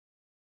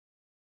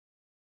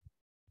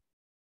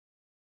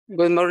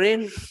Good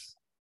morning.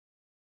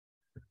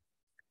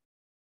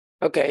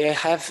 Okay, I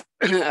have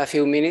a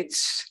few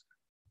minutes,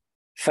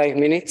 5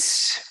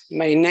 minutes.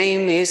 My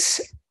name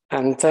is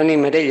Anthony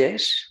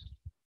Merelles.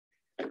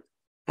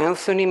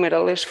 Anthony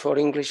Merelles for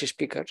English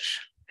speakers.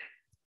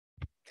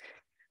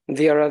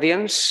 Dear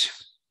audience,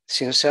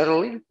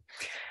 sincerely,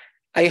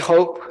 I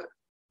hope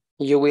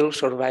you will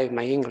survive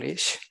my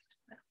English.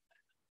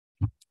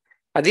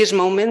 At this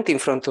moment in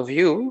front of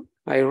you,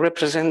 I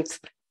represent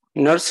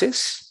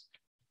nurses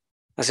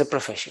as a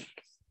profession.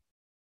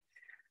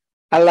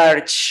 A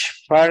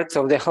large part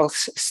of the health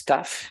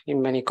staff in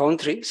many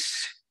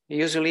countries,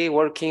 usually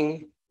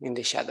working in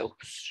the shadows.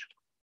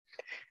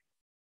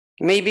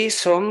 Maybe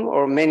some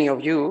or many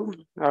of you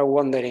are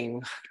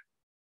wondering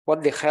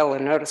what the hell a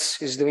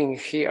nurse is doing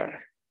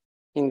here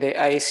in the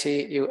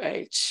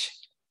ICUH.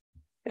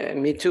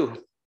 Me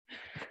too.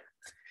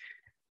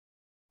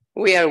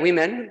 We are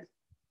women,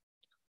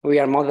 we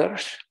are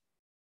mothers,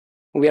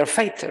 we are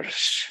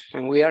fighters,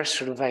 and we are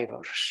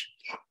survivors.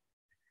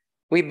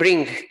 We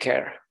bring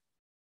care.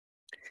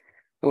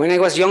 When I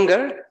was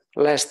younger,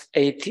 last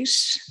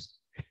 80s,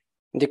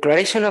 the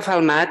Declaration of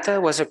Alma-Ata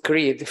was a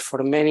creed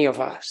for many of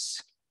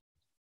us.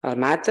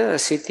 Alma-Ata, a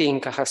city in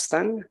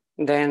Kazakhstan,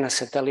 then a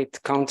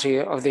satellite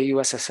country of the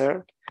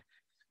USSR,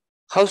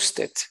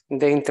 hosted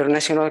the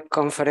International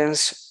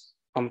Conference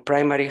on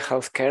Primary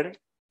Healthcare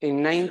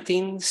in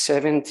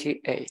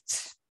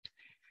 1978.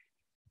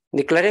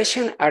 The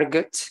declaration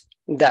argued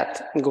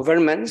that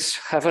governments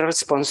have a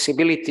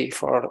responsibility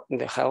for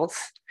the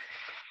health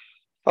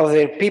of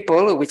their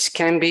people, which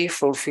can be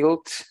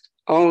fulfilled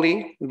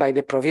only by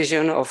the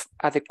provision of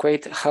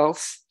adequate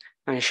health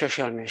and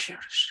social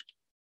measures.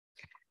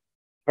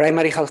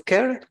 Primary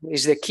healthcare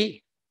is the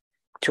key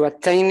to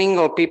attaining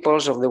all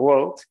peoples of the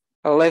world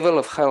a level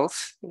of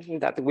health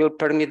that will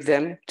permit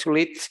them to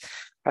lead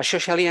a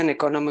socially and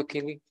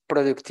economically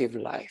productive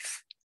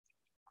life.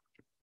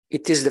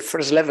 It is the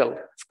first level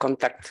of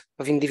contact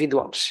of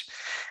individuals,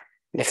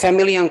 the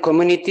family and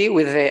community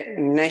with the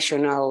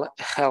national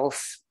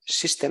health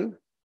system,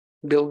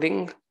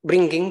 bringing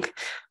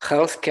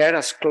healthcare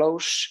as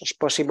close as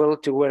possible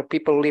to where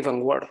people live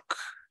and work.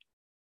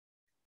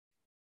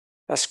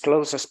 As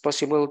close as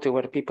possible to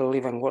where people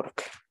live and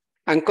work,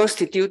 and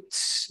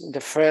constitutes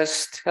the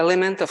first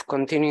element of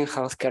continuing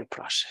healthcare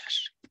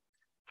process.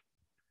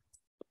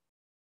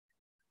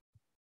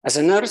 As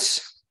a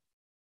nurse,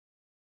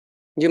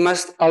 you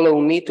must allow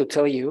me to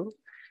tell you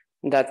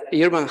that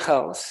urban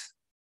health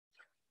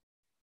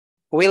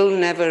will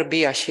never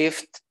be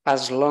achieved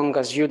as long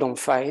as you don't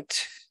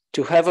fight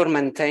to have or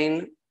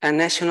maintain a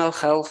national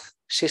health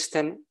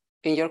system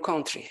in your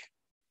country.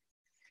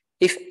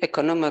 If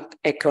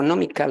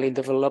economically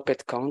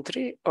developed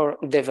country or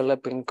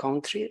developing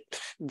country,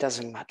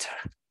 doesn't matter.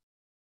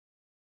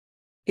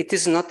 It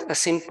is not a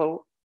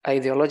simple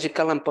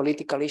ideological and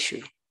political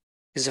issue,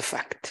 it's a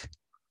fact.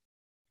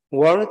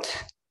 Word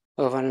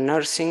of a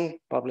nursing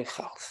public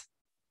health.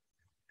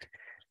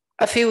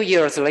 A few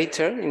years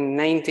later, in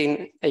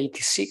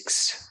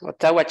 1986,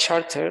 Ottawa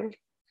Charter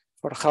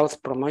for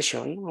Health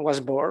Promotion was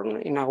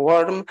born in a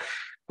warm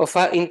of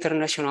an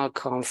international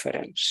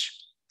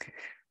conference.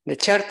 The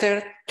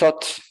Charter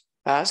taught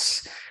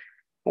us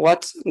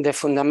what the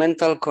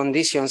fundamental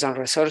conditions and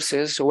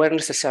resources were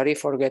necessary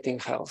for getting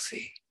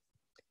healthy.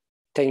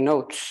 Take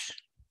notes,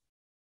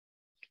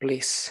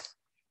 please.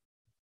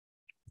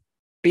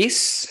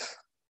 Peace,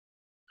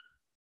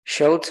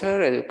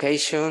 shelter,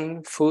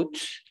 education, food,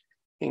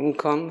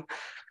 income,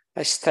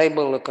 a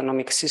stable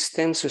economic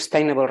system,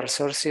 sustainable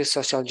resources,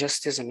 social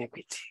justice, and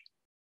equity.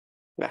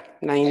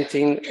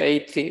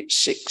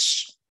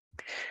 1986.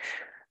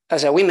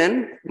 As a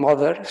women,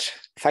 mothers,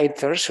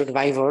 fighters,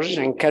 survivors,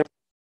 and care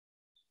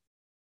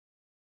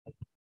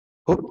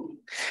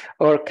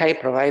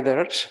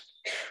providers.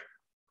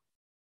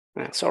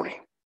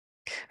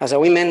 As a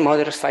women,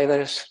 mothers,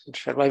 fighters,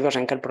 survivors,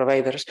 and care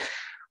providers,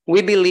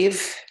 we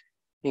believe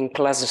in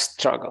class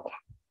struggle,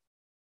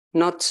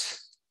 not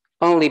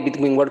only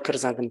between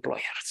workers and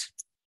employers,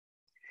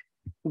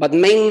 but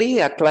mainly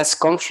a class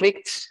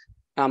conflict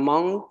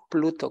among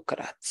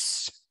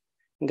plutocrats,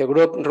 the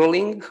group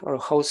ruling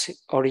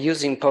or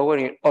using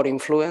power or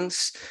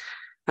influence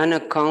on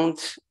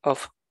account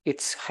of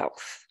its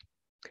health.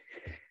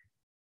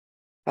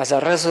 As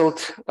a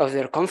result of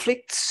their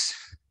conflicts,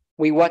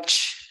 we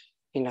watch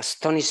in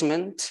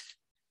astonishment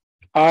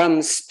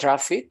arms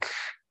traffic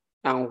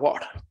and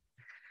war,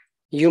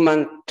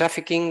 human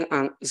trafficking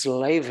and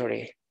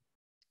slavery,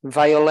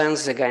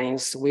 violence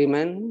against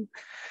women,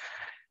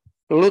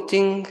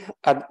 looting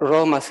at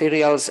raw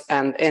materials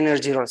and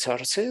energy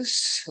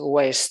resources,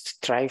 waste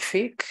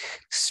traffic,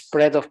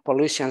 spread of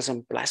pollutions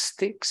and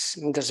plastics,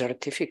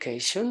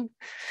 desertification,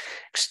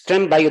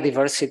 extreme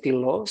biodiversity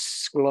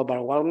loss,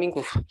 global warming.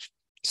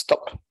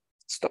 Stop.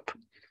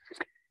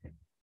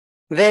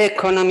 The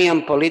economy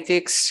and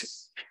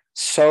politics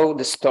sow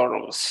the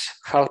storms.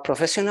 Health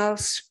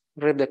professionals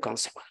reap the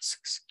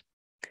consequences.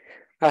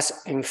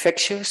 As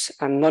infectious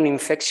and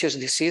non-infectious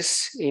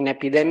disease in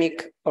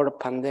epidemic or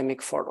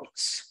pandemic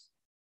forms.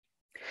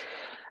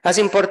 As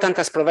important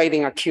as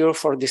providing a cure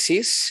for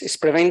disease is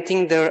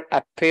preventing their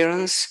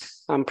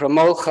appearance and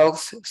promote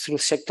health through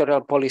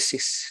sectoral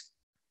policies.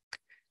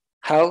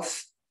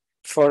 Health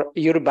for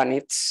urban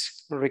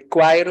needs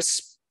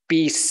requires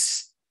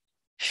peace,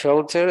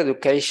 shelter,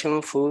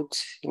 education, food,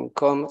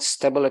 income,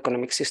 stable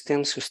economic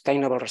system,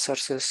 sustainable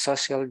resources,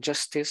 social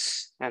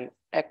justice, and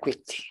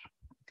equity.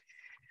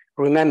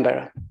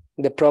 Remember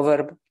the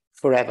proverb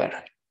forever.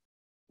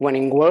 When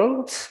in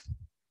world,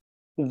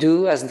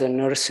 do as the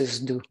nurses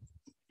do.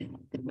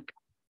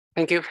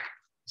 Thank you.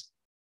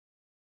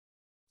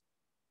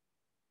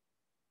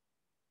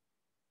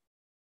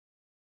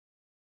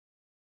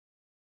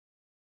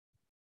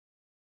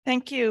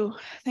 Thank you.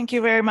 Thank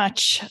you very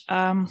much.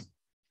 I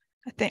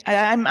think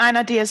I'm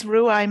Ana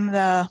Diaz-Roux. I'm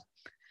the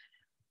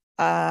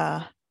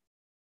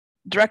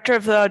director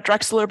of the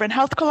Drexel Urban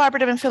Health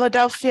Collaborative in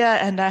Philadelphia,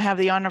 and I have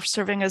the honor of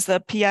serving as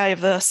the PI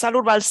of the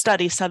Salud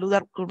study,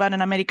 Salud Urbana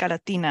en América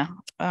Latina.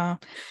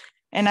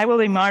 And I will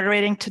be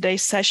moderating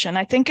today's session.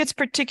 I think it's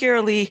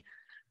particularly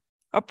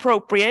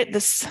appropriate.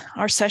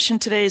 Our session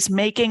today is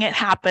Making It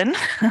Happen,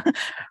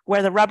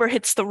 where the rubber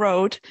hits the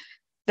road,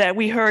 that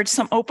we heard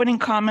some opening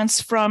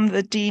comments from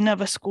the Dean of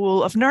a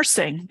School of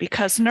Nursing,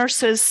 because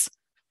nurses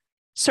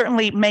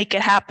certainly make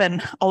it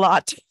happen a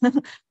lot.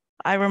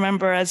 I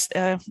remember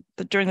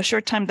during the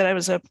short time that I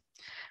was a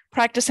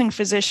practicing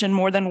physician,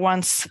 more than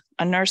once,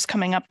 a nurse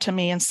coming up to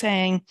me and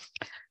saying,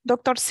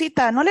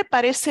 Doctorcita, ¿no le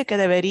parece que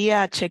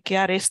debería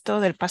chequear esto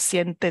del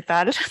paciente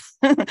tal?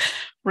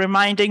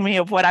 Reminding me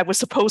of what I was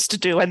supposed to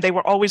do, and they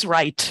were always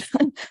right.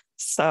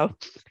 So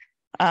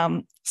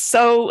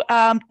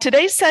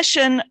today's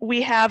session,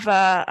 we have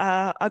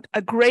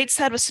a great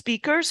set of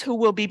speakers who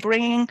will be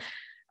bringing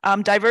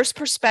diverse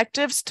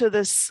perspectives to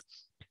this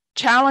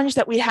challenge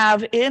that we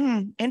have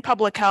in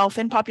public health,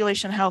 in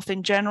population health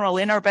in general,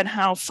 in urban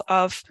health,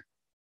 of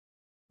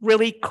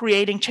really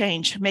creating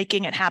change,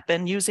 making it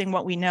happen, using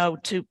what we know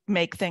to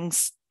make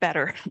things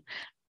better.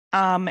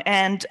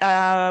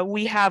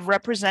 We have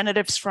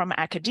representatives from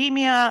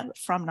academia,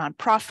 from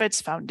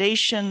nonprofits,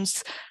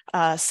 foundations,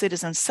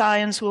 citizen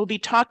science, who will be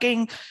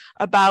talking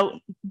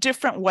about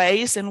different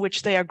ways in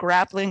which they are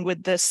grappling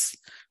with this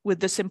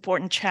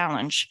important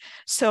challenge.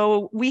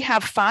 So we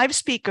have 5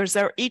 speakers.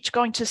 They're each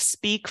going to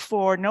speak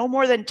for no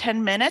more than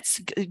 10 minutes,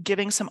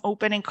 giving some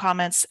opening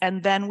comments,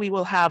 and then we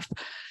will have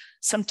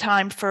some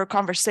time for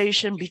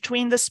conversation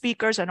between the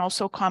speakers and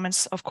also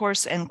comments, of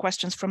course, and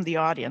questions from the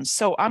audience.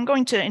 So I'm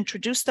going to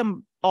introduce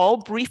them all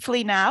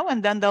briefly now,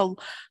 and then they'll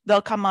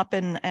come up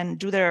and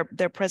do their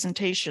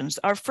presentations.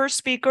 Our first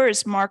speaker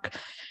is Mark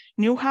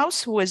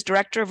Nieuwenhuijsen, who is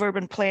Director of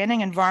Urban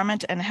Planning,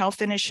 Environment and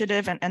Health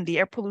Initiative and the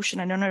Air Pollution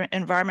and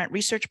Environment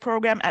Research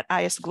Program at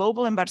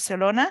ISGlobal in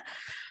Barcelona.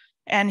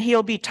 And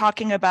he'll be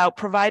talking about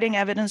providing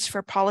evidence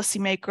for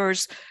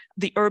policymakers,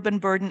 the Urban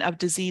Burden of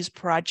Disease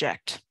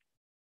Project.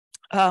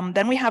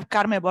 Then we have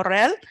Carme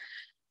Borrell,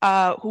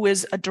 who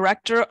is a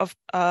director of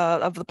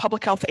the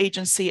Public Health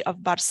Agency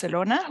of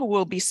Barcelona, who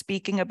will be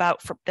speaking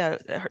about,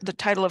 the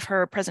title of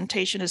her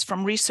presentation is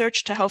From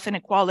Research to Health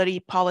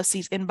Inequality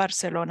Policies in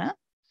Barcelona.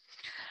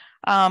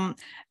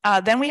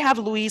 Then we have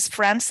Louise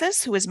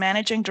Francis, who is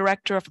Managing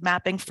Director of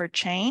Mapping for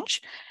Change,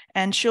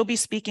 and she'll be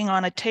speaking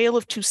on A Tale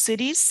of Two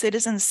Cities,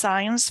 Citizen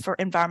Science for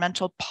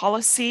Environmental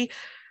Policy.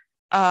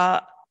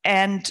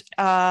 Next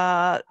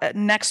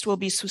will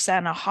be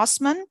Susanna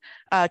Hausmann,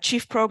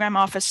 Chief Program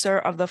Officer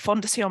of the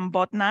Fondation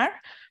Botnar,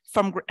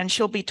 and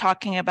she'll be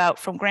talking about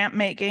from grant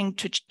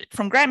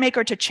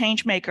maker to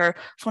change maker,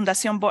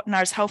 Fondation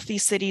Botnar's Healthy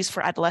Cities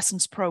for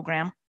Adolescents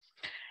program.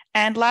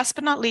 And last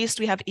but not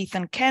least, we have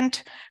Ethan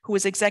Kent, who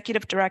is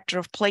Executive Director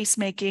of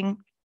Placemaking,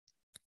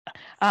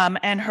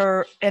 and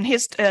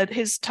his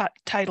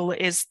title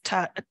is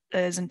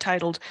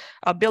entitled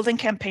Building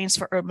Campaigns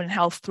for Urban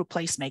Health Through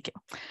Placemaking.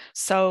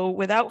 So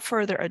without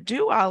further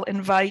ado, I'll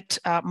invite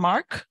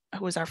Mark,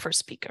 who is our first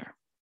speaker.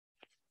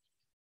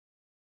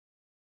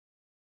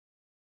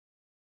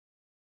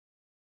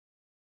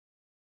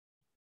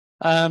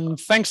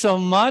 Thanks so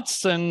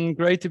much, and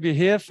great to be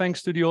here.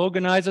 Thanks to the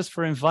organizers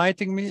for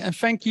inviting me, and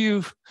thank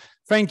you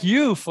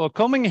for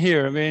coming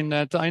here. I mean,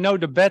 I know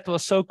the bed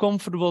was so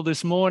comfortable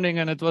this morning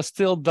and it was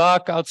still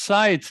dark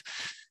outside.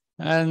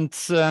 And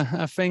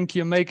I think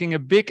you're making a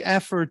big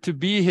effort to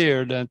be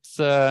here.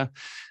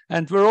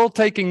 And we're all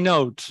taking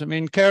note. I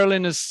mean,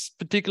 Carolyn is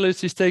particularly,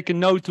 she's taken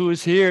note who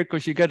is here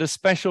because you get a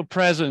special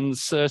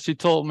presence. She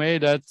told me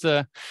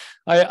that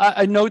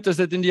I noticed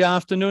that in the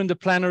afternoon, the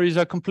plenaries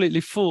are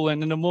completely full,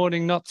 and in the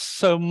morning, not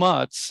so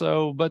much.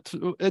 So, but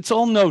it's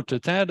all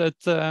noted,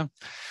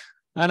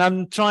 and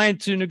I'm trying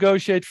to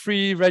negotiate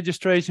free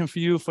registration for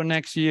you for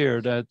next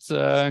year.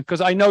 Because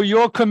I know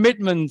your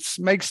commitment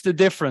makes the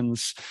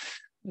difference,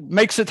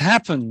 makes it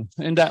happen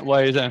in that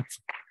way.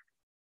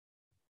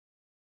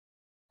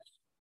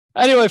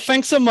 Anyway,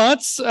 thanks so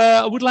much.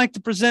 I would like to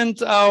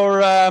present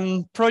our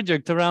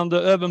project around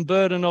the urban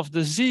burden of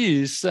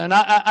disease. And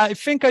I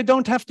think I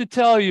don't have to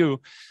tell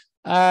you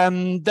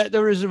that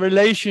there is a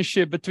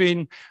relationship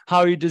between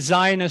how you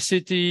design a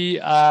city,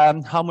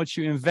 how much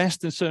you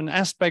invest in certain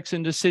aspects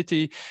in the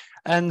city,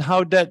 and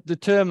how that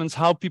determines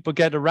how people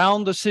get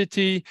around the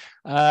city,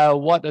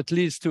 what it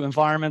leads to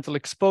environmental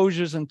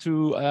exposures and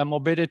to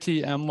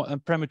morbidity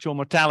and premature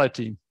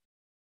mortality.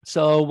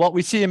 So what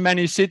we see in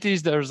many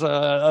cities, there's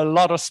a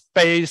lot of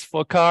space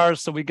for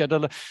cars. So we get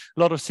a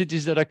lot of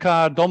cities that are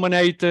car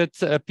dominated.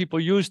 People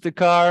use the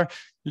car,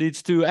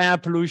 leads to air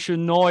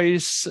pollution,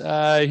 noise,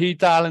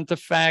 heat island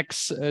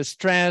effects,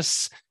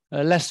 stress,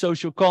 less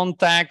social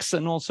contacts,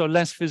 and also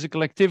less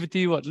physical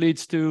activity, what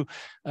leads to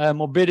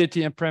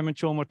morbidity and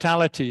premature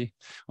mortality.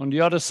 On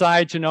the other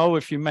side, you know,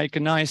 if you make a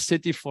nice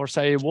city for,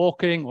 say,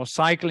 walking or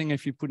cycling,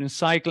 if you put in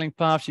cycling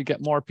paths, you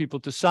get more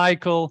people to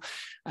cycle.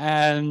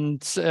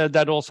 And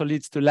that also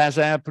leads to less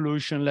air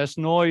pollution, less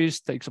noise,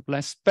 takes up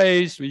less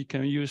space, we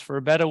can use for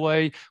a better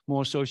way,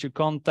 more social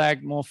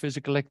contact, more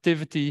physical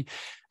activity,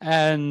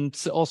 and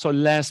also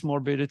less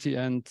morbidity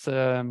and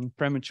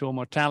premature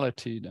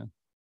mortality then.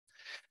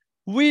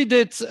 We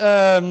did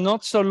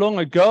not so long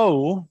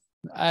ago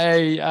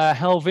a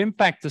health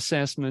impact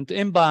assessment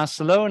in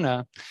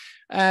Barcelona,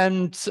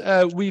 and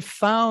we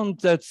found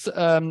that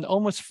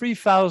almost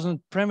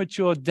 3,000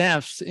 premature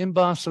deaths in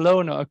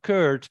Barcelona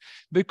occurred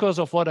because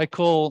of what I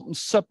call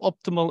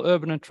suboptimal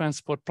urban and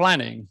transport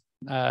planning.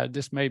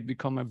 This may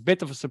become a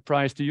bit of a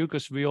surprise to you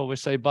because we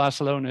always say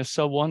Barcelona is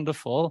so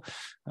wonderful.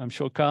 I'm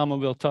sure Carme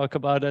will talk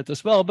about that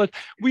as well. But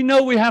we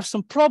know we have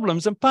some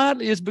problems, and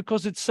partly it's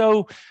because it's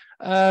so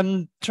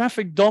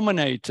traffic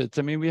dominated.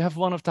 I mean, we have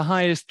one of the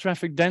highest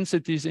traffic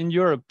densities in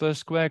Europe per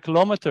square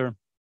kilometer.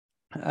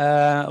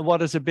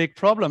 What is a big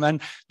problem,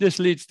 and this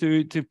leads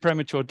to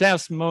premature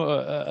deaths.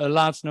 A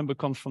large number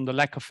comes from the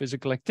lack of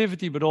physical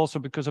activity, but also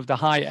because of the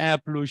high air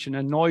pollution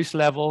and noise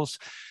levels,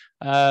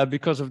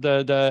 because of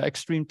the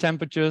extreme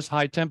temperatures,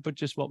 high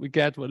temperatures, what we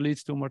get, what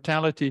leads to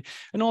mortality,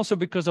 and also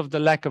because of the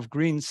lack of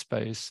green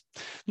space.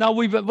 Now,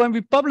 when we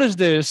published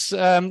this,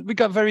 we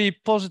got very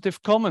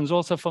positive comments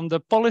also from the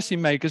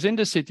policymakers in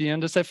the city,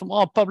 and they said,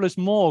 "Oh, publish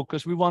more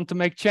because we want to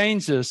make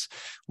changes.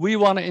 We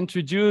want to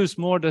introduce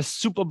more the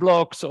super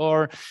blocks,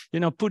 or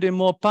put in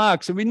more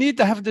parks. And we need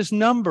to have these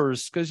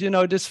numbers because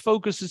this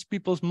focuses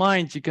people's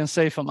minds. You can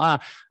say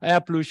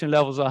air pollution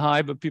levels are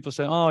high, but people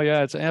say, oh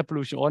yeah, it's air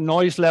pollution, or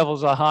noise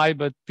levels are high,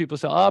 but people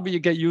say, but you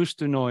get used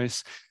to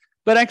noise."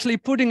 But actually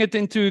putting it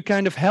into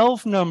kind of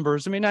health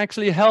numbers,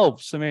 actually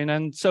helps.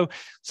 And so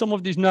some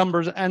of these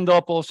numbers end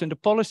up also in the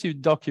policy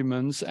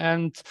documents,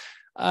 and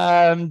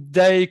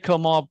they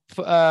come up,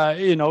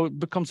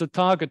 becomes a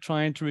target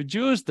trying to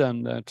reduce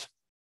them.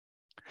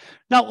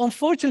 Now,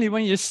 unfortunately,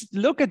 when you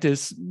look at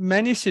this,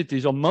 many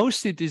cities or most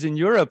cities in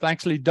Europe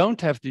actually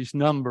don't have these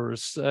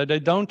numbers.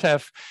 They don't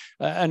have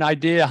an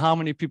idea how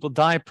many people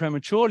die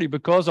prematurely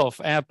because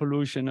of air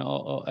pollution,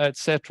 or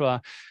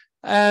etc.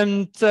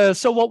 And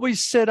so what we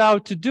set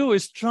out to do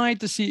is try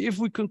to see if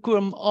we can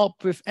come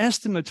up with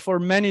estimates for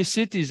many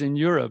cities in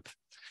Europe.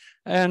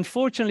 And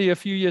fortunately, a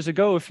few years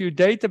ago, a few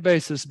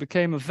databases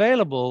became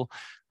available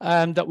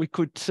that we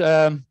could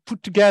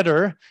put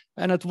together.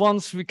 And at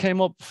once we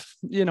came up,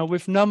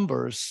 with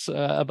numbers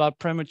about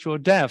premature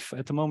death.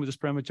 At the moment, it's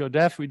premature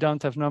death. We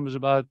don't have numbers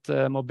about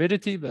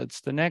morbidity. That's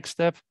the next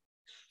step.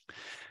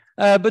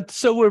 But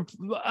so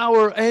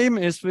our aim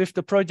is with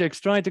the projects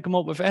trying to come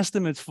up with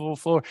estimates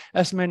for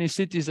as many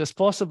cities as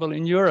possible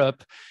in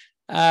Europe,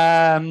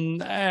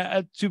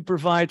 to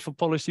provide for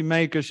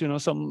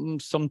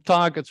policymakers, some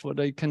targets what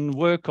they can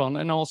work on,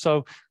 and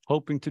also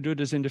hoping to do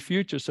this in the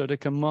future so they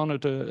can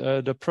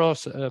monitor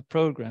the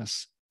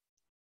progress.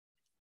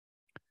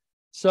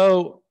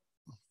 So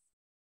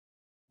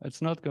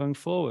it's not going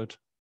forward.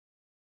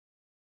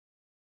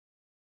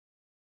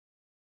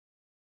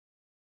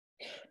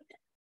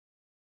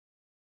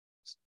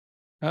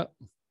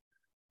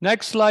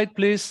 Next slide,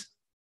 please.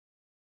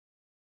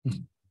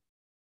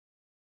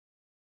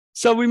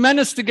 So we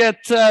managed to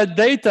get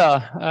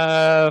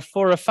data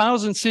for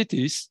 1,000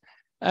 cities,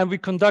 and we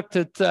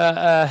conducted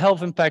a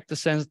health impact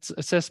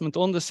assessment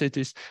on the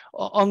cities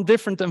on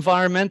different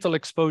environmental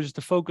exposures.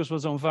 The focus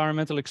was on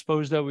environmental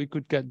exposure that we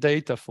could get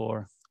data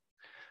for.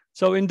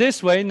 So in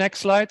this way, next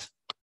slide.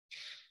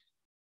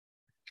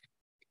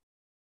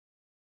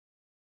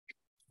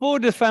 For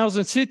the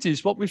 1,000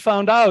 cities, what we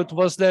found out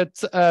was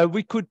that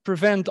we could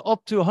prevent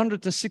up to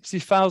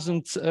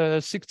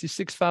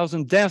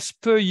 66,000 deaths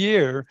per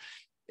year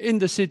in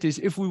the cities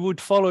if we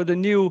would follow the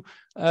new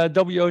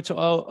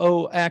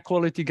WHO air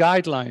quality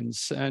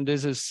guidelines. And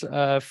this is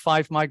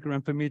 5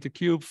 microgram per meter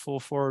cube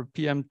for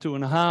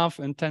PM2.5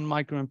 and 10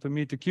 microgram per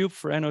meter cube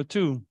for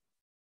NO2.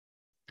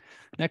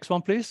 Next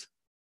one, please.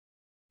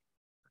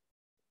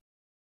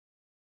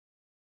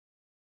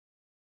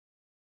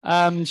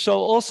 So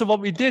also what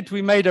we did,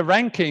 we made a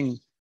ranking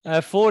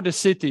for the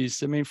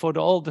cities. I mean, for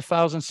all the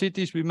 1,000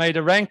 cities, we made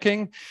a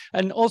ranking.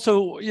 And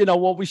also, you know,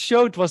 what we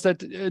showed was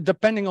that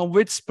depending on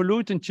which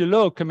pollutant you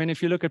look, I mean,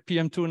 if you look at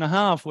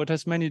PM2.5, what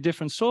has many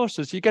different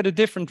sources, you get a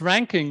different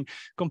ranking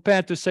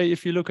compared to, say,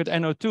 if you look at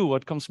NO2,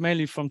 what comes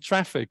mainly from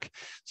traffic.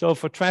 So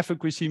for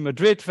traffic, we see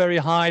Madrid very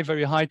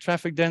high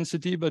traffic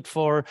density, but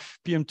for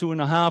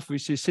PM2.5, we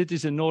see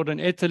cities in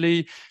northern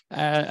Italy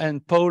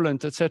and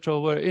Poland, etc.,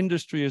 where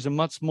industry is a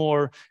much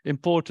more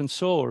important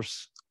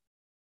source.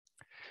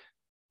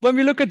 When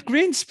we look at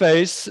green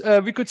space,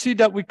 we could see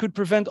that we could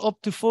prevent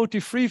up to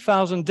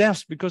 43,000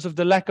 deaths because of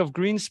the lack of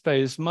green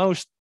space.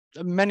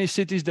 Many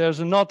cities, there's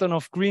not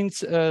enough green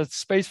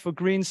space for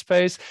green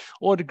space,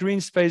 or the green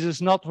space is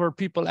not where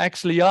people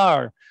actually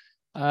are.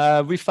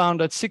 We found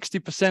that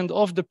 60%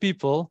 of the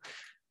people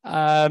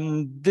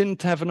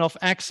didn't have enough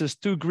access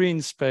to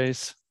green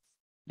space.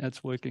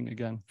 That's working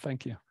again.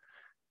 Thank you.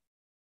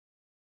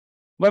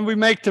 When we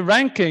make the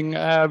ranking,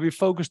 we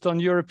focused on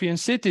European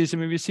cities. I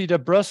mean, we see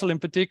that Brussels in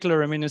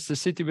particular, I mean, it's the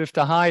city with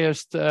the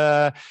highest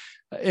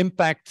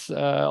impact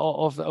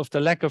of the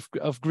lack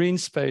of green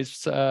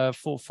space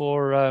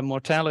for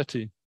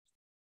mortality.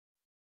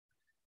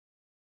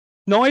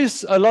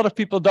 Noise, a lot of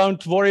people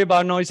don't worry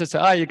about noise. They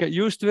say, you get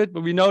used to it.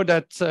 But we know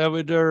that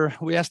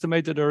we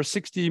estimate that there are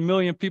 60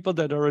 million people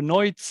that are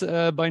annoyed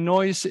by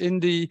noise in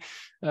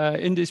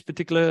these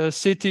particular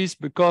cities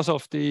because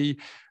of the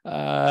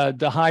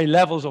high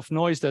levels of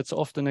noise that's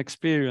often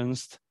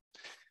experienced.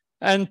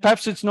 And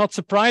perhaps it's not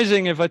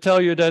surprising if I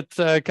tell you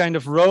that kind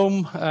of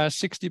Rome,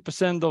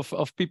 60%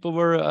 of people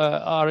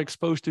are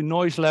exposed to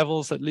noise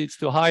levels that leads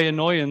to high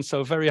annoyance,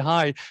 so very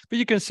high. But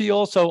you can see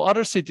also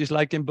other cities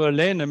like in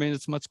Berlin. I mean,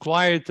 it's much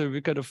quieter.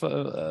 We got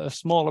a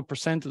smaller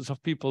percentage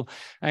of people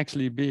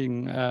actually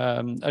being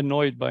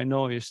annoyed by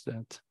noise.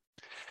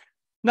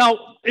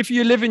 Now, if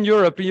you live in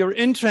Europe and you're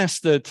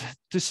interested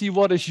to see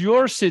what is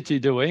your city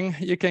doing,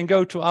 you can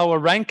go to our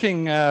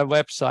ranking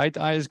website,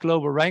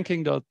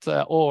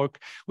 isglobalranking.org,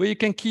 where you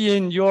can key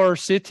in your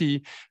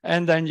city,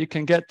 and then you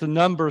can get the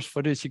numbers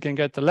for this. You can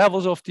get the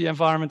levels of the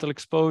environmental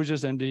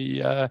exposures and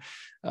the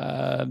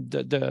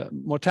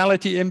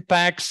mortality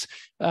impacts.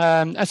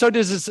 And so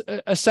this is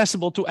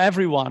accessible to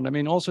everyone. I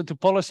mean, also to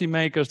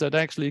policymakers that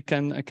actually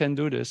can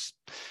do this.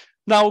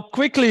 Now,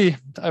 quickly,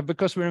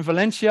 because we're in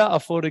Valencia, I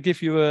thought I'd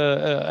give you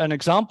an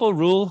example.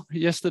 Roux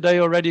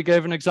yesterday already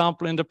gave an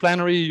example in the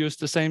plenary,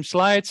 used the same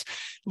slides.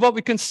 What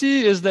we can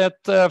see is that,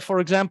 for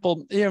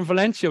example, here in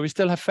Valencia, we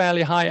still have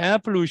fairly high air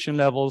pollution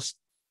levels,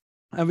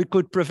 and we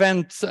could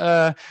prevent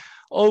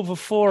over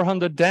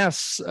 400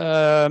 deaths,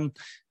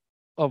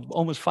 of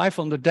almost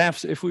 500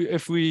 deaths if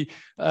we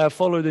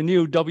follow the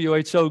new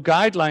WHO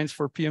guidelines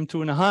for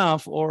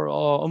PM2.5, or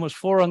almost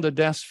 400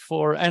 deaths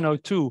for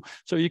NO2.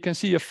 So you can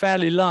see a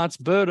fairly large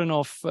burden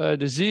of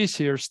disease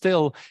here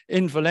still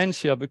in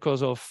Valencia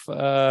because of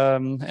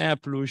air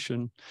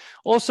pollution.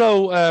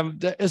 Also,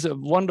 there is a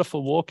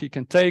wonderful walk you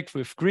can take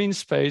with green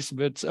space,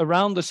 but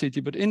around the city.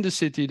 But in the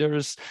city, there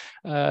is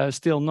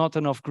still not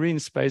enough green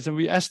space. And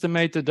we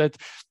estimated that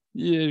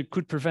you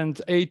could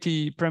prevent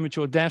 80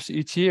 premature deaths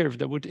each year if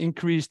that would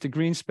increase the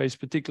green space,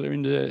 particularly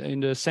in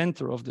the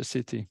center of the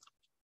city.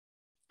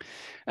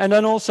 And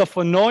then also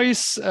for noise,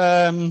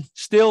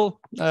 still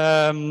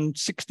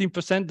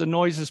 16%. The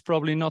noise is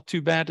probably not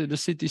too bad at the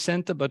city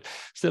center, but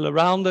still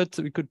around it,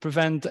 we could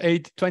prevent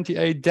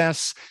 28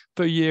 deaths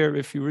per year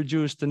if you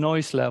reduce the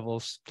noise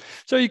levels.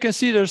 So you can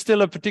see there's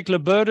still a particular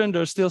burden.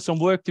 There's still some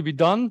work to be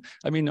done.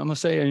 I mean, I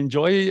must say I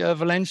enjoy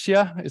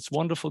Valencia. It's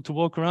wonderful to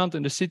walk around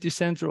in the city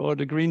center or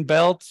the green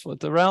belt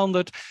around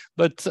it,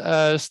 but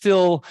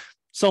still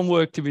some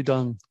work to be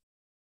done.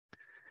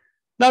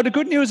 Now, the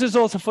good news is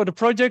also for the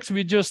projects,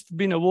 we've just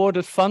been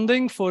awarded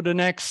funding for the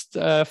next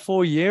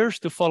 4 years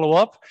to follow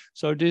up.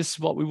 So this,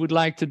 what we would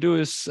like to do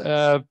is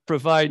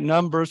provide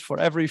numbers for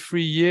every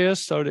 3 years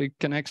so they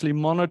can actually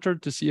monitor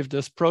to see if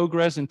there's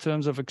progress in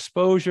terms of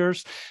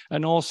exposures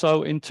and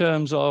also in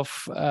terms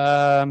of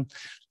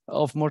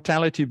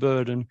mortality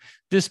burden.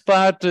 This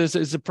part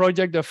is a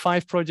project. There are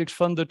 5 projects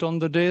funded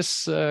under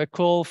this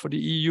call for the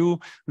EU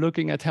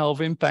looking at health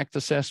impact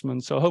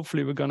assessment. So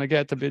hopefully we're going to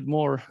get a bit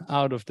more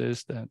out of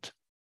this.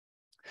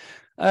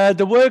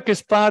 The work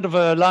is part of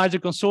a larger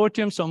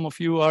consortium. Some of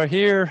you are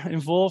here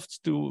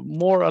involved, to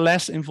more or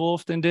less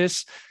involved in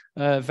this.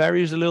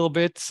 Varies a little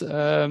bit.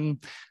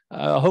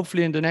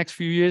 Hopefully in the next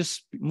few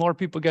years, more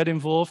people get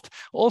involved.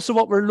 Also,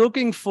 what we're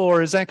looking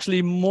for is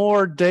actually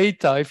more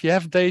data. If you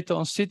have data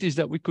on cities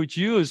that we could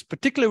use,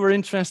 particularly we're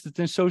interested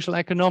in social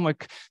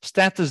economic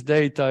status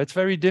data. It's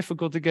very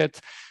difficult to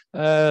get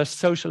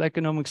social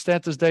economic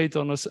status data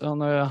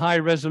on a high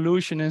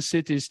resolution in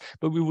cities,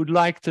 but we would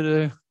like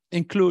to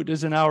include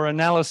this in our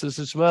analysis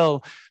as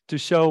well to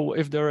show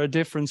if there are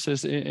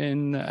differences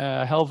in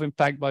health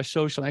impact by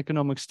social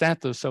economic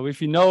status. So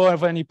if you know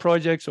of any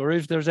projects or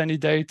if there's any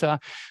data,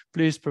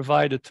 please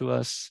provide it to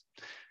us.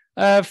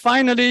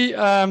 Finally,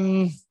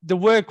 the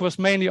work was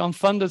mainly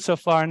unfunded so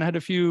far, and I had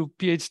a few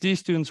PhD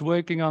students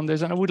working on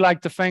this, and I would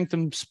like to thank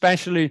them,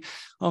 especially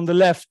on the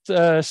left,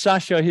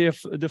 Sasha here,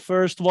 the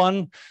first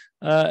one.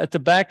 At the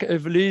back,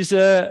 Evelise,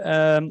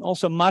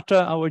 also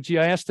Marta, our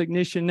GIS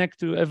technician next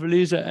to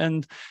Evelise,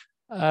 and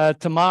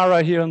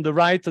Tamara here on the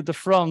right at the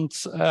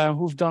front,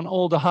 who've done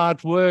all the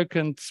hard work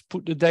and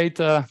put the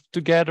data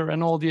together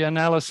and all the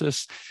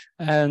analysis.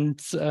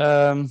 And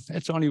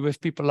it's only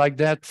with people like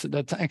that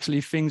that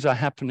actually things are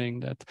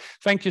happening.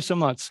 Thank you so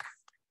much.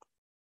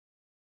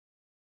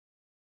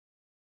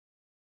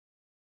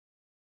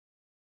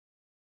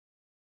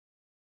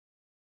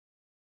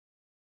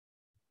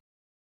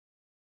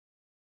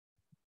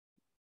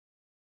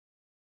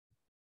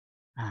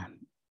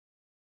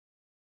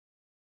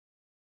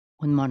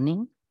 Good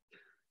morning.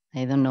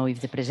 I don't know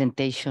if the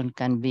presentation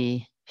can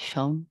be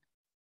shown.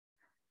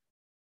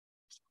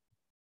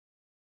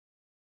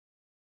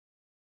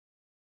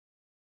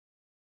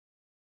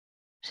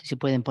 No sé si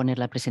pueden poner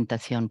la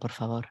presentación, por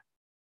favor.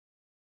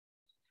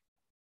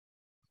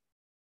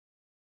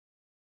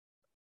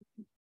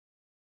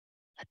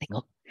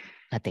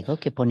 ¿La tengo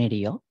que poner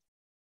yo?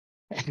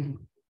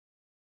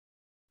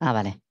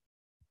 Vale.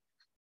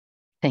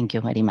 Thank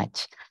you very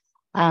much.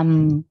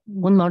 Good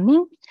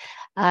morning.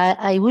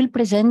 I will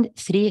present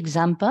 3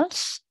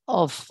 examples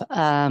of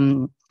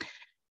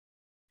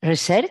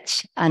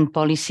research and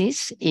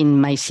policies in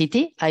my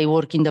city. I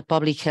work in the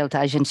Public Health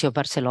Agency of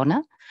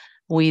Barcelona.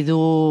 We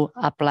do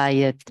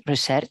applied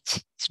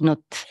research. It's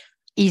not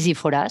easy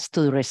for us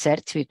to do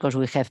research because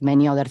we have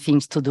many other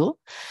things to do,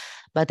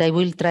 but I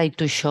will try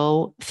to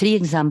show 3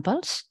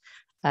 examples.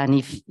 And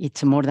if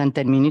it's more than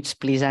 10 minutes,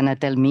 please, Anna,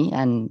 tell me,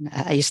 and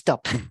I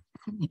stop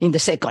in the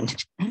second.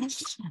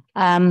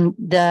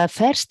 The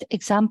first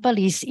example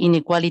is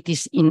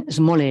inequalities in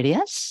small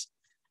areas.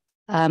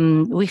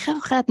 We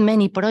have had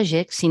many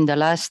projects in the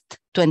last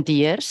 20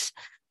 years.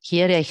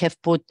 Here I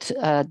have put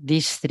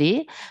these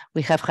 3.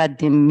 We have had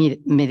the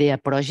Medea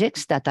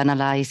projects that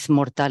analyze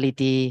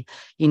mortality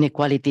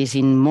inequalities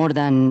in more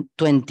than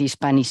 20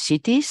 Spanish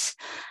cities.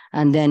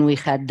 And then we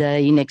had the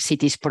INEX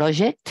Cities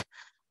project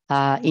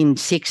in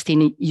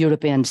 16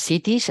 European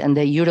cities, and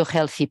the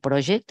EuroHealthy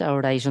project,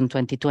 Horizon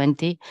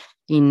 2020,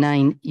 in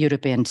 9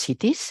 European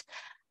cities.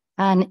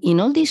 And in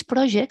all these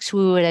projects,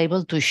 we were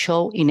able to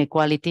show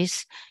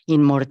inequalities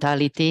in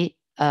mortality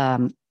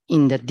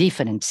in the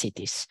different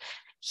cities.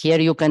 Here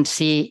you can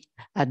see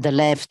at the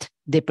left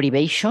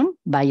deprivation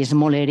by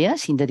small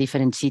areas in the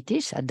different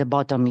cities. At the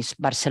bottom is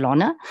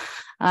Barcelona.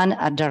 And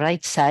at the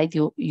right side,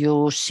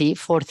 you see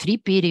for 3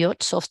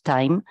 periods of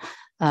time,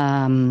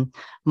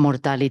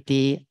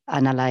 mortality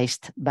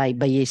analyzed by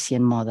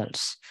Bayesian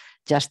models,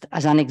 just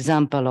as an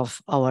example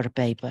of our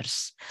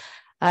papers.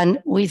 And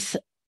with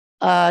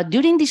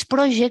during these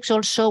projects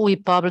also, we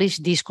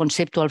published this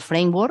conceptual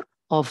framework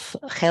of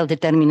health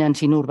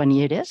determinants in urban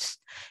areas.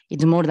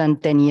 It's more than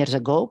 10 years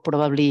ago.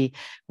 Probably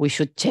we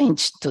should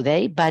change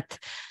today, but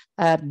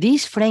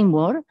this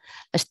framework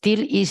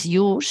still is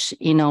used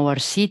in our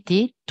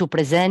city to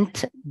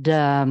present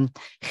the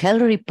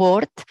health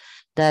report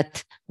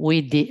that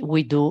we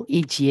do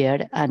each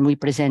year, and we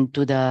present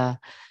to the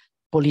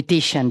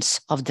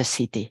politicians of the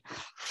city.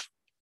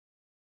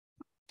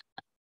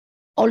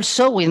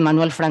 Also with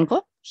Manuel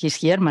Franco, he's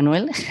here,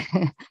 Manuel.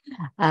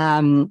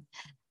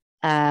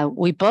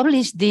 We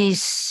published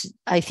this.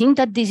 I think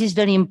that this is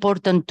very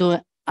important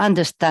to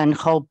understand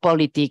how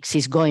politics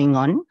is going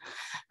on.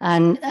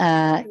 And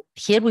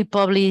here we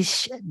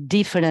publish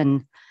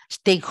different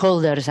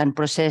stakeholders and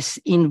process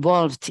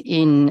involved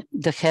in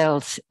the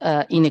health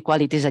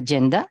inequalities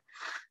agenda.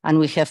 And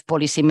we have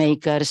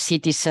policymakers,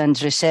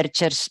 citizens,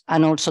 researchers,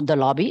 and also the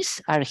lobbies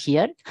are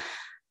here.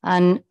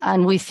 And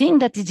we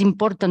think that it's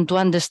important to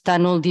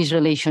understand all these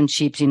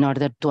relationships in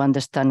order to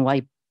understand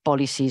why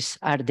policies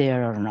are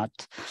there or not.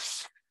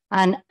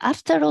 And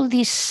after all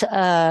this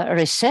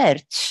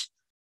research,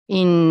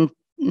 in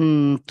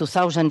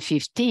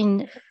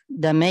 2015,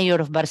 the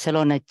mayor of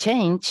Barcelona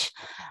changed.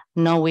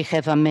 Now we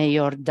have a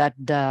mayor that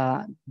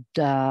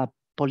the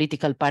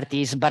political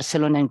party is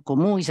Barcelona en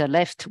Comú, is a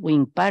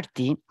left-wing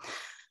party.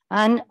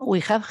 And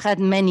we have had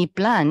many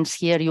plans.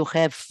 Here you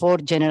have 4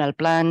 general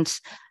plans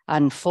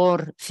and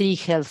 3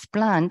 health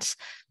plans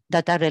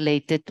that are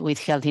related with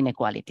health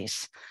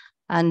inequalities.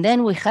 And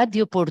then we had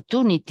the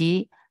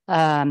opportunity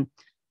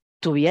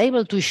to be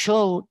able to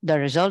show the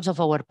results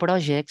of our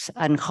projects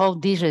and how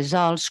these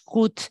results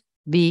could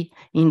be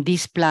in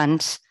these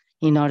plans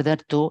in order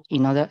to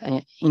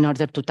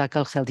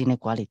tackle health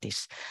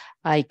inequalities.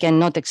 I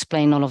cannot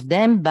explain all of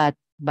them, but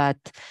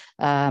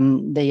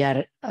they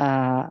are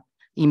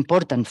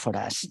important for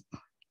us.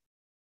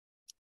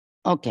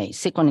 Okay,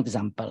 second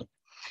example,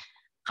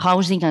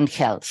 housing and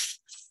health.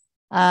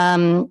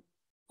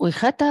 We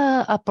had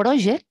a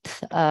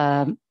project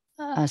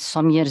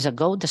some years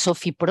ago, the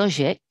SOFI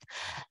project,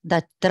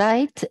 that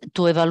tried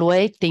to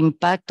evaluate the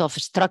impact of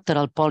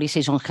structural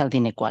policies on health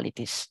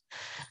inequalities.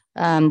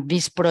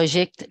 This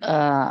project,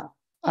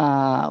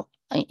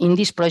 in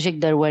this project,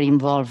 there were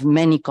involved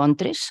many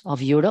countries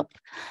of Europe,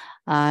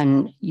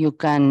 and you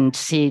can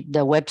see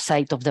the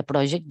website of the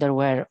project. There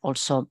were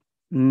also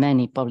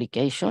many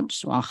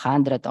publications,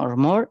 100 or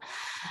more.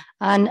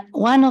 And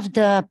one of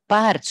the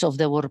parts of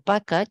the work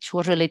package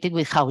was related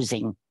with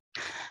housing.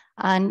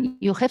 And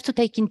you have to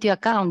take into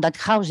account that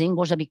housing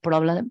was a big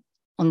problem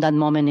on that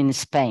moment in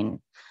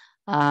Spain.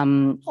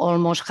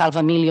 Almost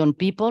 500,000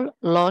 people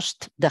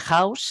lost the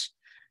house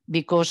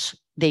because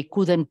they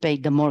couldn't pay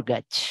the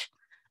mortgage.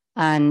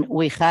 And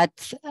we had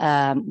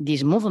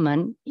this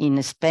movement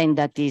in Spain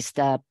that is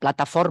the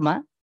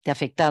Plataforma de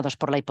Afectados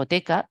por la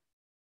Hipoteca,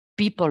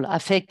 people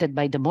affected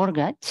by the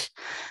mortgage.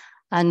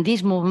 And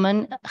this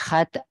movement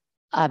had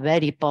a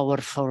very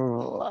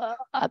powerful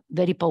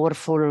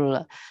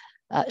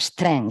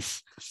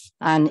strength.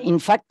 And in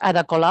fact,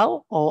 Ada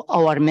Colau,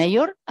 our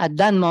mayor, at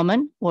that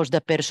moment was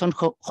the person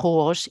who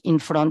was in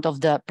front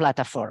of the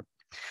platform.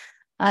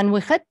 And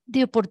we had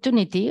the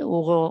opportunity,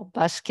 Hugo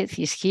Vázquez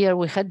is here,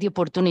 we had the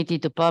opportunity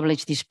to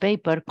publish this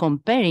paper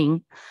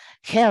comparing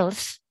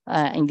health,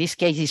 in this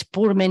case is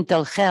poor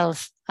mental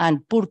health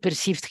and poor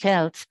perceived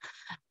health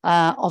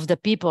of the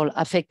people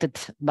affected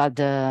by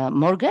the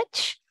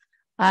mortgage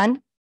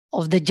and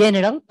of the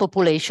general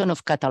population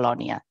of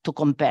Catalonia to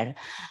compare.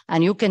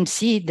 And you can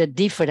see the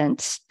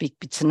difference.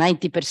 It's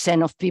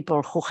 90% of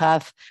people who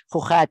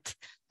had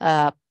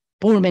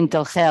poor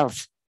mental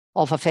health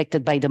of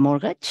affected by the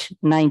mortgage,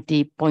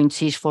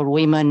 90.6 for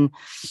women,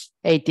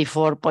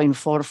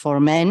 84.4 for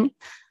men.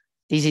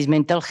 This is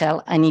mental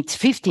health, and it's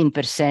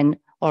 15%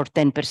 or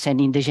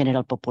 10% in the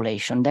general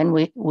population. Then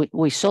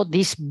we saw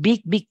this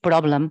big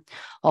problem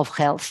of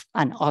health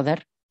and other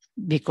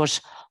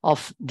because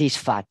of this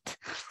fact.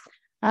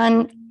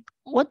 And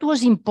what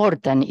was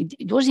important?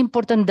 It was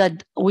important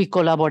that we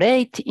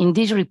collaborate in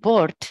this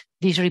report.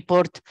 This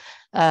report,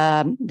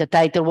 the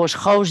title was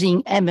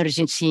Housing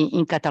Emergency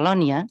in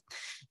Catalonia.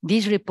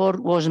 This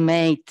report was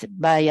made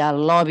by a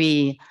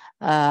lobby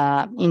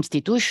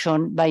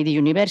institution, by the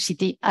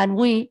university, and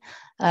we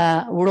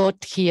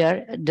wrote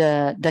here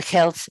the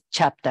health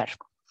chapter.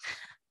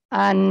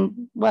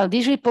 And well,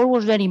 this report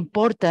was very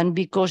important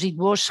because it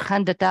was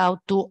handed out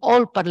to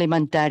all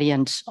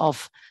parliamentarians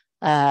of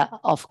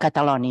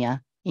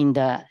Catalonia in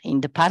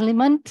the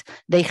parliament.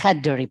 They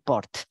had the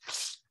report.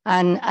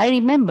 And I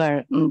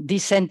remember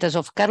this sentence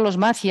of Carlos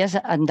Macias,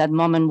 at that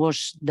moment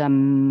was the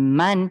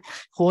man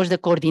who was the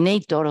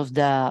coordinator of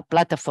the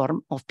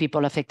platform of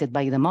people affected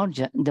by the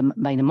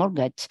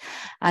mortgage.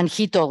 And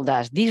he told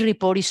us, this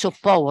report is so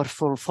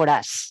powerful for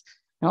us.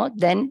 No?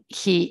 Then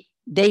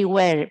they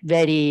were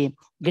very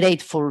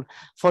grateful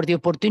for the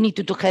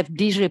opportunity to have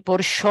this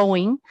report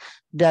showing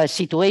the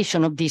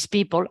situation of these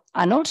people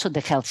and also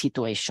the health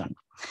situation.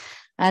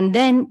 And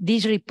then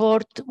this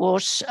report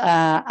was,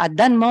 at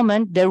that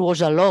moment, there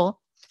was a law.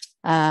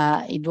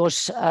 It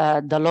was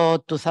the law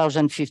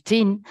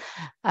 2015.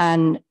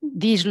 And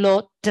this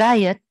law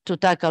tried to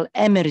tackle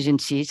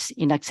emergencies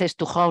in access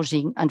to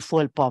housing and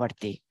fuel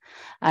poverty.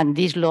 And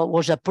this law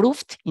was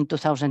approved in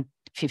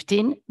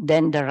 2015.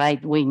 Then the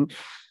right wing,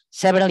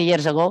 several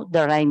years ago,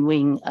 the right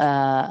wing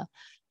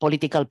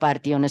political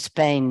party in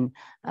Spain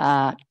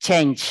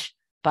changed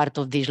part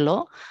of this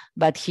law.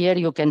 But here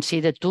you can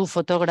see the two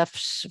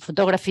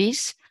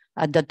photographies.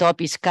 At the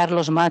top is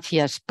Carlos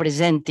Macias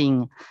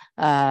presenting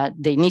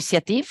the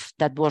initiative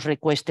that was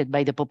requested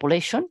by the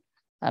population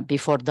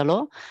before the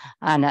law.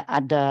 And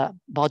at the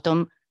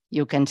bottom,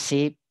 you can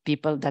see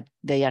people that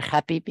they are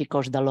happy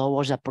because the law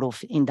was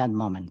approved in that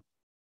moment.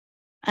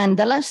 And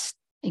the last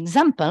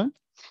example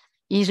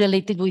is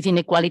related with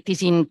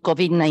inequalities in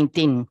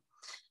COVID-19.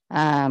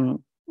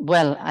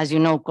 Well, as you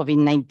know,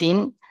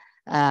 COVID-19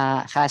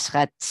 has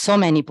had so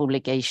many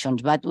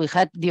publications, but we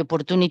had the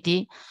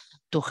opportunity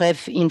to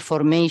have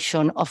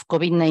information of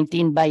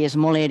COVID-19 by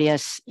small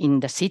areas in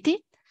the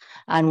city,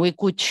 and we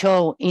could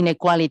show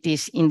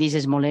inequalities in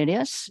these small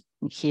areas.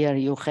 Here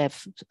you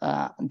have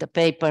the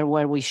paper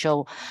where we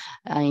show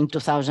in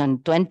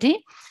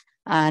 2020,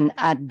 and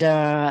at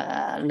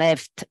the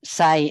left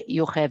side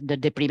you have the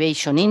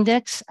deprivation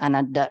index, and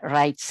at the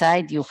right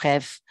side you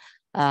have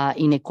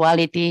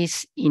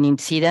inequalities in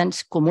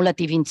incidence,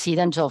 cumulative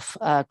incidence of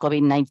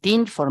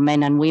COVID-19 for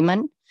men and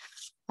women.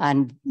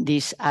 And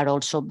these are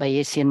also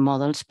Bayesian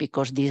models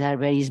because these are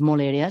very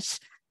small areas.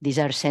 These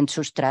are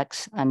census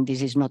tracts, and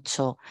this is not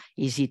so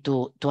easy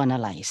to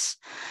analyze.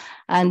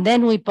 And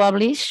then we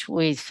publish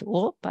with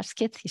Hugo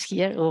Vázquez is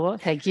here. Hugo,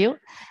 thank you.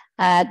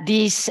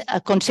 This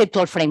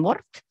conceptual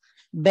framework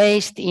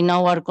based in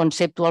our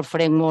conceptual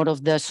framework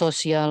of the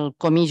Social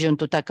Commission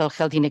to Tackle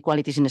Health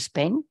Inequalities in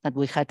Spain, that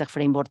we had a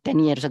framework 10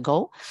 years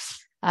ago.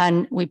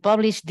 And we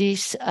published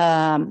this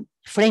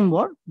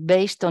framework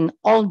based on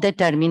all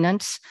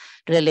determinants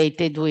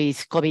related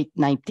with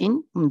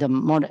COVID-19, the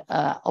more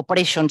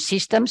operation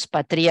systems,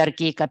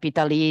 patriarchy,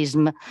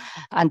 capitalism,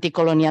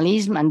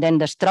 anti-colonialism, and then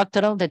the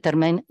structural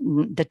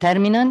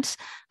determinants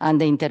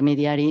and the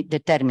intermediary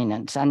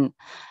determinants. And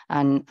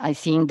I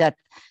think that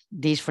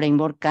this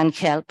framework can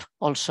help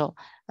also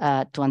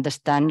to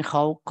understand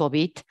how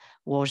COVID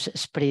was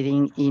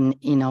spreading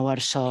in our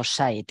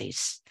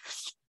societies.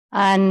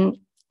 And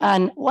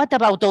what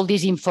about all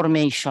this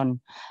information?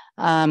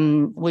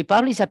 We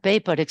published a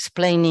paper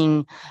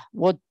explaining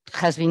what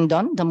has been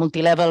done, the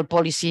multi-level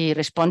policy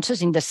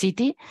responses in the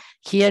city.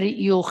 Here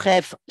you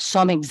have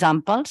some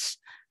examples,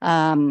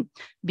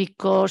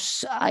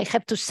 because I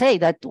have to say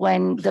that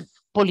when the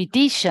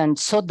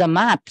politicians saw the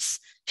maps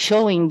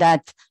showing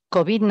that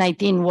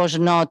COVID-19 was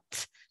not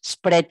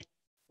spread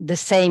the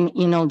same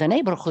in all the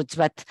neighborhoods,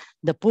 but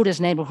the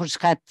poorest neighborhoods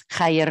had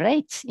higher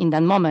rates in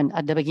that moment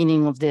at the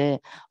beginning of the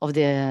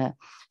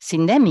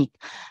pandemic.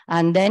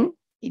 And then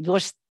it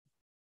was,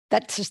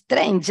 that's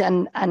strange.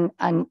 And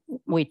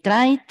we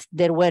tried,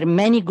 there were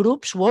many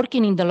groups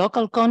working in the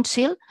local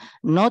council,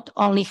 not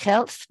only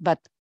health, but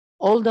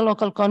all the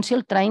local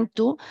council trying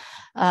to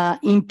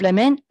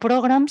implement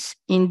programs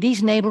in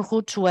these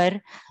neighborhoods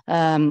where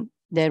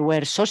there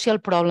were social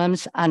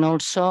problems and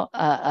also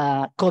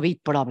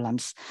COVID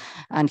problems.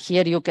 And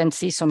here you can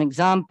see some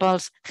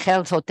examples: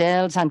 health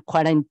hotels and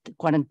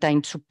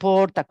quarantine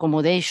support,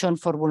 accommodation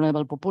for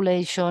vulnerable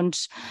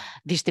populations,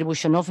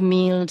 distribution of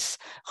meals,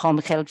 home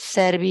health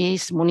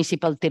service,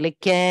 municipal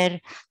telecare,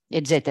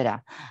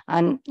 etc.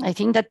 And I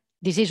think that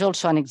this is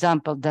also an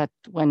example that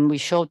when we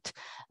showed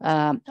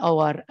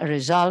our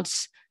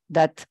results,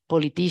 that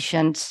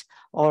politicians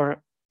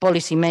or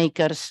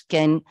policymakers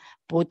can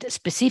put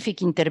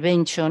specific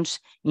interventions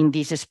in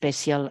this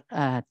special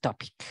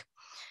topic.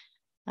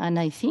 And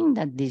I think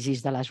that this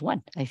is the last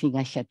one. I think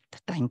I had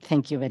time.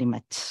 Thank you very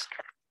much.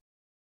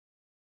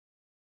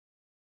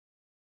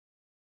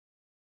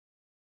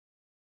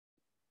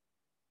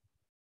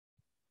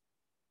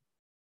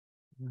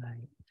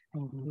 Right.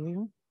 Thank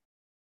you.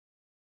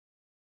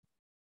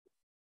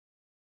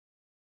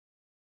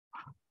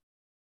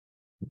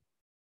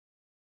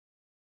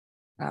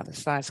 The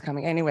slides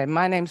coming. Anyway,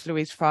 my name's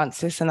Louise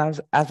Francis, and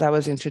as I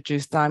was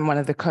introduced, I'm one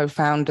of the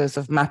co-founders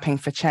of Mapping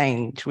for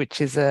Change,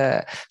 which is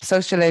a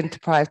social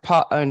enterprise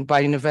part-owned by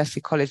University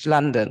College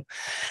London.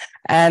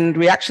 And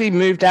we actually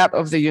moved out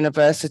of the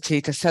university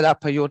to set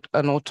up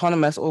an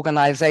autonomous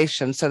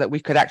organization so that we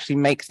could actually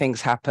make things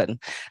happen,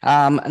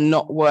 and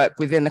not work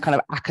within the kind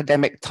of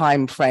academic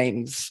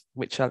timeframes,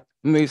 which are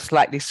move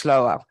slightly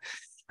slower.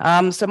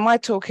 So my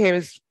talk here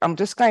is, I'm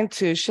just going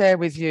to share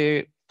with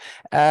you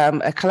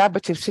a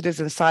collaborative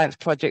citizen science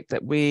project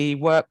that we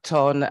worked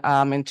on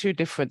in 2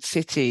 different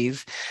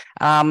cities,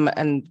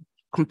 and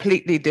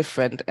completely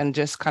different, and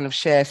just kind of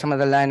share some of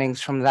the learnings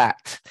from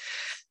that.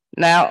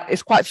 Now,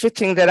 it's quite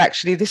fitting that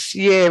actually this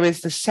year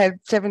is the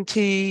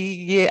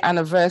 70-year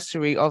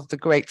anniversary of the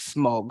Great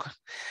Smog.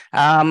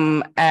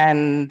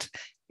 And,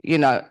 you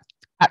know,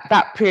 at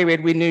that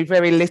period, we knew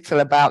very little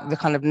about the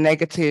kind of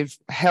negative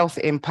health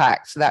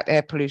impacts that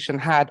air pollution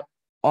had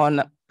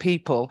on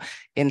people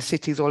in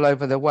cities all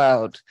over the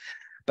world.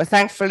 But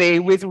thankfully,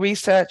 with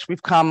research,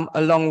 we've come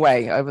a long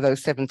way over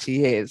those 70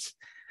 years.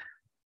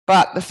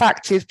 But the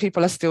fact is,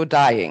 people are still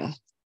dying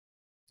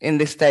in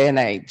this day and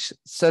age.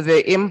 So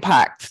the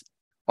impact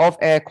of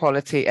air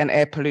quality and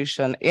air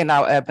pollution in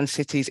our urban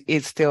cities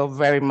is still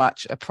very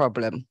much a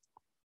problem.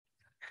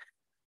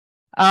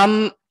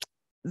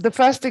 The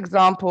first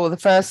example, the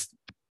first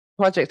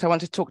project I want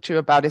to talk to you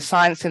about is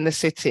Science in the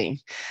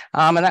City.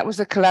 And that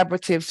was a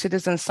collaborative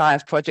citizen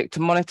science project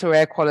to monitor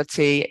air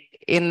quality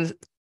in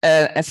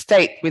an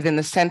estate within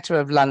the center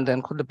of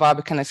London called the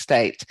Barbican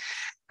Estate.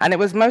 And it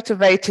was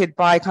motivated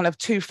by kind of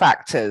 2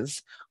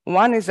 factors.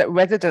 One is that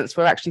residents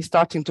were actually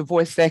starting to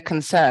voice their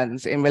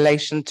concerns in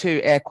relation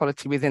to air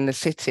quality within the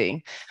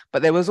city.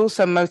 But there was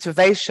also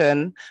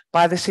motivation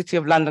by the City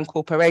of London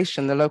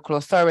Corporation, the local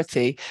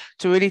authority,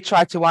 to really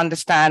try to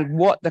understand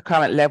what the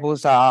current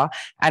levels are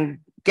and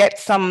get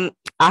some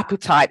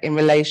appetite in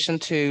relation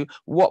to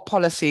what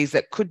policies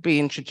that could be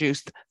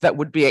introduced that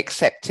would be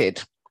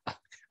accepted.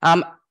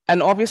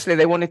 And obviously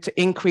they wanted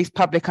to increase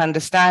public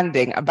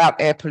understanding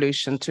about air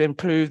pollution to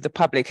improve the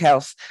public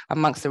health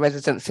amongst the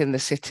residents in the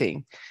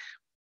city.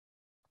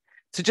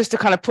 So just to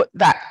kind of put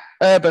that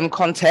urban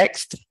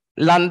context,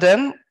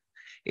 London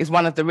is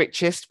one of the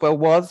richest, well,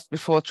 was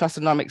before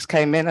Trustonomics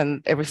came in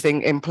and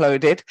everything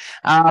imploded,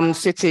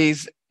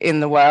 cities in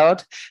the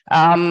world.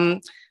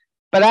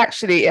 But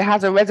actually it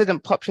has a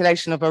resident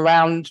population of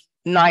around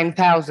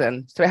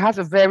 9,000. So it has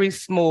a very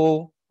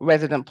small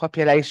resident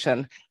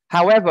population.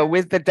 However,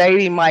 with the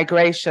daily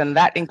migration,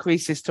 that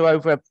increases to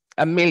over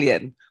 1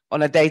 million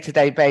on a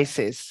day-to-day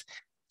basis.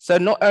 So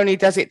not only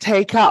does it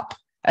take up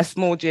a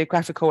small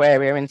geographical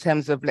area in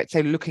terms of, let's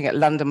say, looking at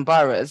London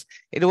boroughs,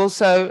 it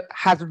also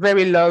has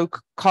very low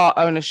car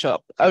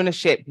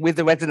ownership with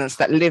the residents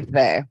that live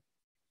there.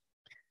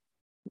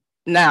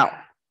 Now,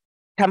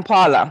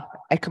 Kampala,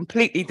 a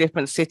completely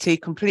different city,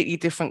 completely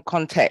different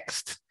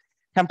context.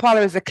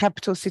 Kampala is the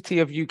capital city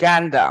of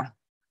Uganda.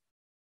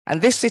 And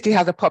this city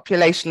has a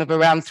population of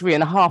around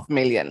 3.5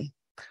 million.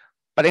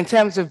 But in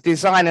terms of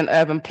design and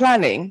urban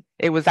planning,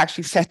 it was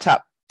actually set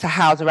up to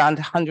house around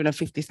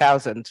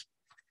 150,000.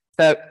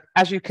 So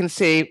as you can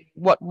see,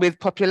 what with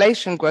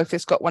population growth,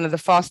 it's got one of the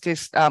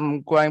fastest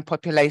growing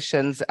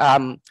populations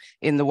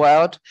in the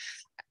world.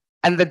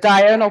 And the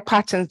diurnal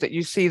patterns that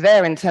you see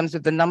there in terms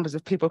of the numbers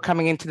of people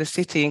coming into the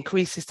city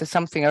increases to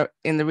something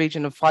in the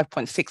region of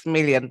 5.6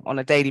 million on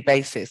a daily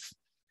basis.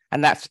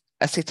 And that's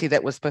a city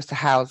that was supposed to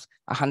house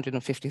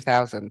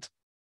 150,000.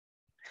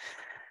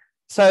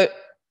 So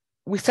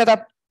we set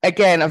up,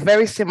 again, a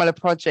very similar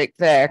project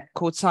there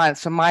called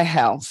Science for My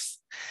Health.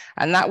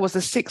 And that was a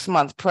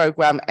 6-month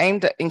program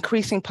aimed at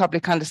increasing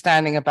public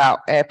understanding about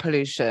air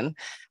pollution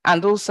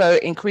and also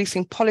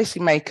increasing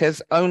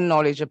policymakers' own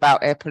knowledge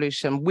about air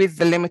pollution with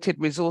the limited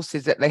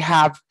resources that they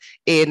have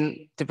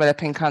in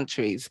developing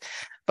countries,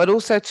 but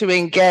also to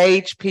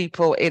engage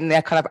people in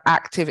their kind of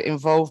active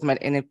involvement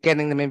in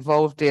getting them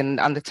involved in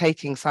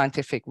undertaking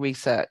scientific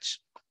research.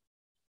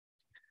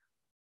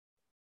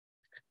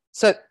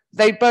 So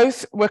they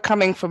both were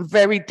coming from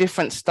very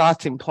different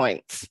starting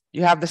points.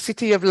 You have the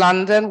City of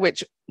London,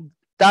 which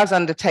does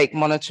undertake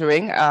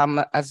monitoring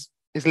as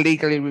is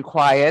legally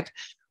required.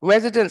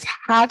 Residents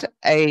had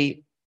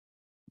a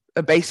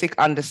basic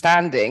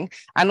understanding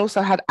and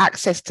also had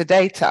access to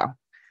data.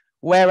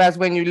 Whereas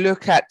when you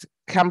look at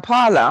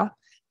Kampala,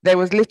 there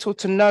was little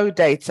to no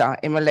data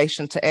in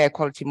relation to air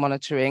quality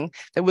monitoring.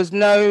 There was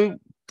no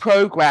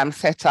program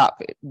set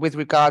up with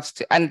regards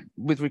to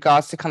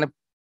kind of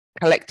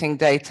collecting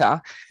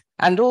data,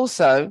 and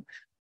also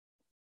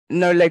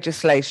no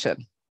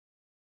legislation.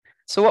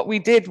 So what we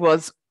did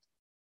was,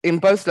 in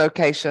both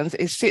locations,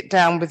 is sit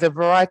down with a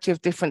variety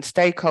of different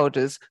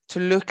stakeholders to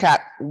look at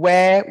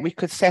where we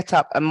could set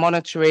up a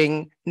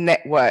monitoring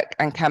network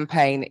and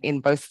campaign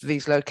in both of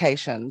these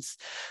locations.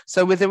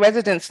 So with the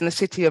residents in the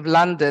City of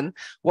London,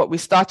 what we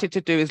started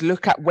to do is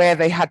look at where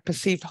they had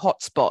perceived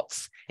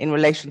hotspots in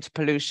relation to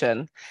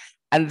pollution,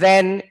 and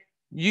then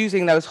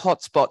using those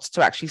hotspots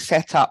to actually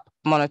set up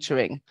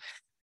monitoring.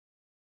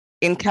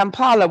 In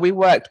Kampala, we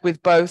worked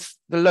with both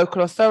the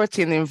local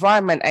authority and the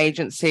Environment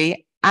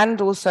Agency, and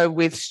also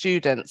with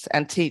students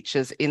and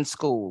teachers in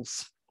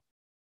schools.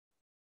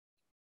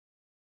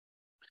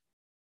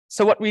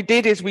 So what we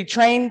did is we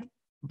trained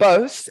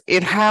both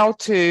in how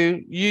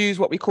to use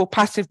what we call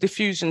passive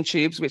diffusion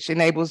tubes, which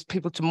enables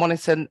people to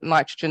monitor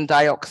nitrogen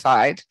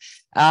dioxide.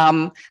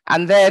 And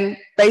then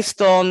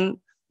based on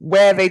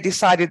where they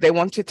decided they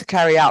wanted to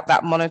carry out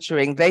that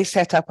monitoring, they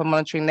set up a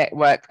monitoring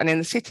network. And in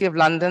the City of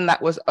London,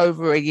 that was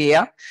over a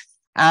year.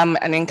 And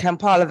in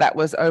Kampala, that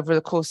was over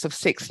the course of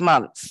 6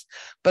 months.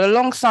 But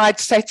alongside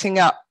setting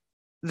up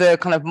the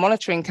kind of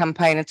monitoring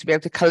campaign and to be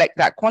able to collect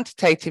that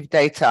quantitative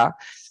data,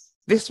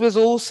 this was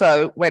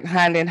also went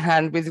hand in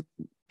hand with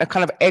a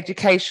kind of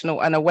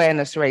educational and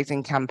awareness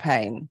raising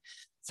campaign.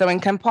 So in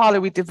Kampala,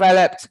 we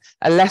developed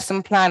a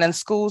lesson plan and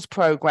schools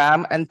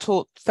program and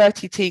taught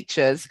 30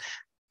 teachers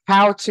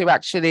how to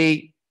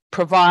actually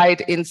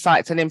provide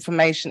insights and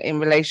information in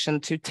relation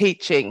to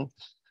teaching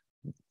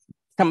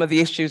some of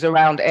the issues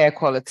around air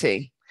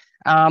quality.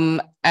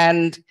 And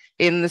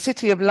in the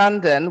City of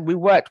London, we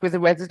worked with the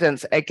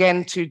residents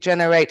again to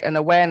generate an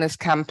awareness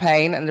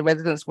campaign, and the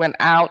residents went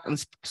out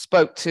and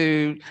spoke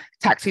to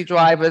taxi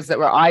drivers that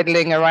were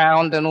idling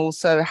around and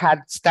also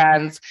had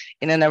stands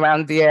in and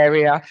around the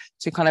area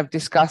to kind of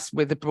discuss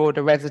with the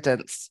broader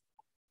residents.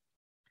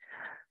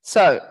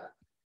 So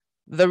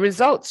the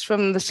results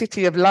from the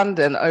City of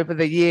London over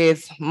the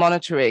years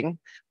monitoring,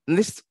 and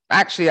this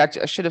actually, I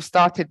should have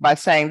started by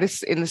saying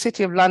this, in the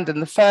City of London,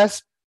 the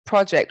first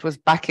project was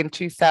back in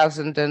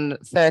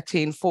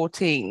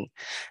 2013-14.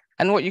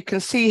 And what you can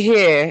see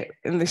here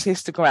in this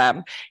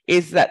histogram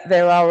is that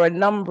there are a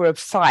number of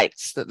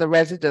sites that the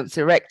residents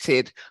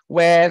erected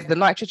where the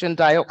nitrogen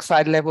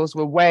dioxide levels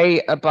were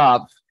way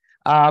above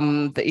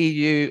the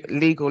EU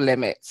legal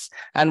limits.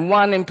 And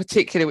one in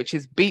particular, which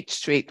is Beach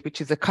Street, which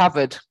is a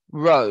covered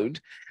road,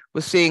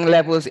 was seeing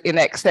levels in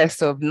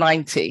excess of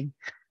 90.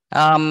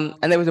 And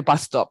there was a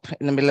bus stop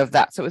in the middle of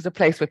that. So it was a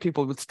place where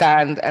people would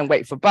stand and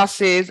wait for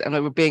buses, and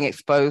they were being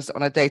exposed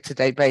on a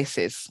day-to-day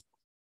basis.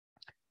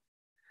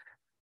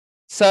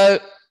 So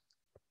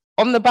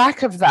on the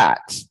back of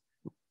that,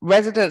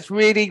 residents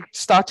really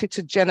started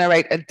to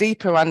generate a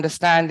deeper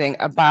understanding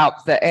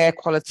about the air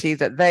quality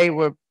that they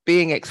were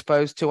being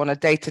exposed to on a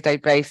day-to-day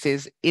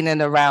basis in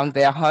and around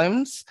their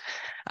homes.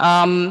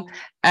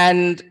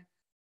 And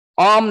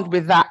armed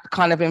with that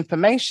kind of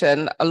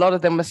information, a lot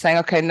of them were saying,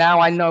 okay,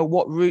 now I know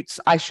what routes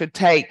I should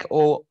take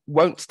or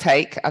won't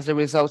take as a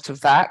result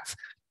of that.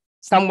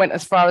 Some went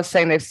as far as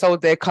saying they've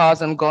sold their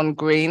cars and gone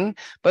green,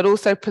 but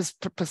also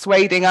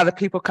persuading other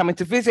people coming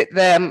to visit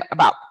them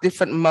about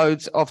different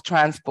modes of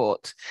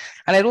transport.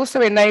 And it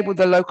also enabled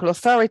the local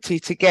authority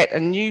to get a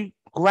new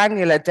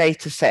granular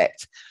data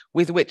set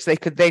with which they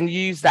could then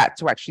use that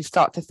to actually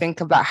start to think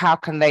about how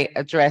can they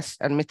address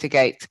and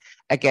mitigate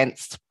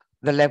against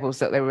the levels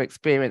that they were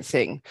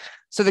experiencing.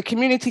 So the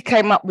community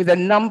came up with a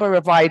number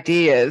of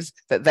ideas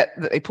that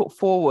they put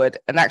forward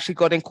and actually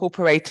got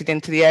incorporated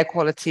into the air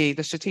quality,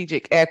 the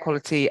strategic air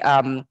quality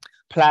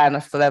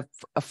plan for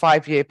a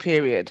 5-year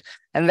period.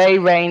 And they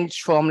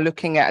range from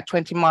looking at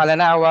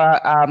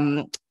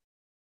 20-mile-an-hour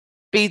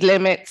speed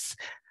limits,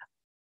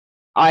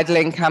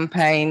 idling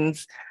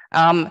campaigns,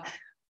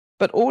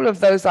 But all of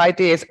those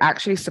ideas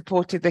actually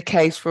supported the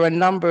case for a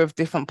number of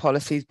different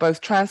policies, both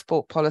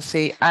transport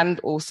policy and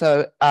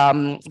also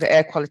the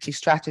air quality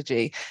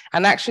strategy.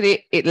 And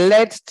actually, it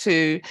led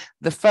to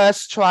the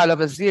first trial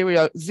of a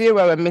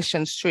zero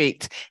emission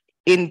street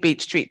in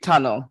Beach Street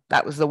Tunnel.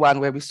 That was the one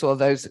where we saw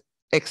those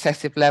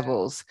excessive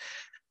levels.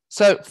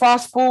 So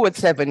fast forward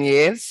 7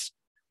 years,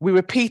 we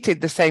repeated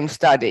the same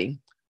study.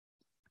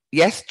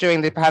 Yes,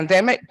 during the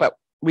pandemic, but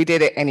we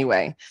did it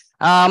anyway.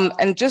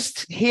 And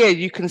just here,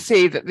 you can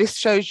see that this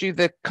shows you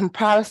the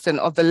comparison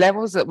of the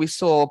levels that we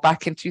saw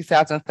back in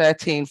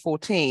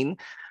 2013-14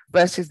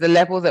 versus the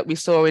level that we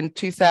saw in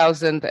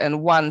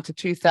 2001 to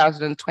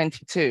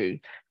 2022.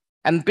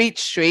 And Beach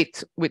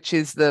Street, which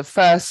is the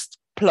first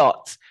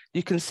plot,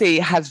 you can see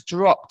has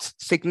dropped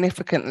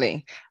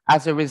significantly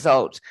as a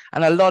result.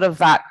 And a lot of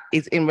that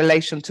is in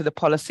relation to the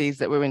policies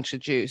that were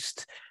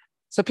introduced.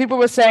 So people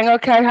were saying,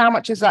 okay, how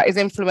much is that is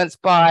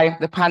influenced by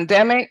the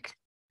pandemic?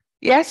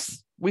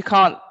 Yes, we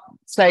can't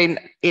say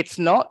it's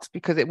not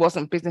because it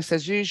wasn't business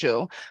as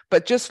usual,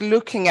 but just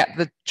looking at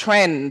the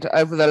trend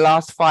over the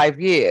last 5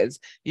 years,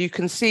 you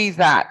can see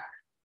that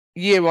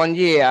year on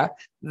year,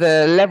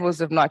 the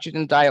levels of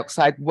nitrogen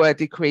dioxide were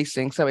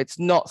decreasing. So it's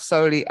not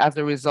solely as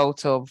a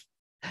result of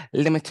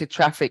limited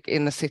traffic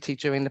in the city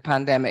during the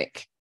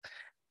pandemic.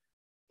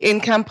 In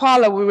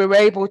Kampala, we were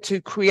able to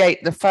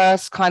create the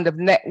first kind of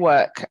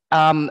network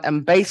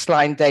and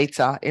baseline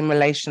data in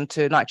relation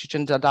to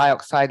nitrogen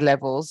dioxide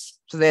levels.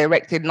 So they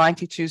erected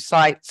 92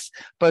 sites,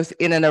 both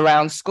in and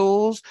around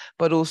schools,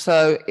 but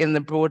also in the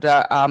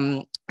broader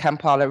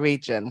Kampala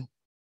region.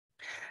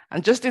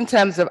 And just in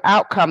terms of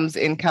outcomes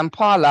in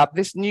Kampala,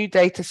 this new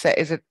data set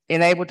is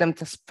enabled them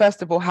to,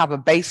 first of all, have a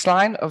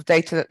baseline of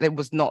data that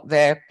was not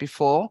there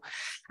before,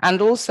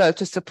 and also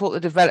to support the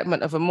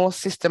development of a more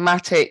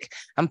systematic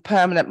and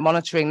permanent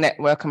monitoring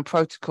network and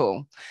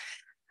protocol.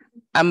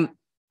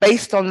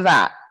 Based on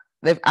that,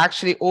 they've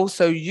actually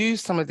also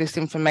used some of this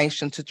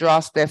information to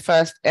draft their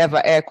first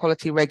ever air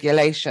quality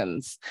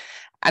regulations.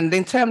 And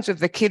in terms of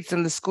the kids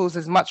and the schools,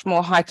 there's much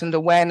more heightened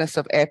awareness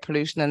of air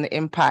pollution and the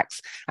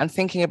impacts, and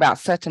thinking about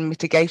certain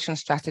mitigation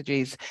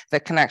strategies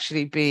that can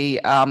actually be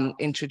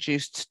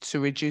introduced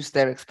to reduce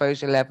their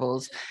exposure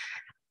levels.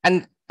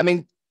 And I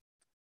mean,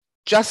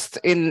 just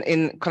in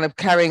kind of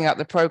carrying out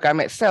the program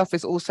itself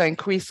is also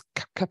increased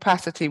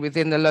capacity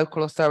within the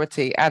local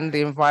authority and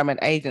the Environment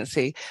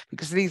Agency,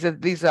 because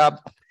these are,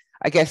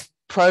 I guess,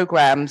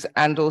 programs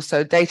and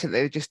also data that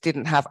they just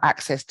didn't have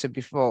access to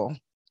before.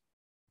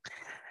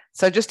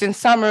 So just in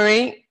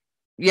summary,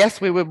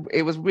 yes,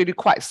 it was really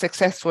quite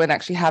successful in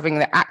actually having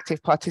the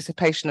active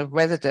participation of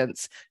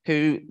residents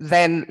who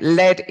then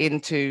led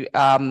into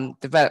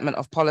development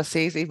of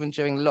policies, even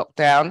during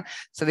lockdown.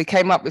 So they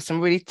came up with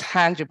some really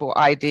tangible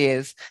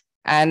ideas.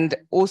 And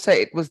also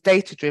it was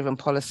data-driven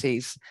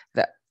policies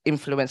that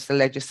influenced the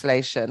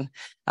legislation.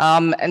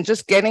 And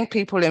just getting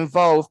people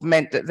involved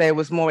meant that there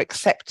was more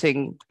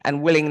accepting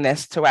and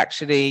willingness to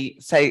actually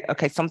say,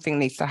 okay, something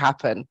needs to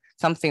happen.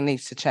 Something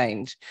needs to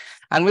change.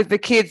 And with the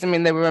kids, I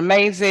mean, they were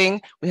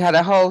amazing. We had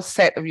a whole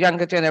set of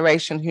younger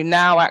generation who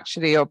now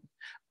actually are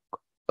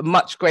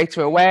much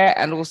greater aware,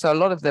 and also a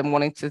lot of them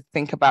wanting to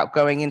think about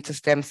going into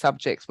STEM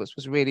subjects, which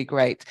was really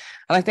great.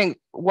 And I think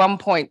one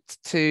point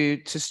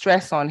to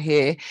stress on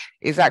here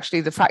is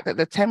actually the fact that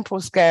the temporal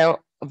scale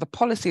of the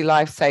policy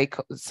life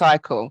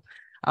cycle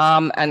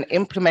and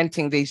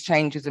implementing these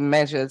changes and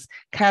measures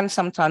can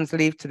sometimes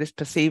lead to this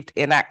perceived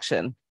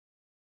inaction,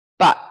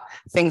 but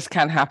things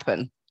can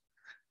happen.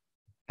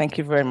 Thank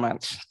you very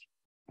much.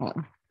 It's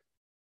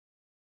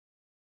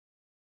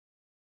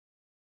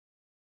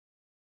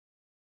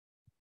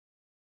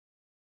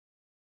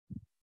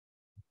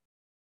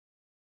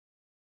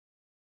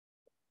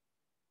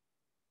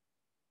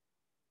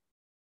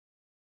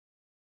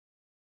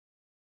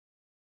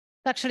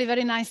actually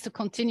very nice to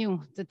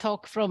continue the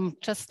talk from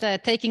just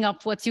taking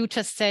up what you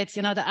just said,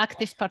 you know, the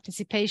active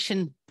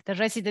participation, the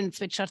residents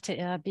which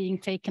are being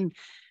taken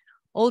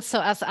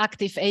also as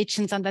active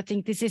agents. And I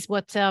think this is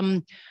what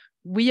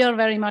we are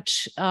very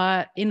much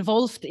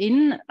involved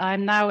in.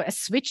 I'm now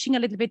switching a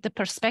little bit the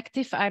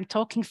perspective. I'm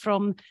talking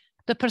from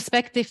the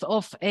perspective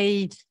of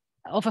a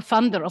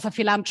funder, of a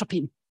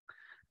philanthropy.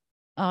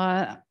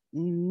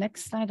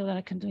 Next slide, or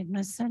I can do it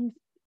myself.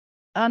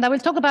 And I will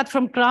talk about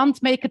from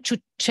grant maker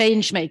to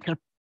change maker.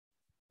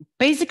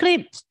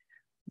 Basically,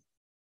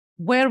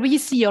 where we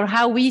see or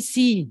how we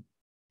see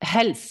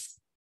health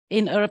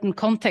in urban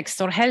context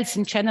or health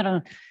in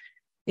general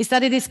is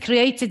that it is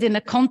created in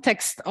a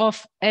context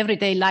of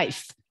everyday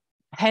life.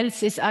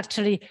 Health is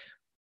actually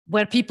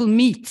where people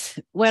meet,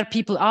 where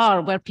people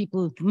are, where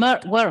people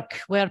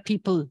work, where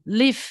people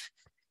live,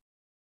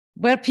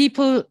 where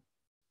people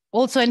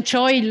also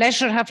enjoy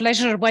leisure, have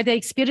leisure, where they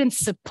experience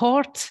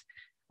support,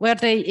 where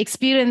they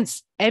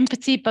experience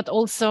empathy, but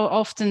also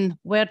often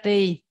where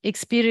they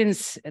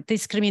experience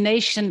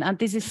discrimination. And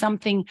this is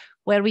something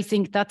where we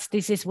think that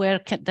this is where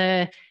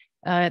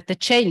the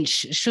change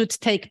should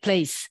take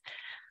place.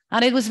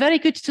 And it was very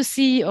good to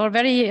see, or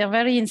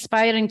very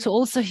inspiring to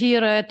also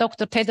hear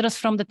Dr. Tedros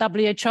from the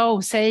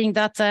WHO saying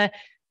that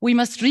we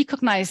must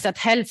recognize that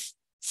health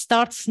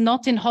starts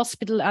not in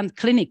hospital and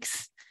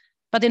clinics,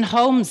 but in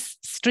homes,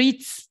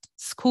 streets,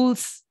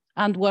 schools,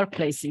 and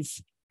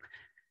workplaces.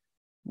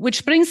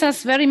 Which brings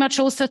us very much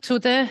also to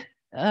the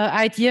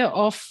idea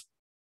of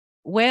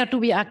where do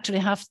we actually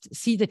have to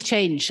see the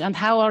change, and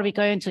how are we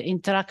going to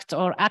interact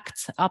or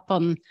act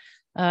upon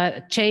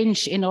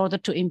change in order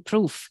to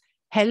improve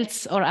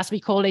health, or as we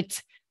call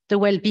it, the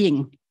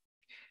well-being.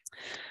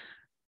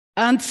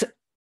 And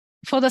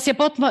Fondation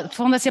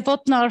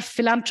Botnar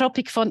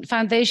Philanthropic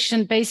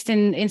Foundation, based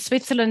in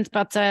Switzerland,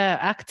 but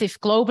active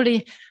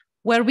globally,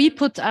 where we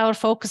put our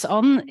focus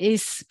on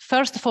is,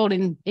 first of all,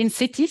 in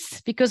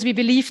cities, because we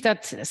believe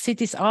that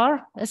cities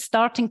are a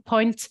starting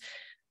point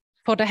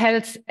for the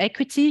health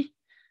equity,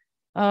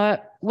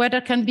 where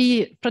there can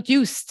be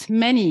produced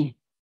many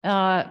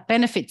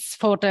benefits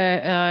for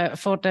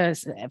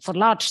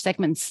large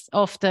segments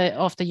of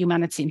the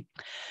humanity.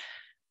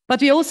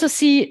 But we also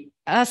see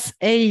as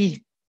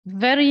a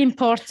very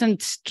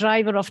important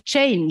driver of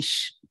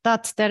change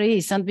that there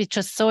is, and we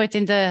just saw it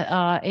in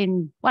the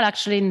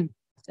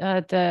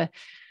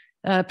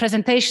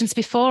presentations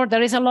before.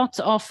 There is a lot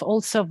of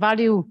also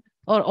value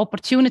or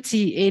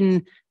opportunity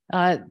in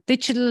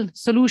digital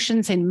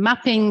solutions, in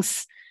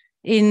mappings,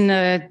 in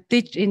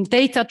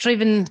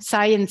data-driven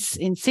science,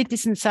 in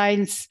citizen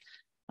science.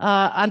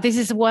 And this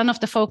is one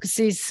of the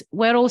focuses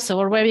where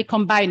we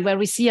combine, where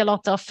we see a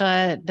lot of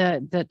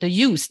the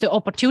use, the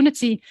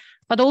opportunity,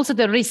 but also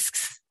the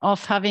risks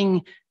of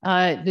having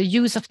the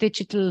use of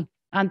digital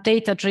and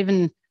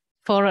data-driven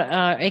for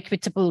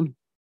equitable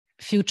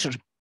future.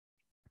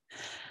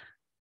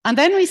 And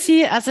then we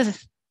see as a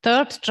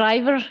third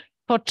driver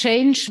for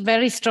change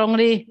very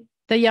strongly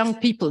the young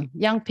people.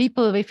 Young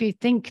people, if we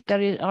think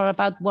there are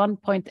about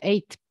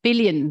 1.8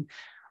 billion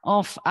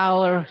of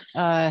our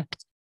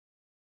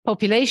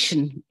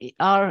population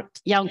are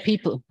young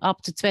people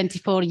up to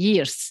 24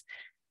 years.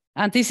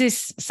 And this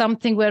is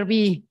something where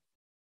we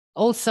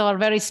also are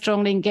very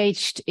strongly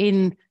engaged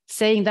in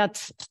saying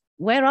that,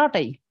 where are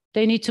they?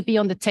 They need to be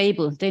on the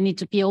table. They need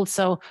to be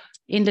also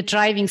in the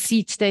driving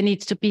seat. They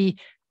need to be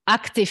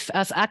active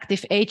as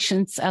active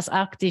agents, as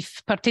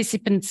active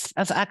participants,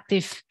 as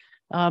active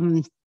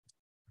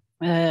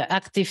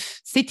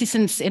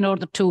citizens in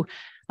order to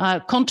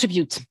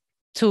contribute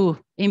to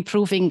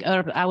improving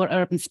our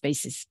urban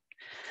spaces.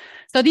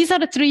 So these are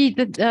the three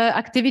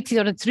activities,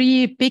 or the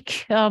three big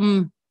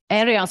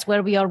areas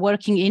where we are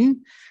working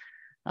in.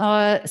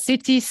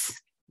 Cities,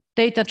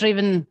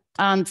 data-driven,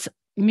 and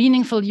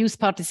meaningful youth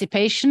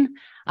participation.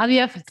 And we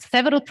have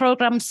several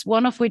programs,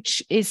 one of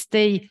which is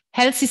the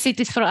Healthy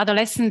Cities for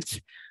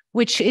Adolescents,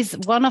 which is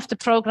one of the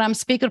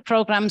programs, bigger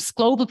programs,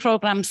 global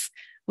programs,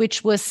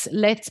 which was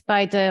led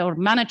by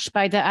managed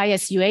by the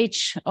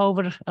ISUH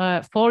over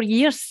 4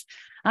 years,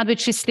 and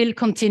which is still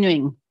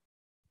continuing.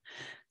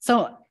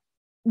 So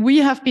we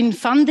have been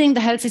funding the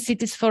Healthy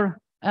Cities for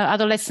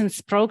Adolescents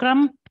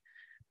program,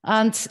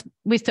 and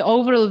with the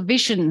overall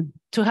vision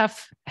to have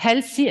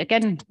healthy,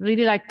 again,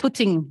 really like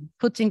putting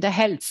the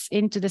health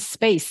into the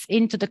space,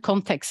 into the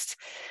context,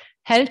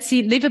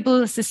 healthy,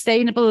 livable,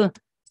 sustainable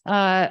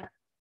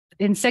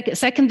in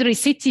secondary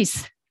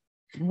cities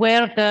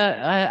where the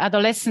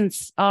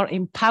adolescents are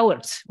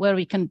empowered, where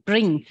we can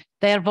bring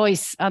their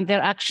voice and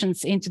their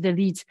actions into the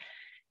lead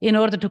in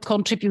order to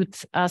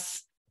contribute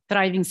as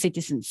thriving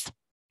citizens.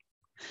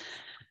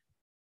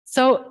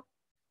 So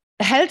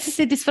Healthy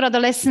Cities for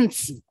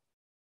Adolescents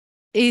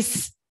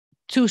is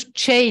to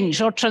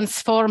change or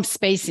transform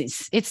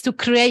spaces. It's to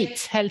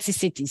create healthy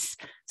cities.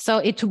 So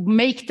it to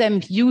make them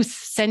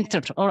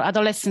youth-centered or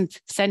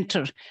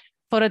adolescent-centered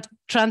for a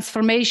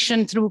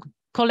transformation through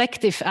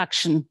collective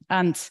action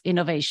and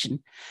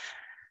innovation.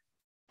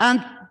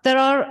 And there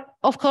are,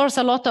 of course,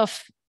 a lot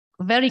of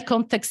very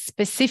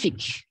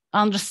context-specific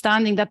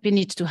understanding that we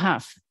need to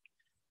have.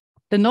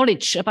 The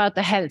knowledge about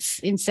the health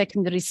in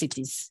secondary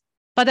cities.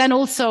 But then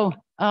also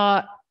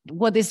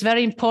what is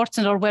very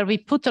important, or where we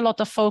put a lot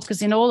of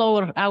focus in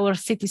all our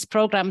cities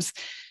programs,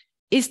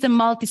 is the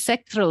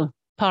multi-sectoral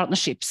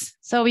partnerships.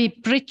 So we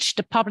bridge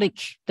the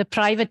public, the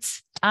private,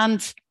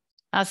 and,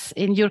 as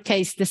in your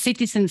case, the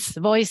citizens'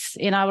 voice,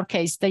 in our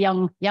case, the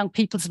young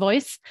people's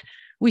voice.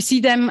 We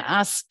see them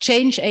as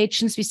change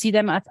agents, we see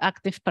them as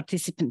active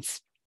participants.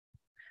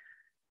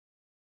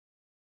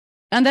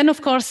 And then,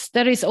 of course,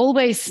 there is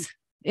always,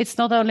 it's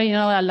not only,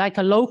 like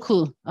a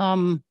local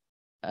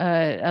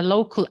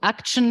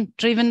action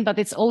driven, but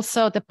it's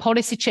also the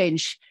policy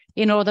change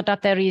in order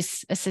that there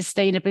is a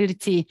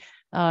sustainability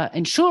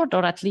ensured,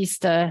 or at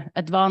least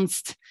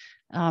advanced,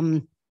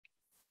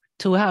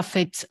 to have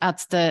it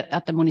at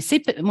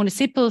the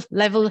municipal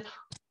level,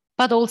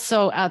 but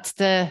also at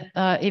the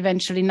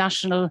eventually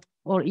national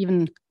or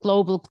even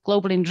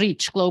global in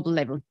reach, global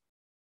level.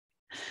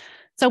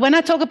 So when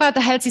I talk about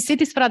the Healthy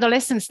Cities for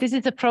Adolescents, this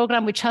is a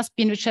program which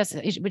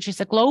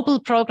is a global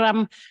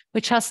program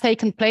which has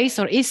taken place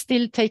or is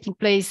still taking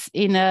place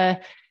in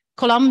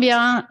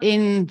Colombia,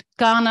 in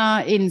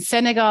Ghana, in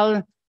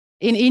Senegal,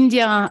 in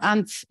India,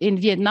 and in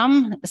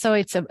Vietnam. So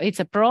it's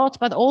abroad,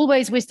 but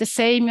always with the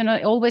same,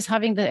 always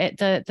having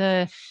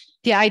the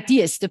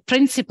ideas, the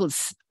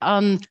principles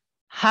on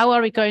how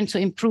are we going to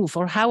improve,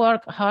 or how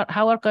are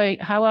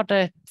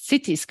the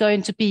cities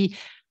going to be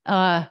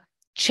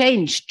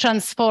changed,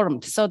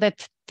 transformed, so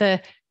that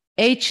the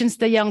agents,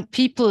 the young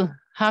people,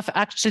 have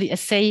actually a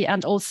say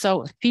and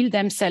also feel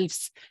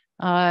themselves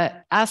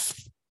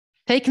as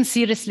taken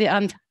seriously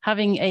and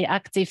having an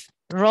active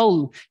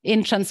role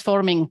in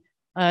transforming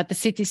the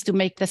cities to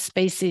make the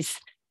spaces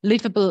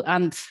livable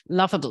and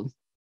lovable.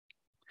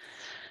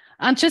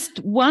 And just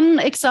one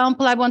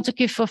example I want to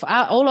give of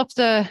all of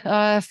the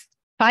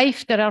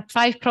there are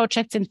 5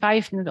 projects in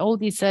all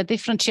these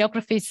different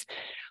geographies.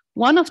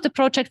 One of the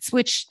projects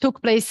which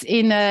took place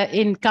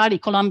in Cali,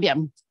 Colombia,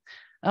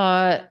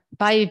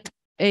 by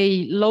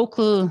a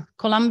local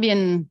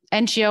Colombian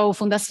NGO,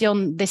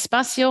 Fundación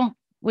Despacio,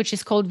 which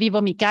is called Vivo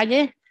Mi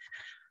Calle.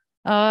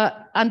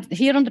 And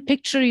here on the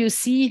picture, you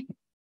see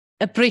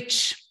a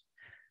bridge.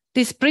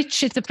 This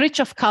bridge is a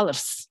bridge of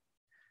colors.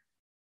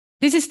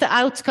 This is the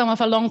outcome of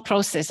a long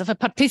process, of a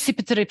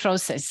participatory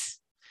process.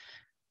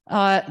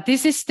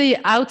 This is the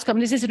outcome.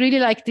 This is really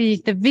like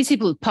the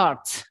visible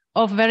part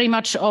of very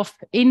much of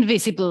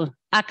invisible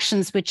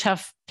actions which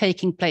have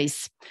taken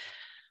place.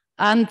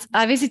 And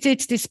I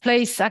visited this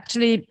place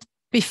actually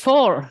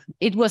before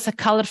it was a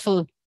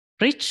colorful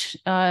bridge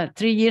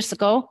 3 years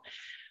ago,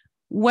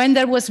 when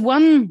there was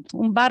one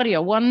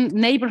barrio, one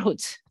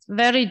neighborhood,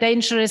 very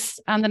dangerous,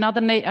 and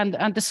another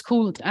and the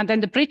school, and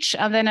then the bridge,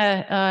 and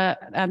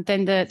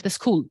then the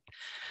school.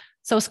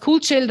 So school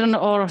children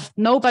or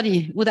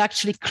nobody would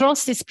actually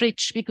cross this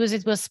bridge because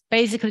it was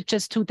basically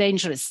just too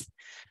dangerous.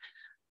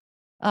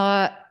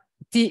 The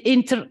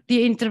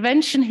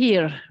intervention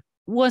here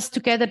was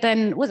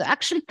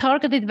actually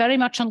targeted very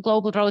much on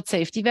global road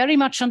safety, very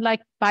much on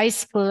like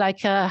bicycle,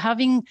 like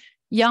having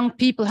young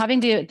people, having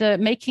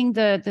making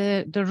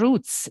the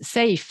routes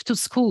safe to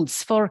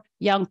schools for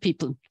young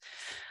people.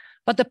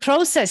 But the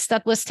process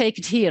that was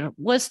taken here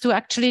was to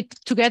actually,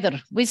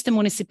 together with the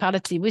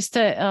municipality, with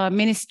the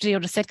Ministry or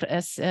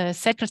the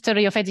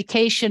Secretary of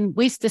Education,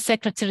 with the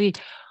Secretary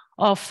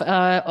of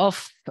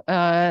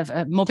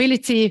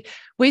Mobility,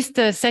 with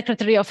the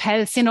Secretary of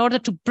Health, in order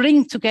to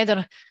bring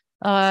together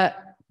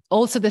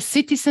also the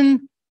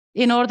citizen,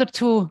 in order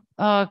to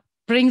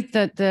bring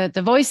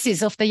the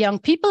voices of the young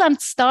people and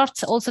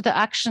start also the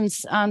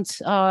actions and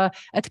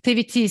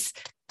activities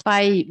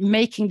by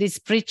making this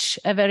bridge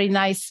a very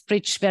nice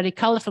bridge, very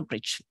colorful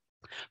bridge.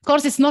 Of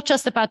course, it's not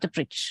just about the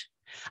bridge,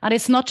 and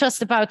it's not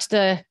just about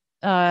the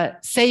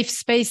safe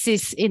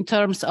spaces in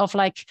terms of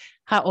like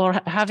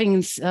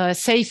having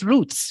safe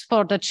routes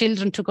for the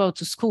children to go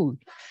to school.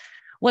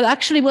 What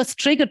actually was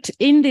triggered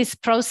in this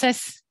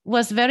process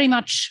was very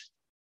much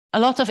a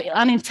lot of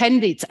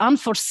unintended,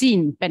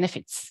 unforeseen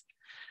benefits,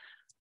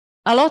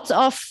 a lot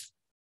of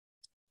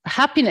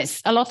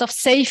happiness, a lot of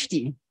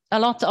safety, a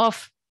lot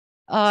of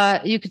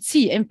you could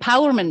see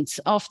empowerment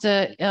of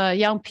the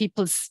young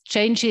people's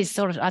changes,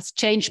 or as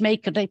change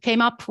maker. They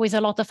came up with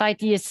a lot of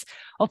ideas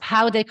of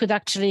how they could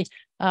actually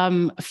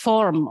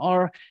form,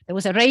 or there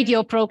was a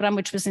radio program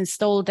which was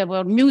installed, there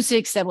were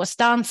musics, there was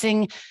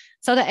dancing.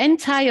 So the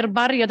entire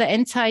barrio, the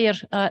entire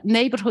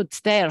neighborhood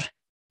there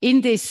in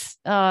this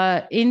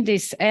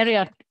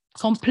area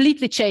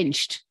completely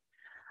changed.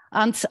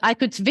 And I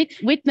could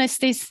witness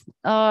this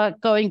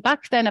going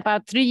back then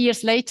about 3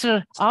 years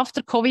later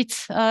after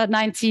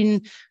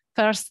COVID-19,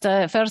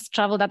 first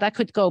travel that I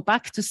could go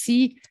back to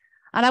see.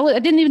 And I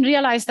didn't even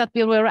realize that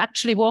we were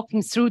actually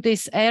walking through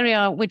this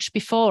area, which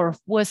before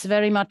was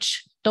very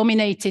much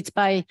dominated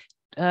by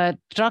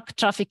drug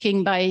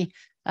trafficking, by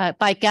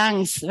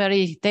gangs,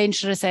 very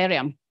dangerous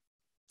area.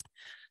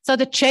 So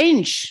the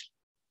change,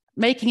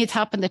 making it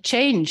happen, the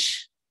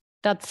change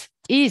that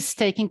is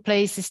taking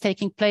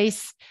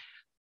place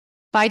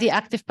by the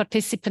active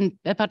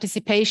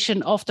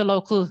participation of the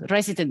local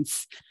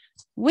residents,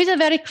 with a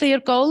very clear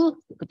goal,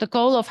 the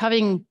goal of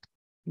having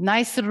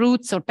nicer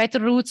routes or better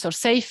routes or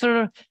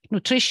safer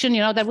nutrition.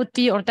 There would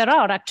be, or there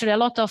are actually a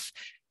lot of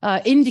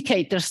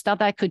indicators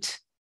that I could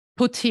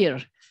put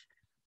here.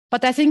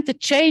 But I think the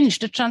change,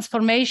 the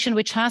transformation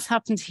which has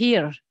happened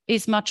here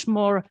is much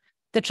more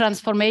the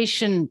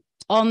transformation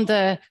on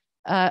the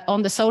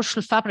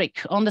social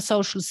fabric, on the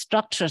social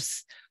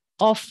structures,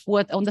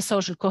 on the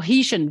social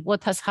cohesion,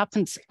 what has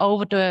happened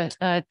over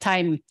the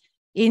time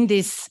in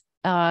this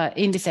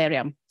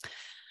area.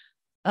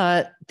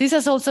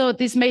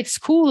 This made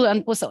school,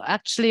 and was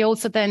actually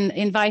also then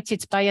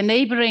invited by a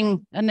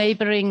neighboring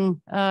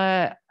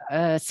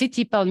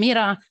city,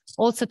 Palmyra,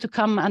 also to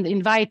come and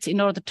invite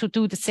in order to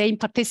do the same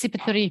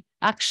participatory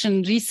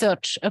action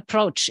research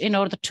approach in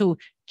order to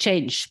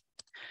change.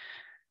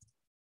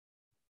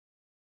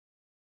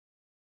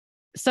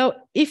 So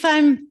if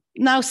I'm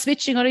now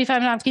switching, or if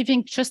I'm now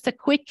giving just a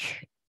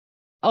quick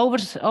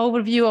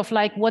overview of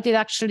like what it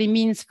actually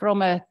means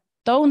from a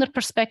donor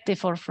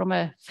perspective or from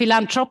a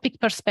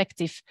philanthropic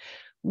perspective,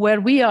 where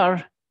we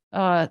are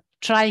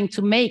trying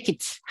to make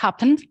it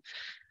happen.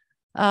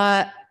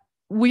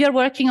 We are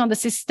working on the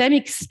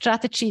systemic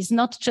strategies,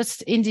 not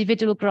just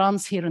individual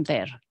grants here and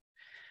there.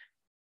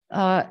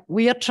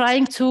 We are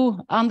trying to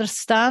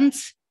understand,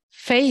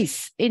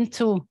 phase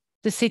into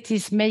the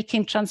cities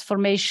making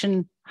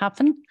transformation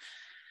happen.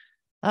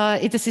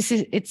 It's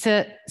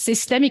a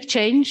systemic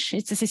change.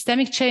 It's a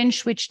systemic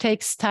change which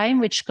takes time,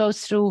 which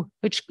goes through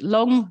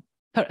long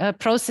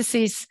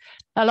processes,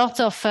 a lot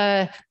of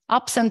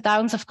ups and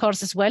downs, of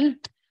course, as well.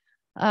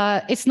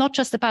 It's not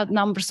just about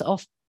numbers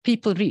of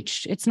people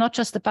reached. It's not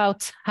just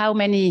about how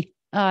many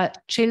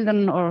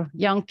children or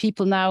young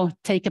people now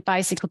take a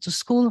bicycle to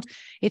school.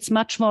 It's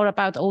much more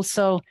about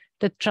also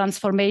the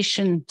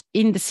transformation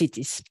in the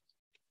cities.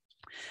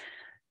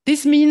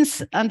 This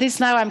means, and this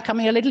now I'm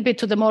coming a little bit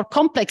to the more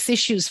complex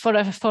issues for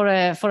a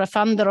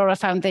funder or a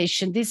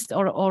foundation, this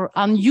or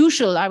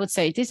unusual, I would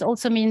say. This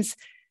also means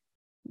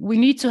we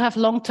need to have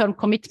long-term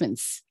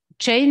commitments.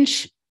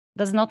 Change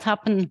does not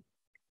happen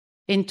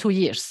in 2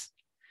 years,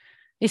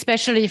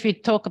 especially if we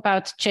talk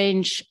about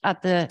change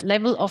at the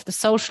level of the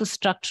social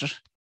structure.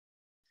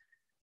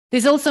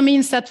 This also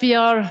means that we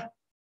are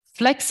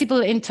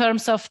flexible in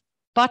terms of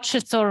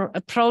budgets or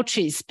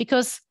approaches,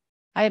 because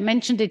I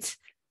mentioned it,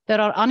 there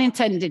are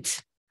unintended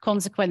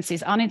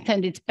consequences,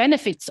 unintended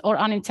benefits, or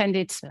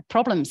unintended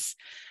problems.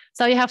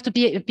 So you have to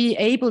be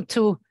able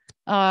to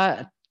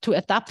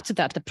adapt to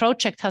that. The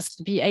project has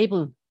to be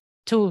able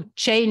to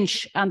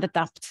change and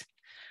adapt.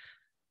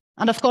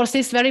 And of course,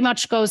 this very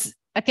much goes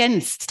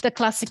against the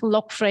classical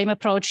lock frame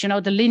approach, you know,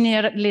 the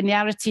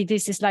linearity.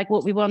 This is like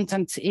what we want,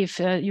 and if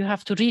you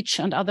have to reach,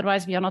 and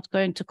otherwise we are not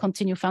going to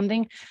continue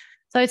funding.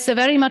 So it's a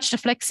very much the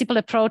flexible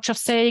approach of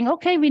saying,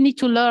 okay, we need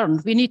to learn,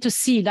 we need to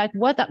see like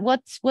what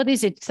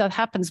is it that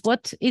happens,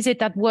 what is it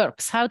that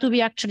works, how do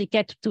we actually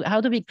get to, how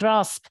do we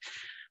grasp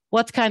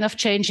what kind of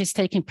change is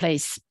taking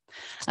place.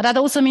 And that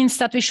also means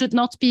that we should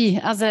not be,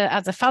 as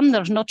a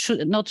funder,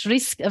 not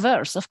risk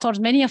averse. Of course,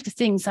 many of the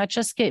things I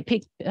just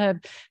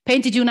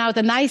painted you now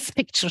the nice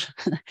picture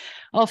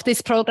of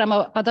this program,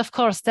 but of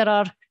course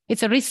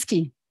it's a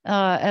risky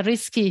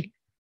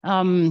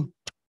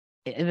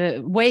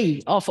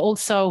way of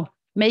also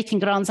making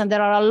grants, and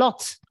there are a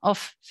lot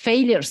of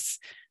failures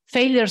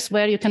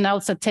where you can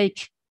also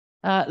take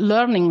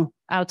learning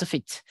out of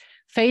it.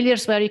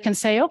 Failures where you can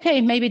say, okay,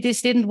 maybe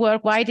this didn't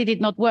work. Why did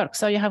it not work?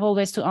 So you have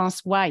always to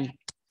ask why.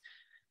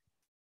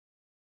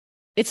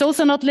 It's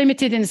also not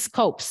limited in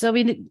scope. So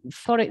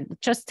for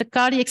just the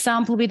Carme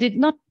example, we did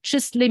not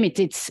just limit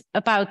it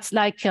about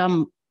like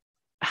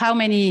how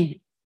many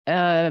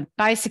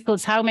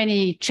bicycles, how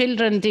many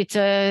children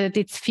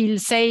did feel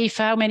safe,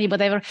 how many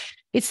whatever.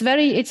 It's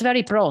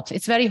very broad.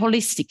 It's very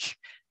holistic,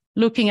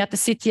 looking at the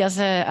city as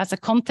a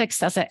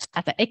context, as an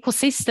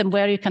ecosystem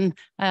where you can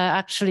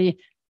actually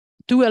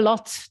do a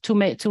lot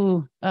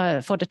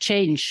for the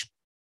change.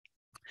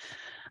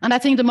 And I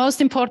think the most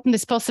important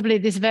is possibly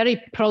this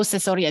very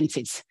process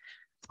oriented.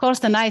 Of course,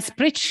 the nice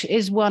bridge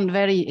is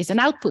an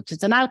output,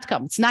 it's an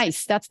outcome, it's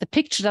nice. That's the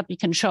picture that we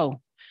can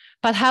show.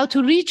 But how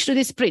to reach to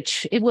this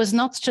bridge? It was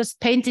not just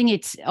painting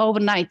it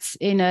overnight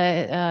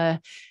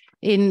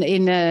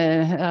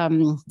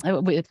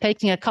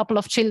taking a couple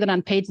of children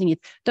and painting it.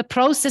 The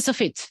process of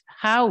it,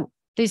 how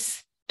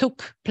this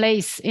took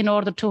place in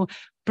order to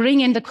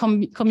bring in the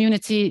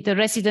community, the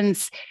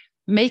residents,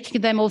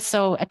 making them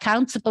also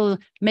accountable,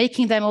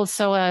 making them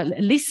also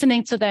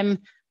listening to them,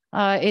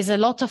 is a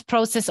lot of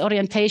process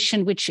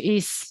orientation, which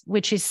is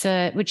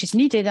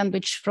needed, and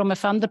which, from a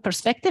funder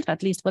perspective,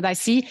 at least what I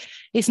see,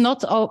 is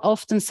not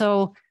often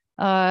so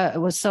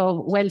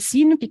well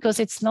seen, because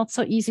it's not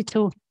so easy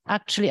to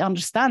actually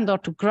understand or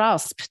to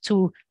grasp,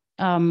 to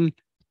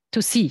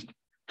see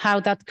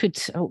how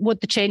what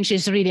the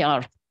changes really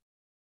are.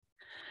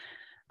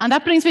 And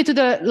that brings me to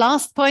the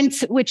last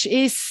point, which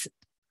is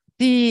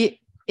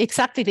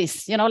exactly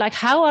this, you know, like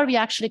how are we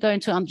actually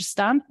going to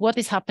understand what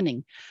is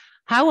happening?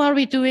 How are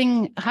we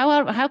doing?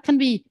 How can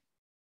we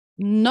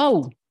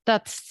know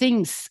that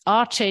things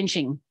are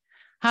changing?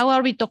 How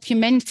are we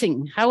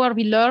documenting? How are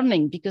we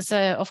learning? Because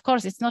of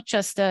course, it's not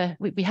just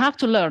we have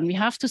to learn, we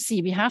have to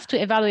see, we have to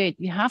evaluate,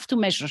 we have to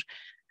measure,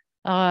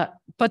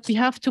 but we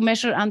have to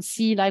measure and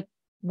see like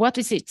what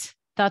is it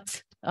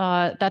that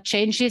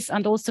changes,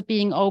 and also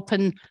being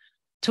open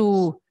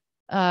to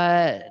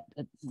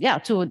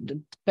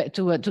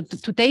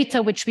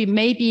data which we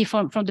maybe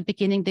from the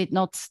beginning did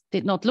not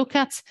look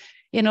at,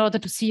 in order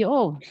to see,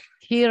 oh,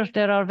 here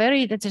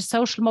there's a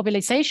social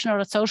mobilization or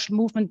a social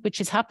movement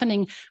which is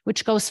happening,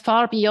 which goes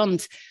far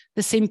beyond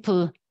the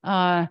simple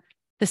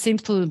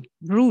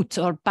route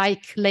or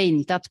bike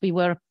lane that we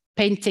were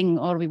painting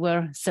or we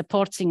were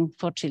supporting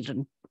for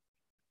children.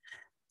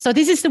 So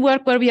this is the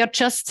work where we are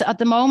just at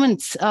the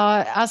moment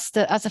as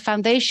a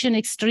foundation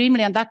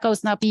extremely, and that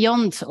goes now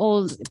beyond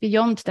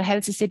the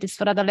Healthy Cities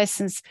for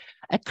Adolescents,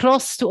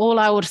 across to all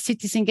our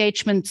cities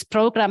engagement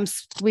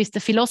programs, with the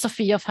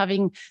philosophy of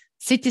having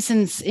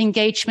citizens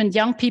engagement,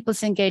 young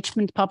people's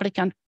engagement, public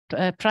and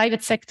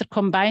private sector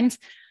combined,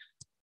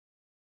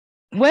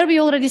 where we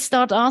already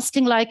start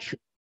asking like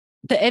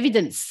the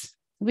evidence.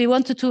 we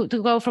wanted to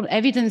go from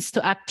evidence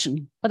to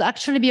action. But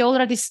actually, we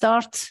already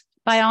start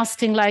by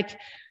asking, like,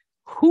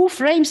 who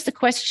frames the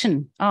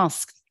question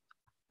asked?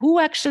 Who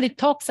actually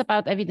talks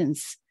about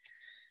evidence?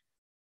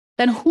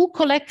 Then who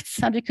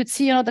collects? And we could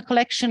see the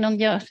collection on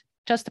your,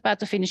 just about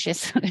to finish,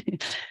 yes.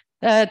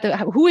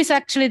 Who is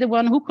actually the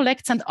one who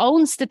collects and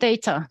owns the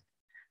data?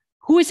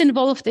 Who is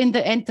involved in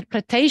the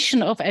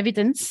interpretation of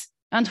evidence?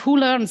 And who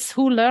learns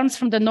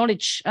from the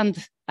knowledge and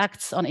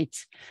acts on it?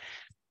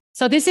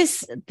 So this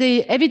is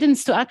the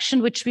evidence to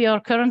action, which we are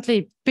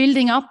currently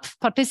building up,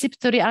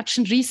 participatory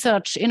action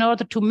research, in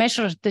order to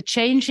measure the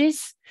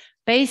changes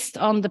based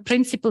on the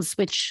principles,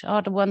 which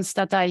are the ones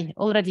that I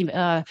already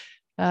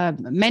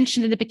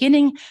mentioned in the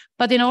beginning.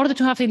 But in order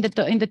to have in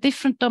the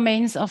different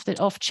domains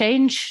of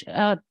change,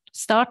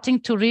 starting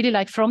to really,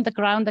 like, from the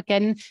ground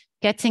again,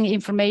 getting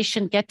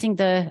information, getting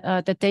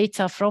the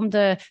data from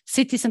the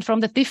cities and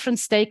from the different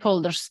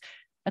stakeholders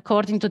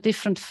according to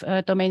different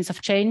domains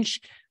of change.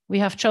 We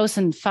have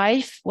chosen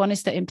 5. One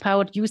is the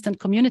empowered youth and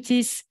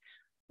communities.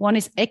 One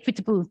is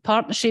equitable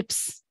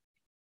partnerships.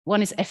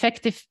 One is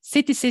effective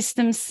city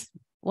systems.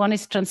 One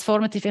is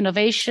transformative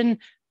innovation.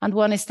 And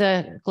one is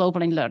the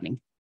global in learning.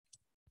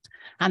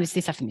 And with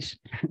this, I finish.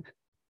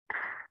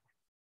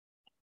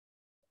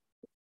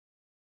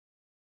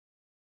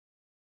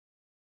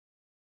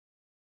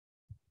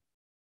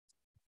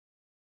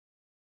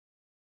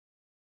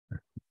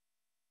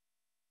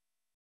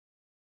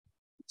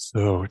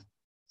 So,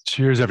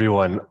 cheers,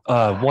 everyone.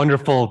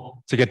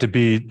 Wonderful to get to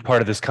be part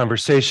of this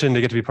conversation,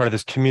 to get to be part of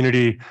this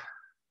community.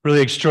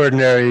 Really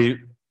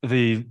extraordinary,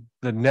 the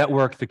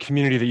network, the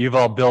community that you've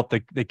all built,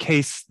 the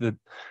case that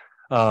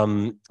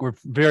we're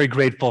very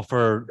grateful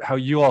for how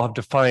you all have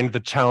defined the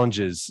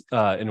challenges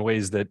in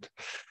ways that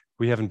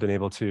we haven't been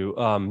able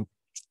to.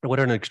 What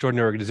an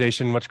extraordinary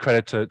organization. Much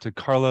credit to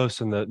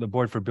Carlos and the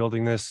board for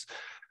building this.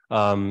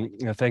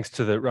 Thanks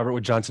to the Robert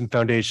Wood Johnson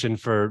Foundation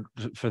for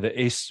the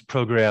ACE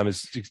program.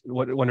 Is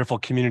what a wonderful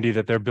community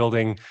that they're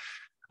building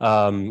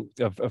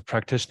of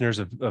practitioners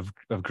of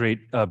great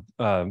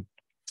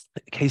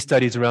case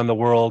studies around the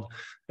world,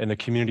 and the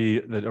community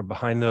that are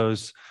behind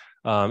those.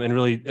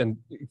 And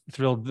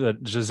thrilled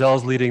that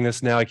Giselle's leading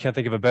this now. I can't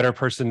think of a better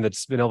person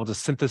that's been able to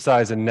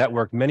synthesize and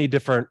network many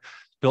different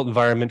built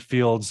environment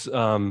fields.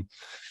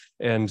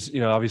 And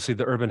obviously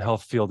the urban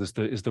health field is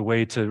the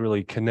way to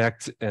really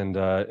connect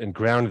and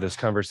ground this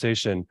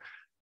conversation.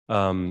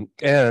 And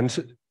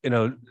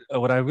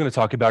what I'm going to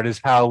talk about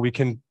is how we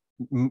can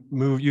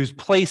use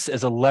place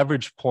as a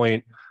leverage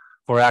point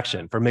for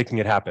action, for making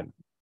it happen,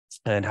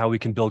 and how we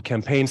can build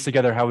campaigns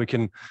together, how we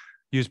can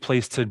use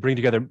place to bring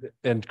together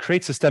and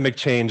create systemic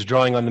change,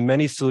 drawing on the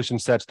many solution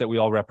sets that we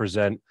all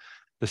represent,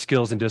 the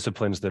skills and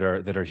disciplines that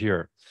are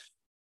here.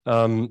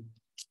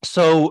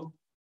 So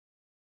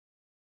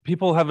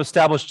people have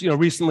established,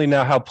 recently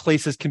now, how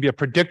places can be a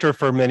predictor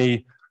for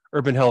many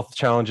urban health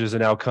challenges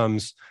and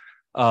outcomes.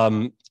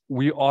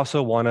 We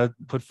also want to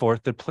put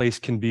forth that place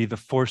can be the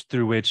force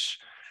through which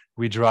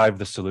we drive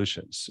the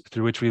solutions,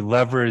 through which we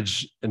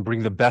leverage and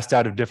bring the best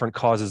out of different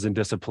causes and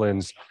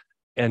disciplines,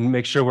 and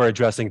make sure we're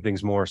addressing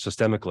things more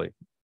systemically.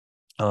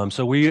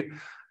 So we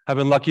have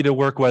been lucky to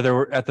work, whether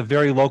we're at the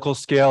very local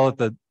scale,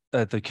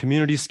 at the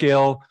community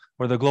scale,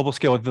 or the global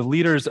scale, with the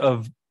leaders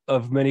of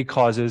many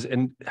causes,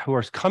 and who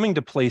are coming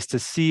to place to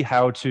see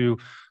how to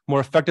more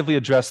effectively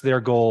address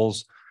their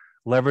goals,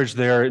 leverage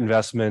their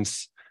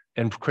investments,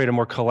 and create a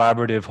more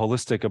collaborative,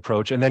 holistic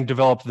approach, and then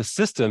develop the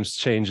systems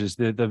changes,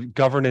 the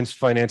governance,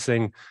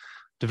 financing,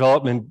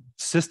 development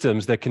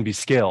systems that can be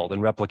scaled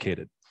and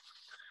replicated.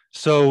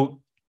 So,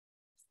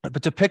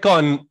 but to pick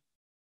on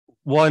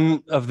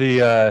one of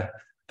the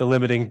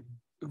limiting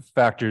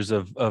factors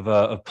of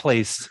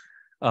place,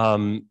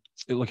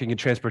 looking at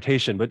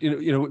transportation, but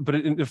but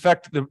in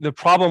effect, the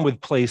problem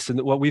with place,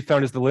 and what we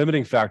found is the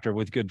limiting factor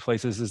with good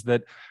places, is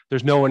that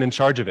there's no one in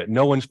charge of it.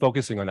 No one's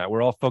focusing on that.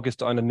 We're all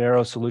focused on a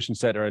narrow solution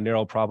set or a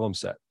narrow problem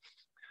set.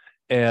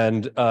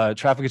 And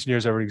traffic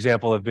engineers, as an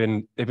example,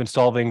 they've been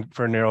solving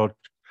for a narrow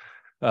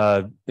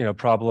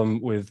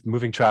problem with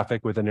moving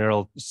traffic with a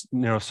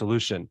narrow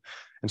solution.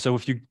 And so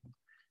if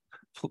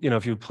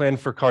you plan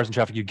for cars and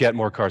traffic, you get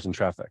more cars and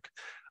traffic.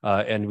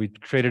 And we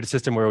created a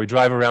system where we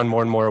drive around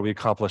more and more, we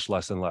accomplish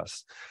less and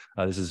less.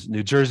 This is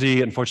New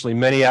Jersey. Unfortunately,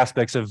 many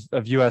aspects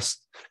of US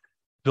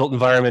built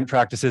environment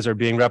practices are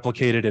being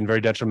replicated in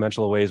very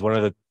detrimental ways. One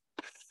of the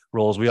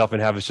roles we often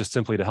have is just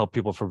simply to help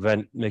people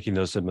prevent making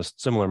those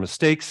similar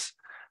mistakes.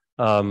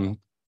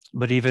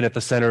 But even at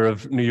the center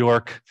of New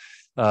York,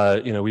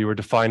 we were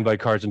defined by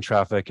cars and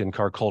traffic and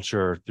car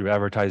culture through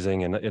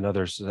advertising and in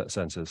other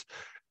senses.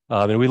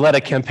 And we led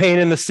a campaign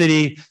in the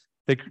city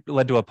that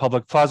led to a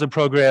public plaza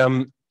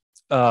program.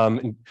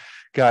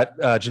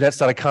 Got Jeanette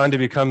Sada-Khan to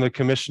become the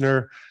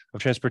commissioner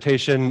of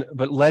transportation,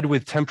 but led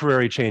with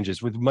temporary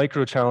changes, with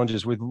micro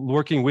challenges, with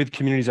working with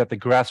communities at the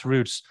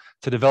grassroots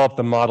to develop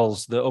the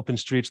models, the open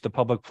streets, the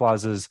public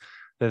plazas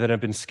that have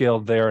been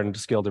scaled there and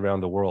scaled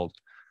around the world.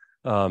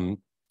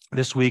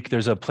 This week,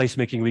 there's a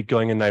placemaking week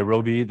going in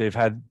Nairobi. They've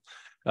had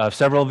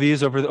Several of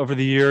these over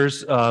the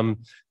years.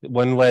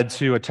 One led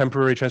to a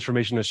temporary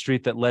transformation of a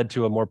street that led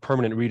to a more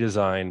permanent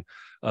redesign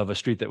of a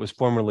street that was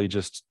formerly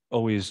just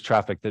always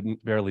traffic that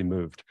barely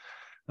moved.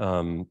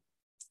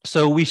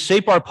 So we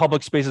shape our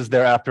public spaces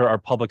thereafter. Our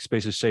public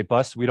spaces shape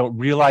us. We don't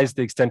realize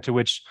the extent to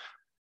which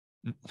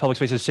public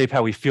spaces shape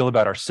how we feel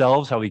about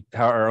ourselves, how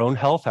our own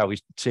health, how we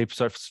shape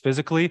us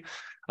physically,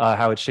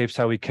 how it shapes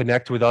how we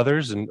connect with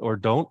others or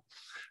don't.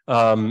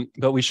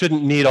 But we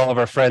shouldn't need all of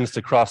our friends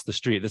to cross the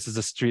street. This is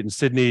a street in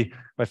Sydney.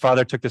 My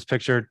father took this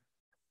picture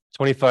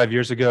 25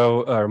 years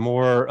ago or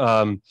more.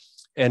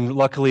 And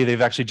luckily,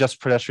 they've actually just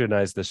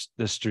pedestrianized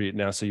this street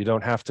now, so you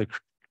don't have to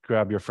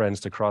grab your friends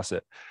to cross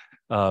it.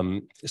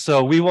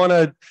 So we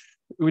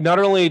not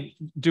only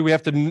do we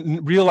have to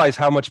realize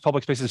how much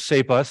public spaces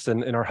shape us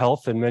and our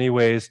health in many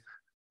ways,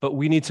 but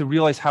we need to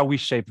realize how we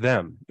shape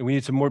them. And we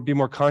need to be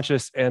more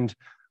conscious and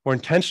more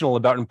intentional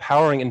about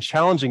empowering and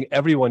challenging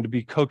everyone to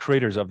be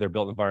co-creators of their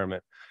built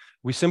environment.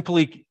 We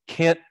simply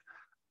can't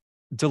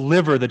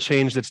deliver the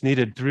change that's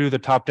needed through the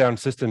top-down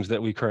systems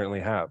that we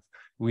currently have.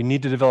 We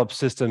need to develop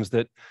systems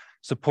that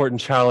support and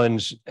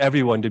challenge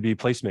everyone to be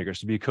placemakers,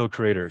 to be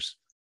co-creators.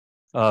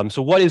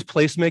 So what is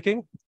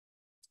placemaking?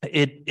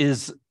 It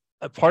is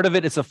a part of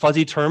it. It's a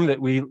fuzzy term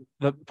that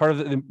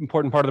the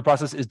important part of the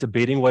process is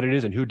debating what it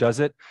is and who does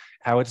it,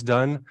 how it's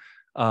done.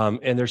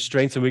 And there's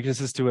strengths and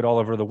weaknesses to it all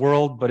over the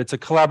world, but it's a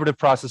collaborative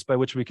process by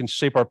which we can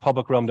shape our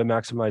public realm to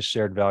maximize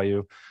shared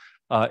value.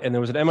 And there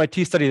was an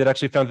MIT study that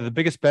actually found that the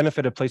biggest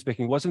benefit of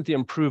placemaking wasn't the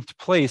improved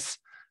place,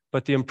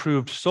 but the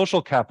improved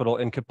social capital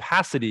and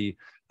capacity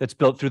that's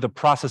built through the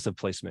process of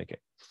placemaking.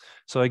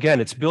 So again,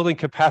 it's building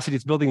capacity,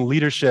 it's building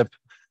leadership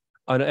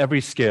on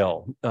every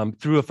scale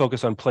through a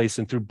focus on place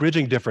and through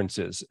bridging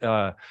differences.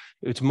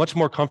 It's much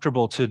more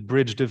comfortable to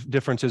bridge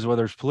differences,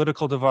 whether it's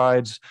political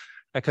divides,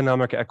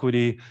 economic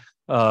equity,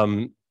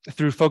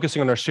 through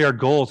focusing on our shared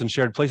goals and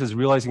shared places,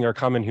 realizing our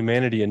common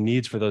humanity and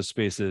needs for those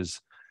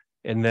spaces.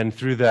 And then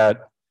through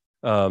that,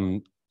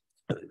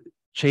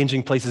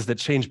 changing places that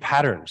change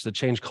patterns, that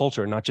change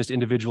culture, not just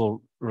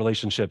individual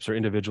relationships or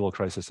individual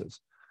crises.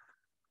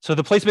 So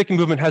the placemaking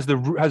movement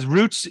has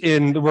roots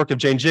in the work of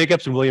Jane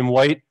Jacobs and William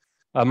White.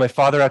 My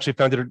father actually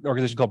founded an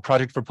organization called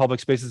Project for Public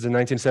Spaces in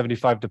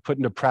 1975 to put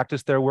into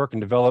practice their work and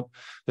develop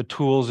the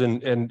tools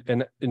and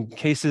in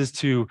cases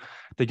to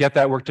get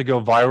that work to go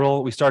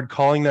viral. We started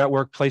calling that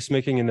work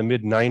placemaking in the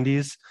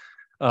mid-90s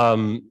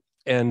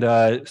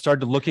and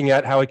started looking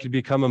at how it could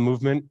become a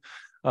movement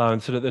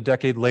sort of a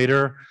decade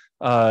later.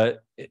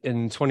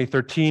 In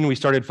 2013, we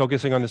started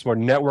focusing on this more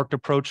networked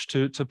approach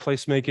to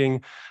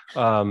placemaking,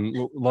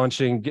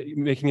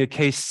 making a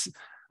case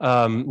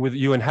with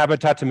UN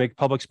Habitat to make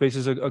public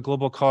spaces a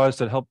global cause,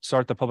 to help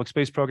start the public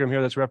space program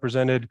here that's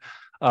represented,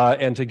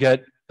 and to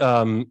get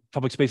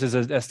public spaces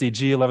as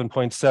SDG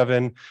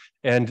 11.7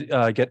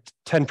 and get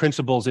 10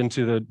 principles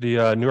into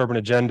the New Urban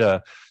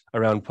Agenda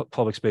around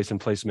public space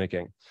and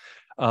placemaking.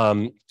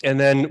 And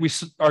then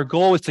our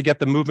goal is to get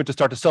the movement to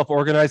start to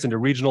self-organize into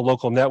regional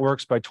local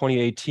networks by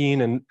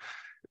 2018. And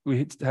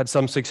we had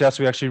some success.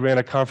 We actually ran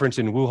a conference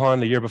in Wuhan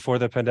the year before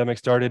the pandemic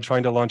started,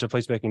 trying to launch a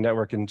placemaking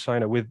network in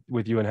China with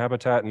UN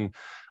Habitat and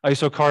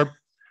ISOCARP.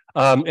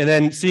 And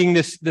then seeing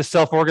this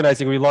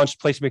self-organizing, we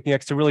launched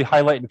PlacemakingX to really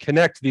highlight and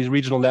connect these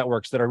regional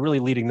networks that are really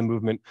leading the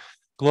movement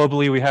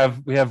globally. We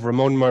have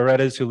Ramon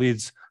Moredes, who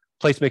leads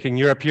Placemaking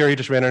Europe here. He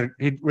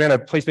ran a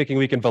placemaking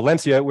week in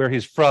Valencia, where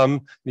he's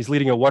from. He's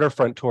leading a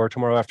waterfront tour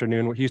tomorrow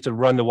afternoon. He used to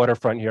run the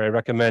waterfront here. I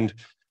recommend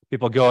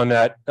people go on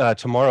that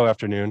tomorrow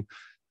afternoon.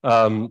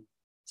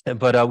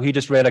 But he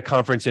just ran a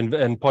conference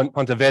in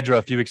Pontevedra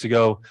a few weeks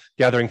ago,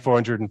 gathering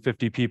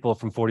 450 people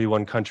from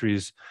 41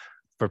 countries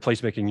for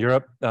Placemaking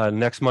Europe.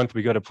 Next month,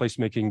 we go to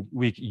Placemaking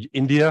Week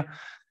India.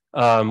 We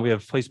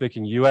have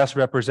Placemaking US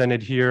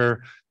represented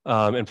here,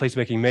 and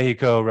Placemaking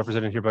Mexico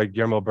represented here by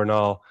Guillermo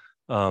Bernal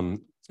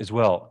as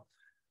well.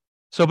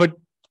 So, but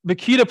the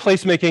key to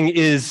placemaking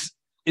is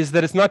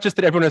that it's not just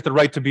that everyone has the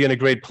right to be in a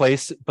great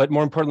place, but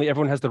more importantly,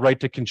 everyone has the right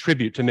to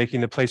contribute to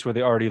making the place where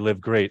they already live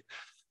great.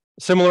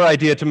 Similar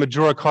idea to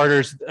Majora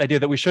Carter's idea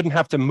that we shouldn't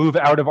have to move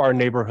out of our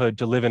neighborhood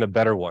to live in a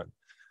better one.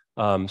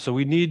 So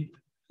we need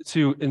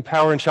to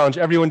empower and challenge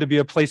everyone to be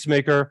a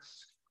placemaker.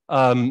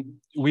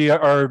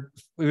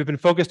 We've been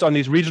focused on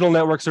these regional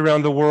networks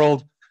around the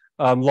world,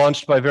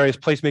 launched by various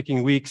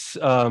placemaking weeks.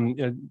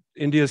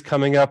 India's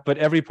coming up, but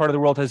every part of the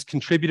world has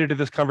contributed to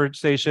this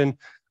conversation,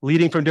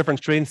 leading from different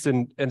strengths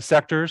and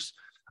sectors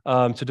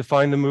to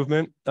define the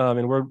movement.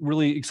 And we're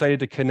really excited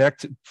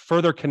to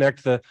further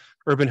connect the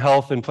urban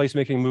health and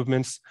placemaking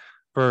movements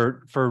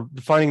for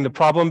defining the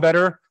problem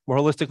better, more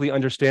holistically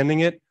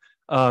understanding it,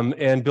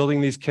 and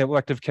building these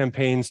collective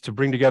campaigns to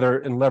bring together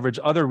and leverage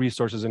other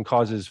resources and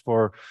causes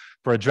for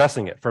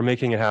addressing it, for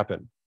making it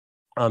happen.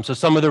 So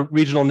some of the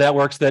regional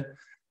networks that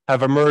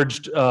have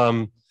emerged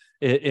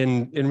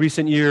in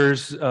recent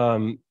years,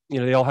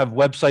 they all have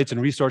websites and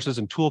resources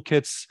and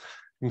toolkits.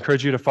 I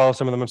encourage you to follow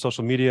some of them on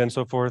social media and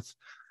so forth.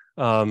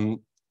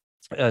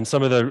 And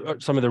some of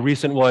the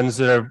recent ones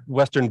that are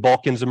Western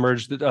Balkans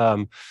emerged.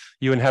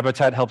 UN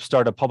Habitat helped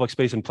start a public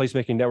space and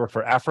placemaking network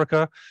for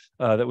Africa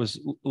that was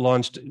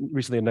launched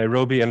recently in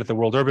Nairobi and at the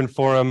World Urban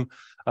Forum.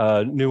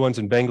 New ones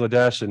in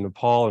Bangladesh and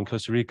Nepal and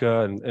Costa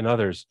Rica and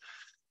others.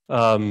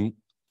 And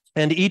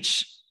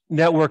each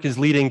network is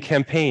leading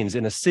campaigns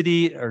in a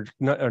city or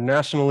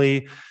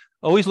nationally,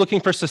 always looking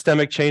for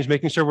systemic change,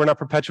 making sure we're not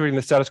perpetuating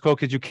the status quo,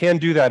 because you can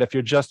do that if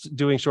you're just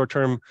doing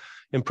short-term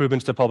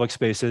improvements to public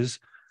spaces.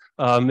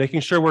 Making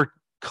sure we're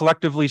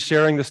collectively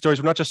sharing the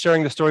stories. We're not just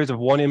sharing the stories of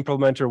one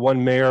implementer,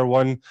 one mayor,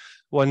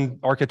 one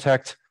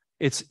architect.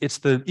 It's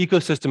the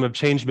ecosystem of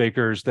change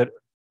makers that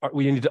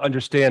we need to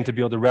understand to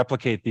be able to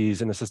replicate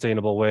these in a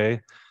sustainable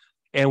way.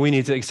 And we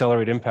need to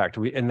accelerate impact.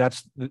 We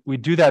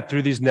do that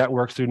through these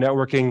networks, through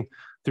networking,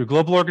 through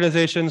global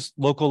organizations,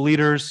 local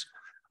leaders,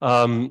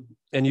 and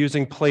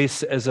using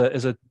place as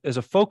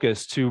a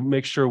focus to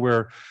make sure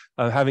we're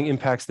having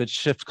impacts that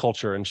shift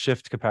culture and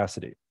shift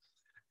capacity.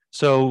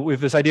 So we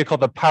have this idea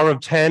called the Power of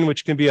 10,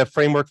 which can be a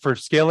framework for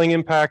scaling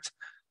impact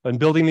and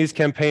building these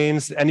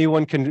campaigns.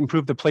 Anyone can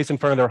improve the place in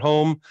front of their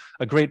home.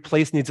 A great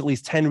place needs at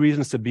least 10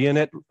 reasons to be in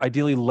it,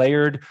 ideally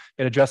layered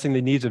and addressing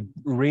the needs of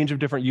a range of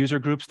different user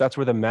groups. That's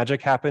where the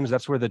magic happens.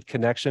 That's where the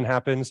connection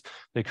happens,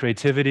 the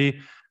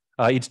creativity.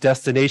 Each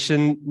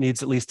destination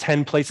needs at least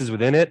 10 places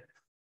within it.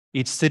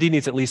 Each city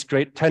needs at least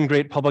 10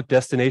 great public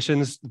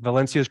destinations.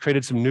 Valencia has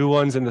created some new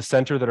ones in the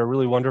center that are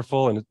really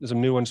wonderful, and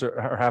some new ones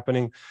are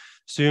happening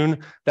soon.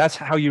 That's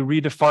how you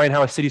redefine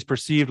how a city is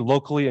perceived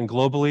locally and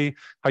globally,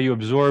 how you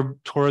absorb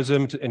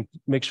tourism and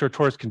make sure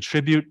tourists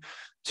contribute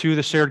to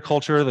the shared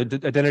culture, the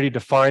identity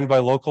defined by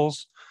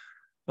locals.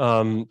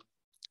 And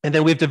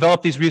then we've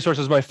developed these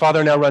resources. My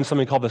father now runs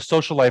something called the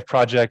Social Life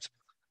Project,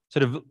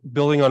 sort of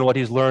building on what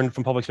he's learned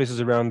from public spaces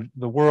around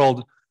the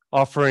world,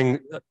 offering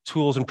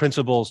tools and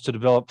principles to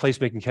develop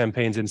placemaking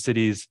campaigns in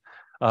cities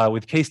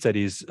with case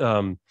studies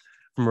from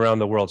around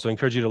the world. So I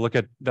encourage you to look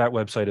at that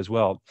website as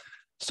well.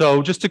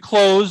 So just to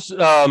close,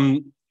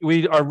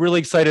 we are really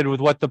excited with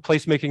what the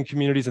placemaking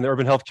communities and the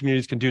urban health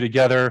communities can do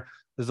together.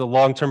 This is a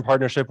long-term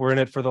partnership. We're in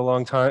it for the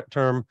long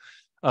term.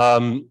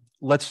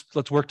 Let's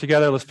work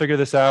together. Let's figure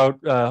this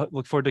out.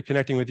 Look forward to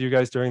connecting with you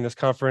guys during this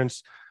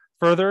conference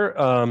further.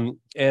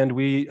 And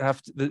we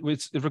have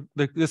to,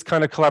 this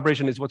kind of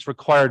collaboration is what's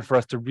required for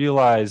us to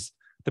realize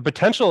the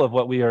potential of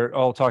what we are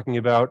all talking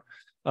about,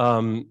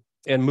 and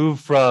move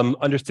from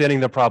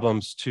understanding the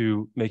problems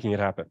to making it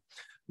happen.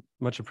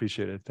 Much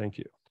appreciated. Thank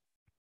you.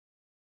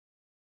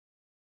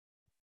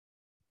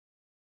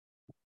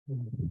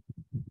 Thank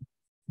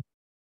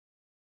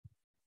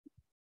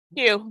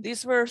you.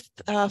 These were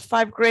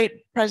 5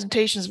 great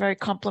presentations, very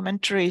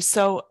complimentary.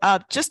 So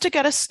just to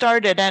get us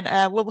started,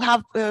 and we'll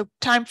have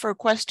time for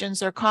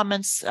questions or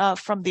comments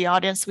from the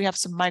audience. We have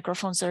some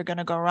microphones that are going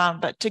to go around,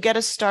 but to get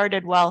us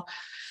started while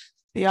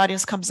the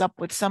audience comes up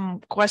with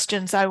some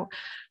questions,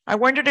 I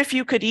wondered if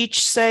you could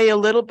each say a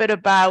little bit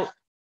about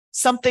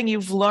something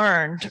you've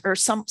learned or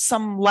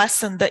some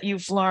lesson that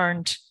you've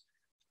learned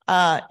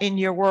in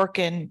your work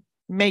in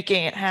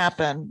making it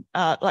happen.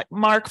 Like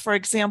Mark, for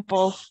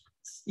example,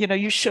 you know,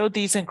 you showed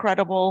these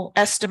incredible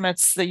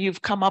estimates that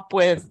you've come up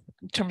with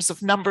in terms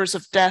of numbers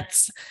of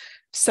deaths.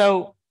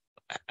 So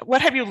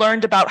what have you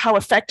learned about how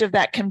effective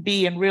that can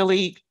be in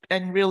really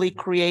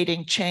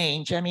creating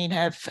change? I mean,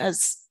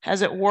 has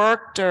it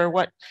worked, or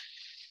what?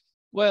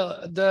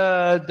 Well,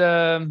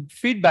 the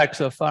feedback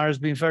so far has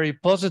been very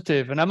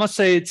positive, and I must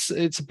say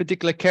it's a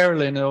particular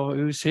Carolyn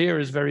who's here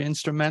is very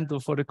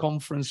instrumental for the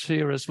conference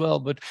here as well.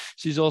 But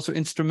she's also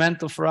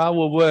instrumental for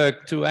our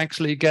work to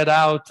actually get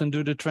out and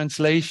do the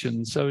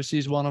translation. So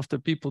she's one of the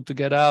people to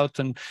get out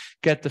and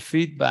get the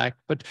feedback.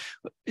 But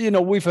you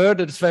know, we've heard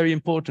that it's very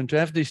important to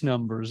have these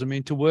numbers. I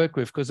mean, to work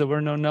with, because there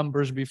were no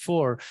numbers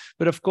before.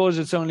 But of course,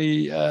 it's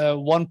only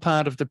one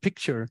part of the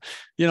picture.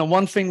 You know,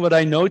 one thing what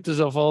I notice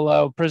of all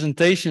our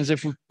presentations,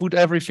 if we put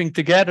everything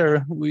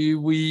together,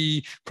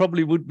 we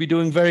probably would be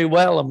doing very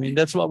well. I mean,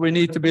 that's what we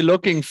need to be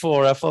looking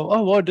for. I thought,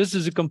 oh, well, this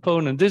is a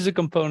component, this is a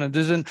component,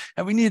 this is,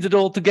 and we need it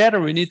all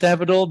together. We need to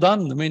have it all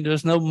done. I mean,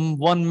 there's no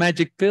one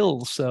magic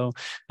pill. So,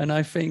 and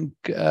I think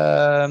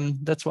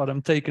that's what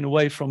I'm taking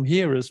away from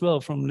here as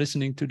well, from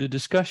listening to the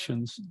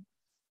discussions.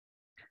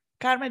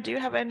 Carme, do you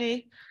have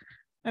any?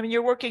 I mean,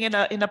 you're working in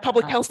a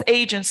public health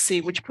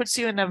agency, which puts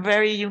you in a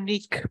very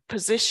unique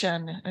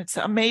position. It's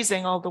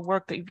amazing all the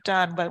work that you've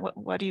done, but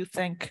what do you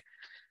think?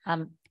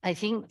 I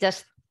think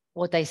just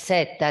what I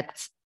said,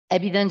 that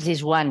evidence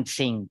is one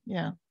thing,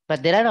 yeah,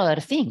 but there are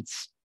other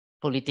things: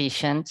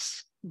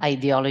 politicians,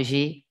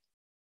 ideology,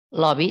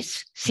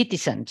 lobbies,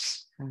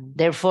 citizens.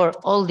 Therefore,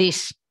 all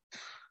this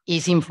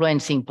is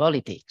influencing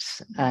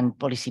politics and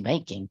policy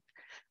making.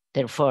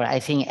 Therefore, I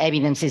think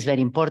evidence is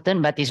very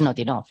important, but it's not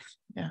enough.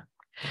 Yeah.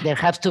 There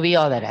have to be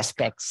other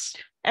aspects.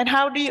 And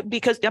how do you,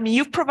 because I mean,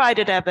 you've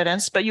provided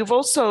evidence, but you've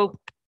also,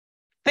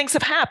 things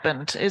have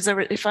happened as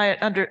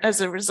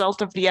a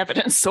result of the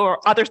evidence, or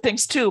other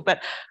things too.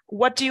 But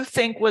what do you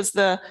think was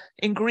the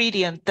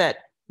ingredient that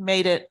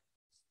made it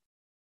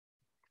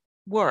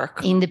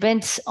work? It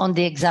depends on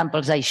the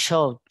examples I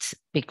showed,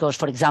 because,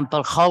 for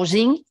example,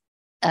 housing,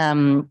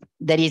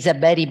 there is a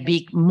very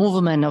big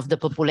movement of the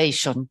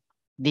population.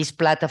 This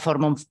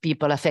platform of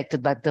people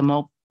affected by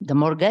the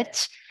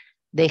mortgage,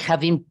 they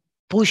have been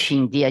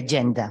pushing the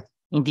agenda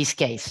in this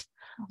case.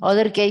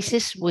 Other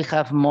cases, we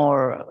have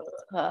more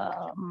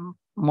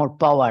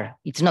power.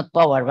 It's not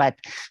power, but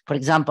for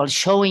example,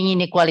 showing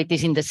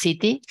inequalities in the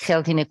city,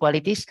 health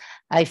inequalities,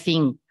 I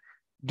think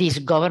this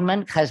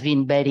government has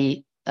been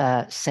very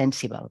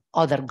sensible.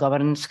 Other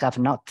governments have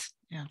not.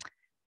 Yeah.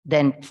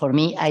 Then for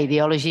me,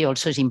 ideology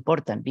also is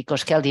important,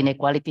 because health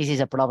inequalities is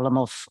a problem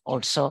of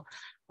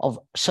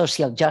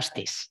social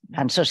justice.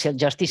 And social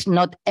justice,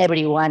 not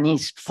everyone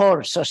is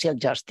for social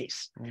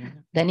justice.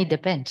 Then it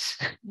depends.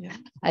 Yeah.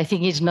 I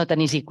think it's not an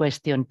easy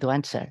question to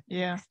answer.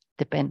 Yeah.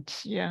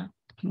 Depends. Yeah.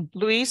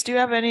 Louise, do you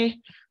have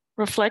any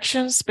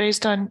reflections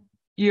based on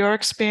your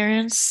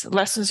experience,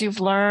 lessons you've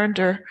learned,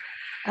 or?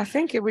 I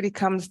think it really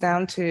comes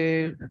down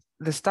to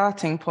the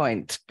starting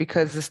point,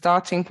 because the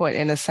starting point,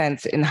 in a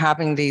sense, in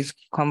having these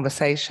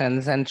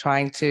conversations and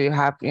trying to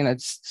have,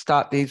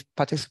 start these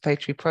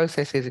participatory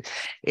processes,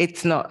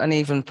 it's not an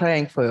even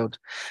playing field.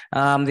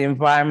 The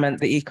environment,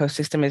 the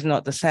ecosystem is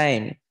not the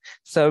same.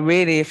 So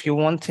really, if you're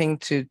wanting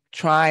to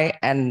try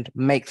and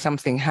make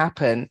something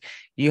happen,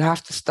 you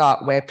have to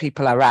start where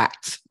people are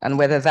at, and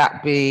whether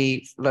that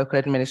be local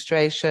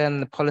administration,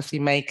 the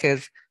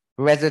policymakers,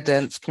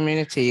 residents,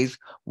 communities,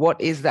 what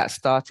is that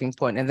starting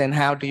point? And then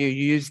how do you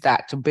use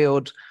that to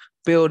build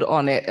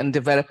on it and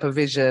develop a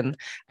vision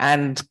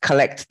and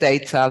collect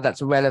data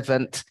that's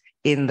relevant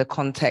in the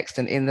context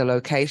and in the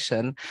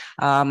location,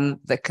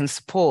 that can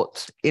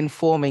support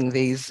informing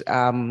these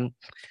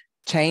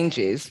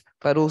changes,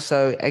 but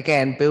also,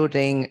 again,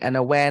 building an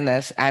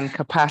awareness and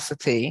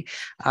capacity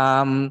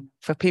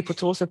for people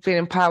to also feel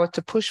empowered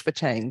to push for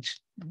change.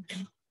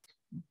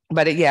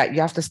 But you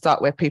have to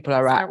start where people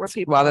are at,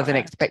 rather than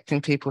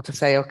expecting people to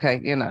say, okay,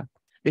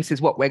 this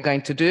is what we're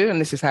going to do and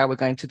this is how we're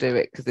going to do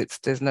it, because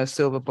there's no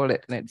silver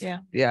bullet. And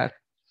yeah.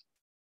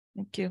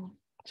 Thank you.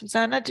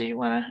 Susanna, do you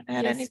want to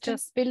add anything?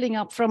 Just building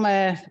up from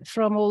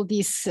all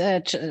these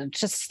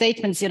just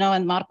statements,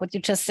 and Mark, what you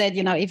just said,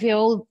 if you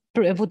all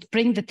would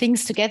bring the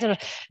things together,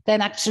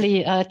 then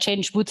actually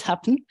change would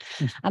happen.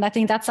 And I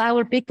think that's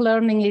our big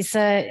learning is,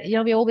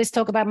 we always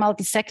talk about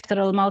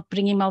multi-sectoral,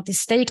 bringing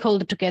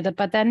multi-stakeholder together,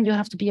 but then you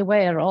have to be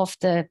aware of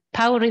the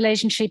power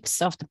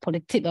relationships, of the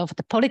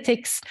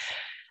politics,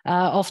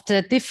 of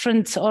the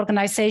different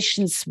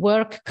organizations'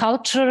 work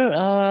culture.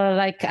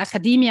 Like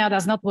academia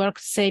does not work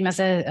the same as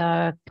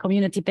a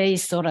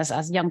community-based or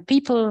as young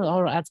people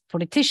or as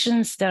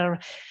politicians. There are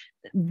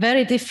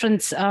very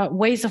different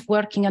ways of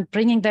working, and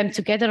bringing them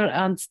together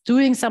and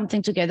doing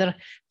something together,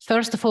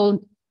 first of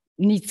all,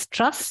 needs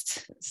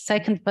trust.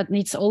 Second, but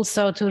needs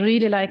also to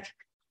really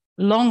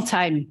long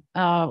time.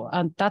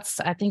 And that's,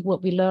 I think,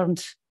 what we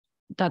learned,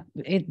 that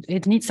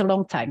it needs a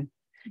long time.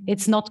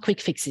 It's not quick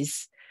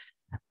fixes.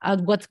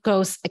 And what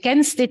goes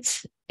against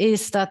it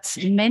is that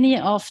many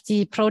of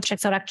the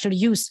projects are actually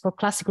used for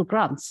classical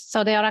grants.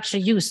 So they are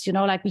actually used,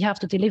 we have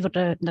to deliver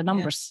the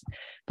numbers. Yeah.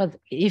 But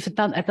if a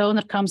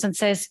donor comes and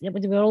says, yeah,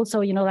 but we're also,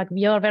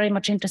 we are very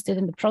much interested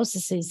in the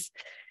processes,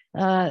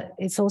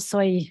 it's also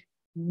a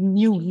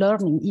new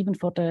learning, even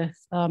for the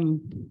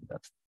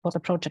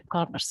project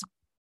partners.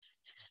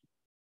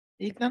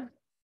 Ethan?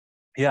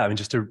 Yeah,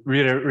 just to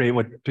reiterate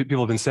what people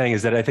have been saying,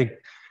 is that I think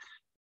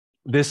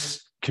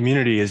this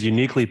community is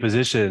uniquely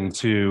positioned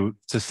to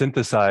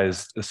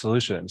synthesize the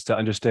solutions, to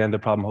understand the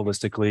problem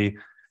holistically,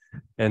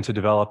 and to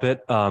develop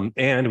it.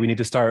 And we need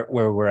to start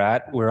where we're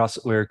at.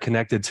 We're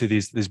connected to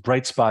these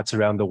bright spots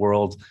around the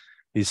world,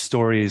 these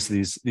stories,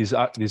 these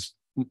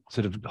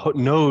sort of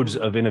nodes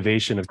of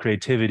innovation, of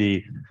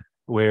creativity,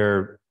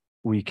 where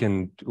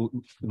the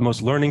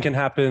most learning can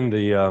happen,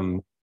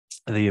 the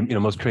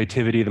most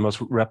creativity, the most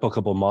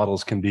replicable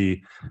models can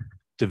be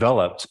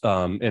developed,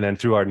 and then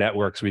through our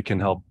networks we can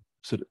help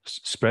sort of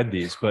spread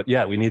these. But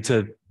yeah, we're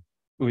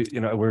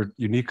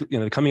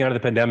unique. Coming out of the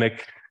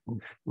pandemic,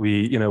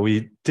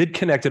 we did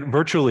connect it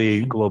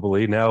virtually,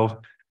 globally.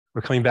 Now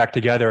we're coming back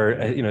together.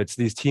 It's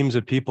these teams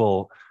of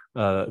people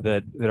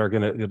that are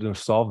going to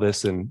solve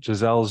this. And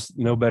Giselle's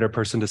no better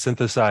person to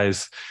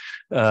synthesize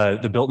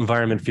the built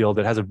environment field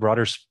that has a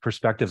broader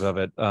perspective of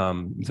it.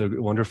 So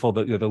wonderful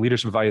that the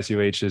leadership of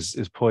ISUH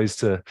is poised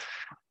to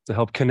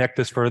help connect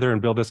this further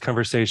and build this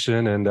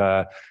conversation. And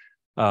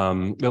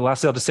the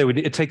last thing I'll just say, we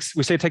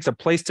say it takes a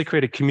place to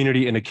create a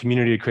community and a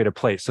community to create a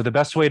place. So the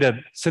best way to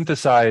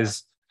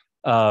synthesize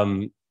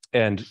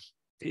and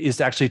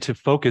is actually to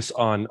focus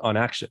on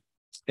action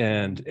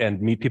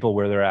and meet people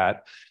where they're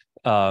at.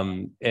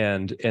 And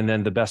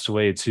then the best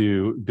way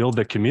to build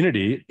the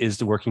community is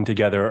to working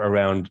together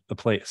around a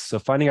place. So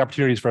finding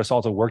opportunities for us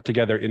all to work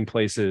together in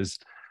places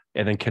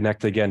and then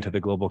connect again to the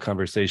global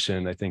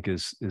conversation, I think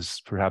is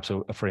perhaps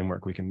a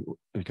framework we can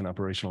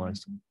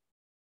operationalize.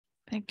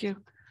 Thank you.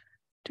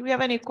 Do we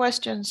have any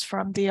questions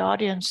from the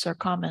audience or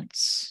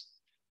comments?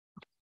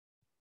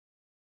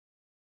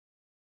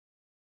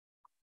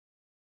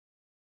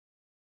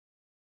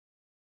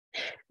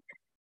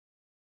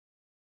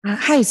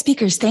 Hi,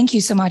 speakers. Thank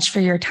you so much for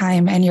your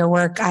time and your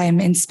work. I'm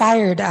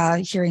inspired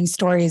hearing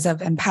stories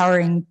of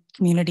empowering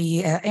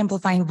community,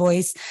 amplifying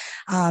voice,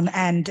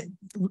 and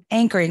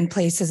anchoring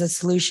place as a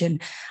solution.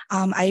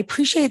 I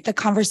appreciate the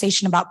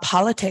conversation about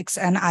politics,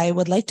 and I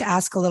would like to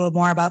ask a little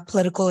more about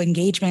political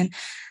engagement.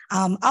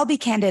 I'll be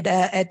candid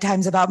at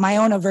times about my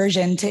own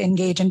aversion to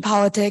engage in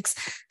politics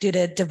due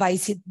to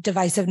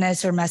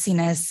divisiveness or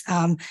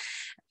messiness.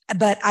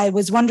 But I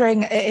was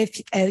wondering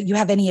if you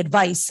have any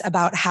advice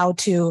about how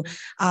to,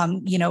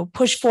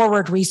 push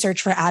forward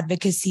research for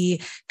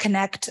advocacy,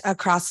 connect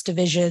across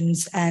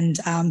divisions, and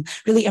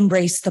really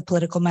embrace the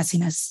political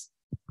messiness.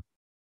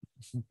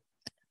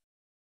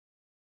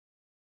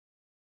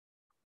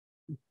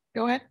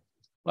 Go ahead.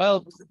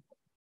 Well,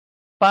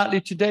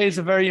 partly today is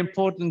a very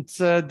important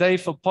day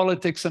for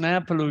politics and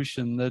air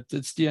pollution. That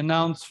it's the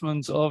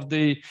announcement of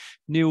the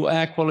new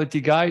air quality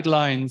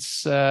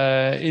guidelines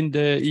in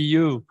the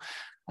EU.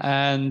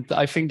 And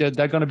I think that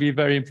they're going to be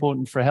very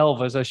important for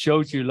health. As I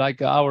showed you,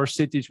 like our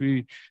cities,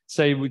 we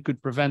say we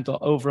could prevent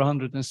over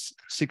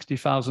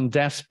 160,000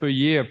 deaths per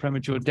year,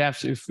 premature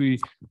deaths, if we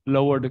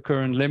lower the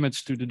current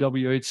limits to the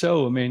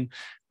WHO. I mean,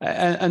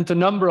 and the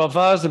number of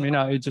us, I mean,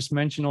 I just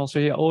mentioned also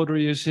here,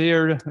 Audrey is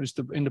here, who's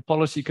in the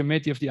policy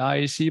committee of the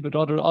IEC, but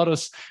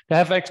others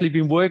have actually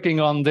been working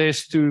on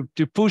this to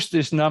push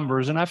these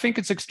numbers. And I think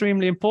it's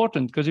extremely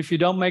important, because if you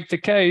don't make the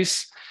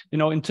case,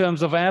 in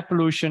terms of air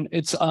pollution,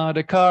 it's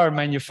the car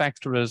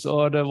manufacturers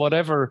or the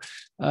whatever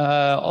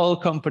oil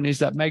companies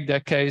that make their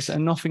case,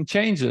 and nothing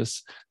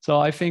changes. So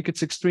I think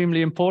it's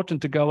extremely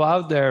important to go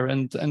out there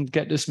and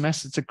get this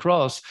message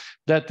across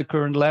that the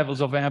current levels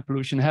of air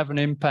pollution have an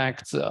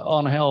impact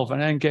on health,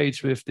 and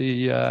engage with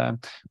the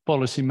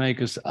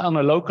policymakers on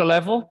a local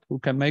level who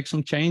can make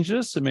some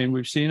changes. I mean,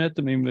 we've seen it,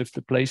 with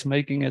the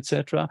placemaking,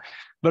 etc.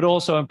 But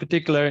also in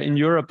particular in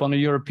Europe on a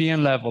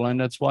European level. And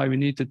that's why we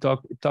need to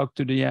talk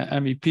to the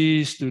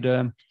MEPs, to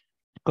the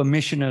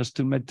commissioners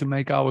to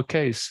make our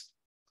case.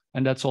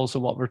 And that's also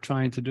what we're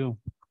trying to do.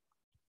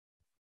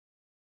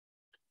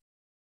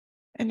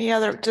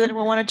 Does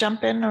anyone want to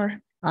jump in or?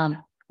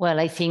 Well,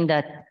 I think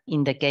that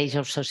in the case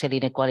of social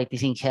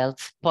inequalities in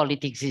health,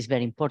 politics is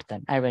very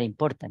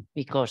important,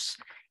 because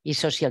it's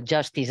social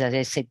justice, as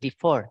I said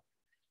before.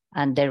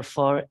 And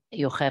therefore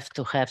you have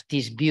to have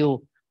this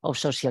view of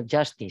social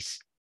justice.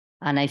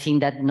 And I think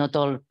that not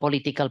all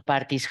political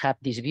parties have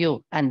this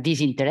view and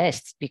these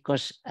interests,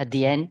 because at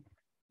the end,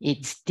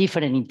 it's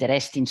different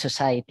interests in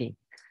society.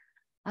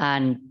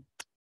 And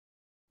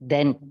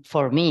then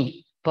for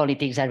me,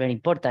 politics are very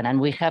important, and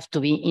we have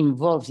to be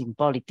involved in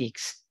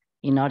politics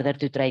in order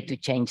to try to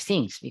change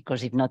things,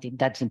 because if not,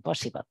 that's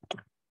impossible.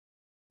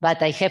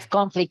 But I have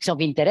conflicts of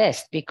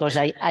interest, because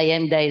I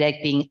am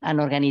directing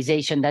an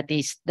organization that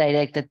is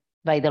directed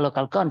by the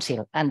local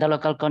council, and the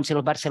local council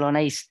of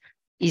Barcelona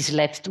is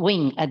left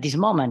wing at this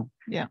moment.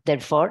 Yeah.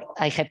 Therefore,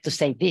 I have to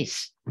say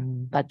this.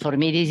 But for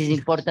me, this is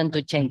important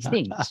to change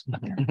things.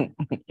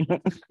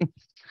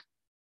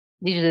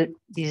 This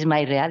is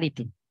my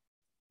reality.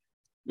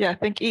 Yeah, I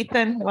think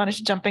Ethan wanted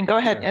to jump in. Go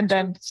ahead, and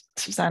then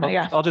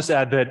Susanna. I'll just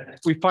add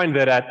that we find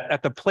that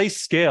at the place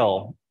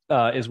scale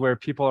is where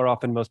people are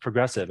often most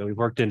progressive. And we've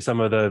worked in some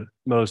of the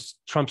most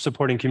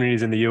Trump-supporting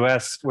communities in the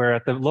US, where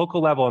at the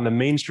local level on the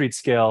Main Street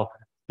scale,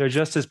 they're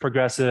just as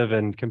progressive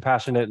and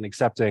compassionate and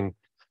accepting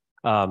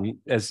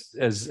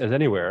as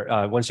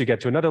anywhere. Once you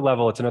get to another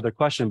level, it's another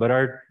question. But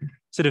our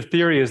sort of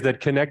theory is that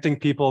connecting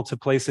people to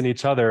place in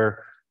each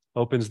other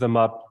opens them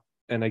up.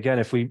 And again,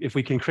 if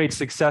we can create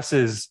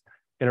successes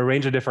in a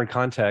range of different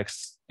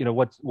contexts,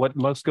 what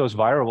most goes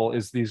viral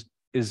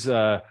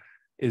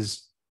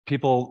is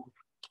people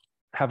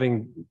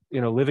having,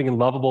 living in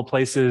lovable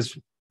places,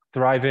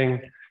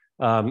 thriving,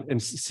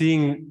 and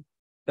seeing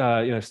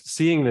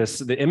this,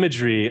 the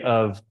imagery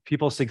of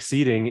people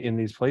succeeding in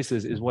these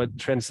places is what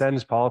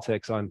transcends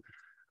politics on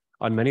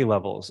many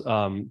levels.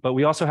 But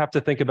we also have to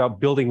think about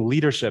building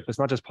leadership. It's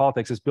not just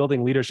politics, it's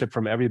building leadership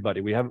from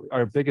everybody. We have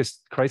our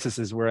biggest crisis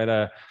is we're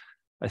at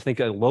I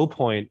think a low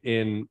point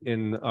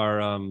in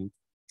our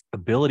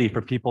ability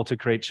for people to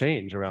create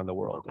change around the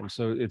world. And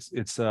so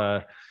it's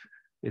sort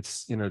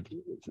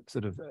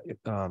of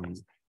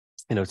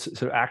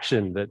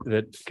action,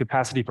 that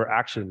capacity for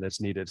action that's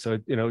needed. So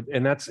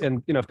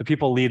if the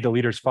people lead, the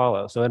leaders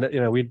follow. So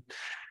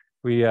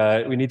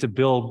we need to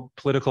build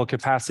political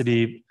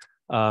capacity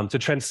to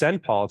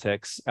transcend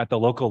politics at the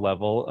local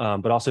level,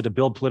 but also to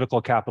build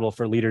political capital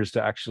for leaders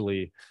to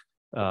actually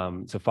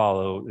to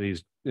follow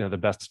these the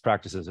best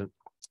practices.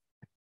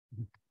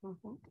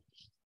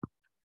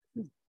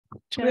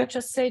 Can I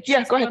just say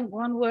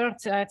one word?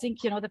 I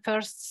think the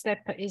first step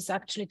is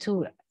actually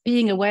to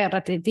being aware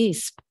that it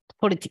is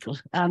political,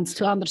 and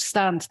to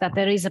understand that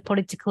there is a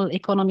political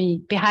economy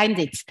behind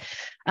it,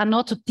 and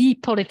not to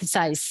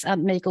depoliticize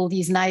and make all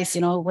these nice,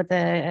 with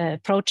the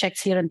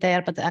projects here and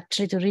there, but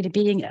actually to really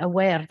being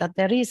aware that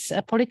there is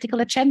a political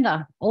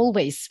agenda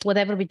always,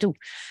 whatever we do.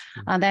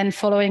 And then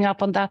following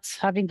up on that,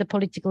 having the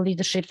political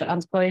leadership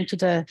and going to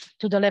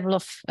the level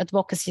of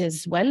advocacy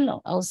as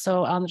well,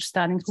 also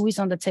understanding who is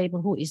on the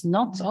table, who is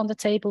not on the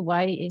table,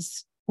 why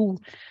is who.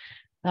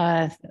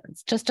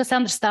 Just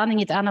understanding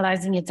it,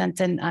 analyzing it, and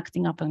then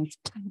acting up on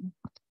it.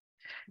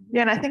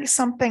 Yeah, and I think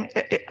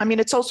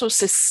it's also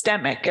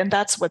systemic, and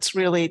that's what's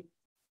really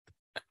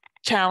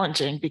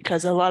challenging,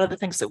 because a lot of the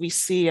things that we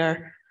see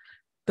are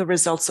the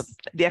results of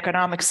the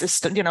economic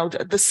system,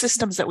 the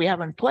systems that we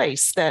have in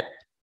place that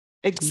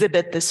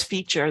exhibit this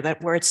feature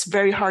where it's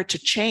very hard to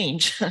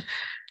change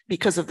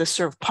because of this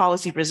sort of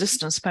policy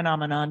resistance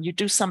phenomenon. You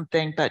do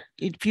something, but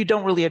if you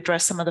don't really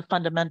address some of the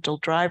fundamental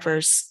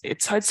drivers,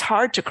 it's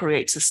hard to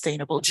create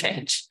sustainable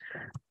change.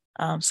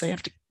 So you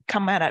have to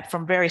come at it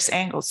from various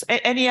angles.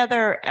 Any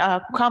other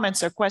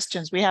comments or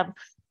questions? We're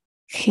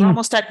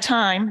almost at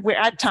time. We're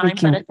at time,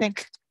 but I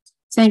think.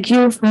 Thank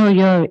you for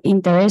your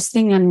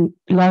interesting and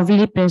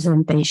lovely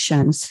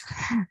presentations.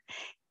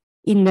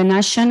 In the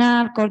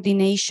National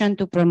Coordination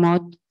to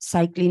Promote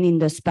Cycling in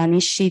the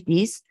Spanish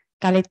Cities,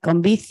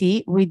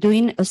 Convici, we're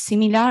doing a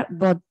similar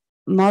but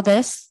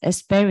modest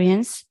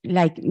experience,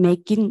 like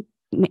mapping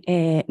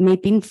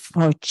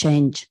for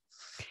change.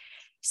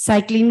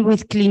 Cycling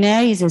with Clean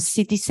Air is a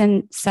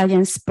citizen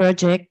science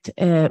project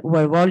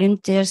where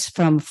volunteers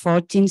from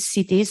 14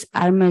 cities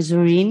are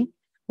measuring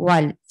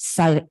while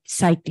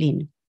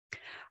cycling.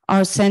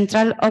 Our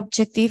central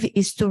objective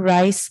is to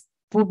raise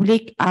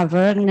public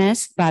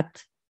awareness,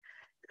 but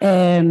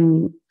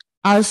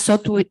also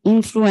to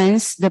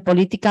influence the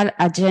political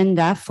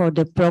agenda for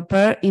the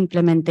proper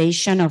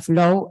implementation of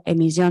low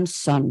emission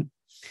zone.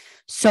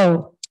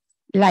 So,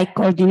 like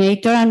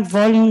coordinator and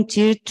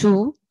volunteer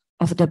too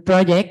of the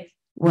project,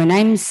 when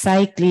I'm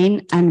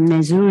cycling and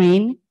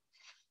measuring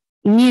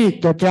near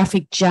the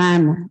traffic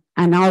jam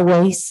and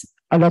always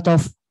a lot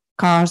of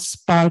cars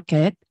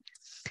parked,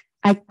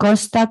 I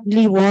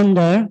constantly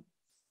wonder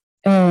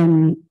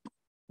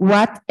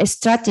what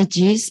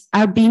strategies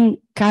are being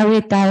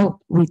carried out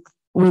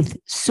with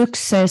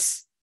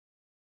success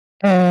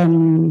by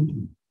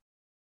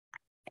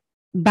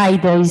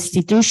the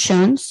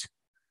institutions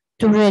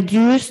to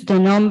reduce the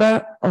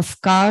number of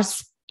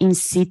cars in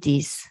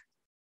cities.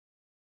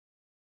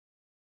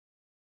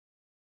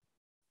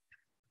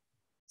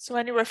 So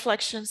any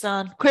reflections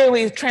on,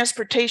 clearly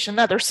transportation,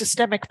 another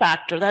systemic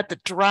factor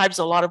that drives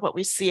a lot of what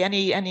we see.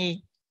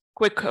 Any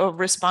quick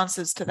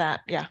responses to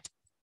that? Yeah.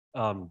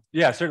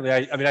 Yeah, certainly.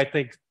 I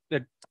think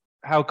that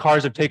how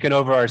cars have taken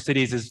over our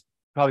cities is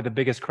probably the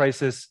biggest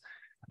crisis,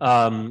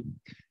 or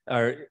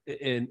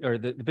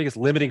the biggest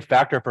limiting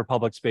factor for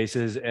public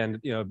spaces, and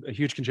a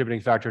huge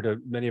contributing factor to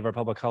many of our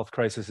public health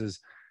crises.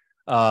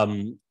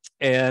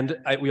 And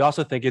we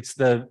also think it's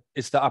the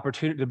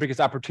opportunity, the biggest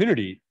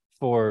opportunity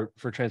for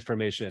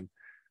transformation.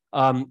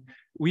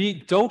 We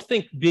don't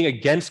think being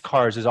against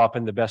cars is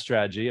often the best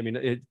strategy.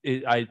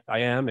 I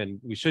am, and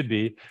we should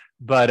be,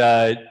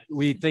 but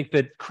we think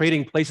that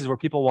creating places where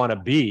people want to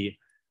be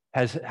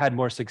has had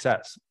more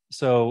success.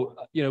 So,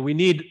 we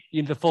need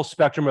the full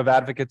spectrum of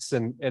advocates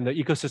and the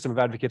ecosystem of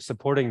advocates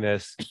supporting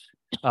this.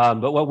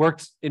 But what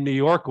worked in New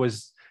York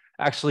was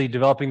actually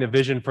developing the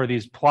vision for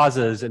these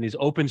plazas and these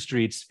open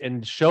streets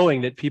and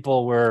showing that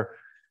people were,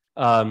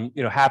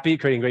 happy,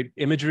 creating great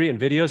imagery and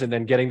videos, and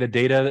then getting the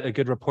data. A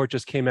good report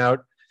just came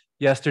out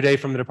yesterday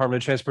from the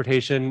Department of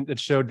Transportation that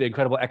showed the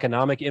incredible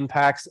economic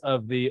impacts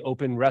of the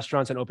open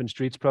restaurants and open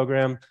streets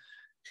program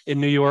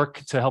in New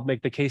York to help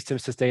make the case to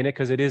sustain it,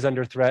 because it is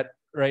under threat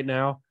right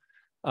now.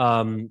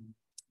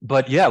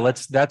 But yeah,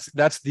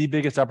 that's the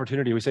biggest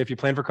opportunity. We say if you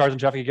plan for cars and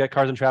traffic, you get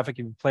cars and traffic.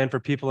 You plan for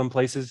people and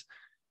places,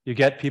 you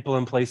get people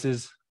and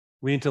places.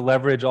 We need to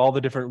leverage all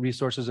the different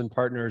resources and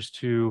partners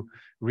to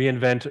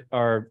reinvent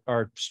our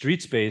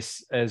street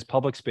space as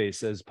public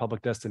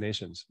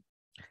destinations.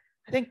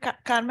 I think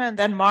Carme and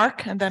then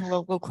Mark, and then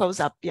we'll close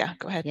up. Yeah,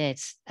 go ahead.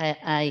 Yes,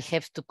 I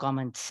have 2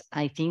 comments.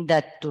 I think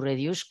that to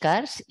reduce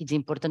cars, it's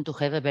important to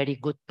have a very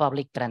good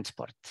public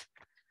transport.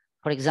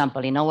 For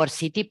example, in our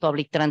city,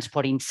 public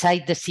transport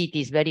inside the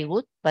city is very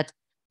good, but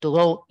to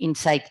go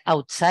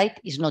outside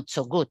is not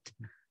so good.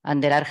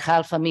 And there are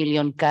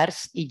 500,000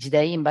 cars each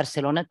day in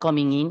Barcelona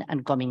coming in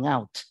and coming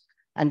out.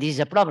 And this is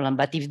a problem.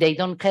 But if they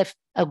don't have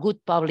a good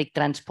public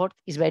transport,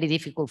 it's very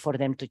difficult for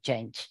them to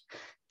change.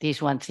 This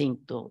is one thing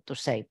to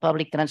say.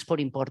 Public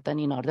transport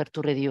important in order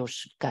to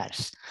reduce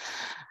cars.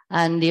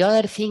 And the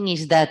other thing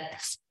is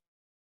that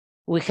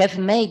we have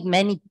made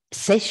many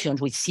sessions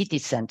with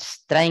citizens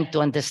trying to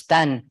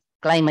understand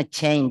climate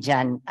change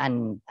and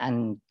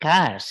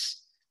cars.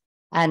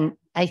 And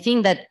I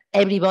think that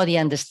everybody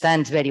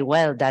understands very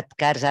well that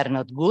cars are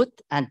not good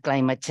and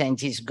climate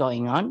change is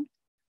going on,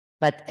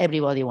 but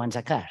everybody wants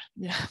a car.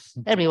 Yeah.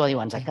 Everybody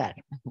wants a car.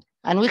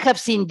 And we have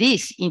seen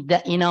this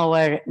in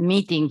our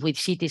meetings with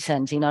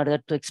citizens in order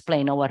to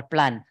explain our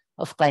plan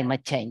of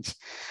climate change.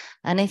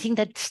 And I think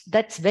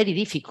that's very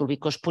difficult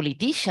because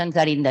politicians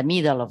are in the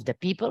middle of the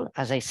people,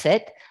 as I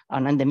said,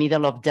 and in the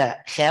middle of the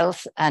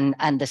health and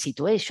the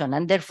situation.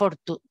 And therefore,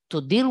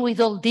 to deal with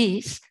all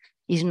this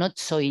is not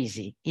so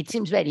easy. It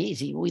seems very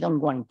easy. We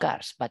don't want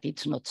cars, but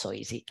it's not so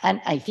easy.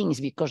 And I think it's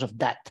because of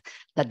that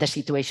the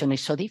situation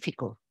is so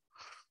difficult.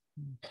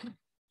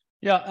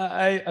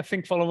 Yeah, I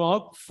think following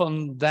up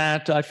from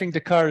that, I think the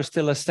car is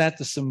still a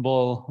status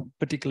symbol,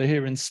 particularly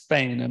here in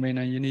Spain. I mean,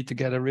 you need to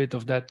get rid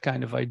of that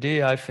kind of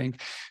idea, I think.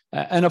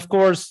 And of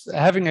course,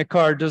 having a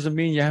car doesn't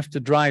mean you have to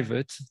drive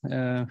it.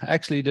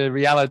 Actually, the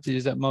reality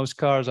is that most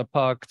cars are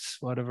parked,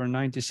 whatever,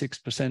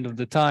 96% of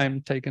the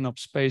time, taking up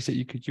space that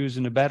you could use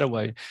in a better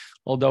way.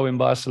 Although in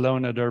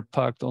Barcelona, they're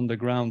parked on the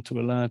ground to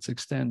a large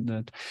extent.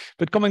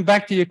 But coming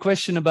back to your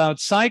question about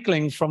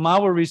cycling, from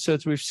our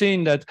research, we've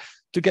seen that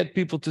to get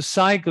people to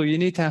cycle, you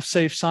need to have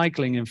safe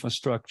cycling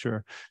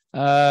infrastructure,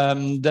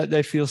 that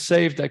they feel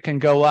safe, that can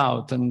go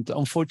out. And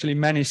unfortunately,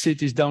 many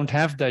cities don't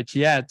have that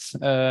yet.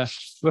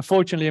 But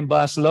fortunately, in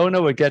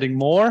Barcelona, we're getting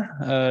more.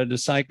 The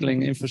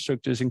cycling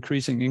infrastructure is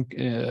increasing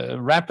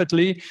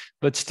rapidly,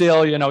 but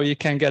still, you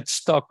can get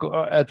stuck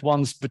at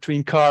once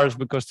between cars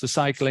because the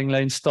cycling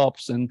lane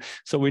stops. And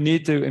so we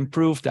need to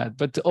improve that.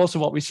 But also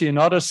what we see in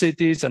other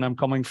cities, and I'm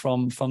coming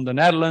from the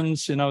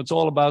Netherlands, it's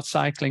all about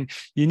cycling.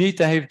 You need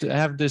to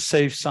have this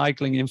safe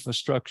cycling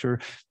infrastructure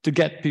to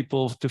get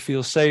people to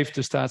feel safe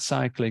to start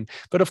cycling.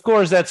 But of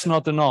course, that's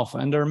not enough.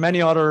 And there are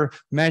many other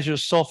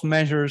measures, soft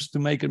measures, to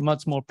make it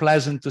much more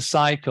pleasant to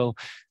cycle.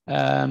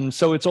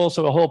 So it's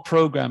also a whole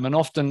program. And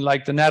often,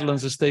 like the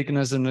Netherlands is taken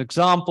as an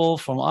example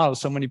from,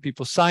 so many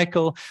people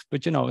cycle,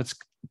 but it's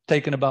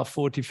taken about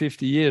 40,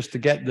 50 years to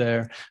get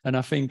there. And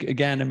I think,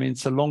 again,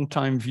 it's a long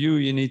time view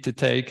you need to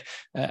take,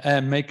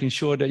 and making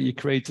sure that you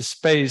create a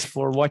space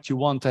for what you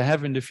want to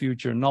have in the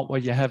future, not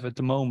what you have at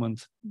the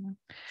moment.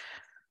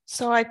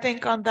 So I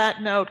think on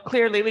that note,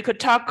 clearly we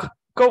could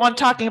go on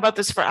talking about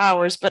this for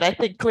hours, but I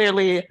think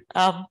clearly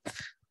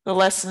the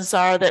lessons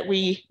are that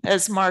we,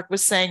 as Mark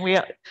was saying,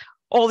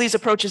 all these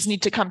approaches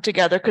need to come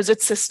together because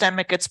it's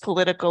systemic, it's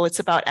political, it's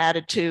about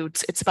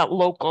attitudes, it's about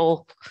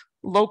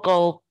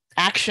local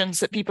actions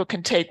that people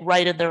can take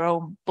right in their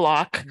own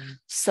block.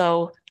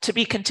 So to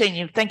be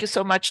continued. Thank you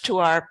so much to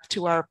our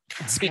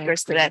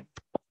speakers today.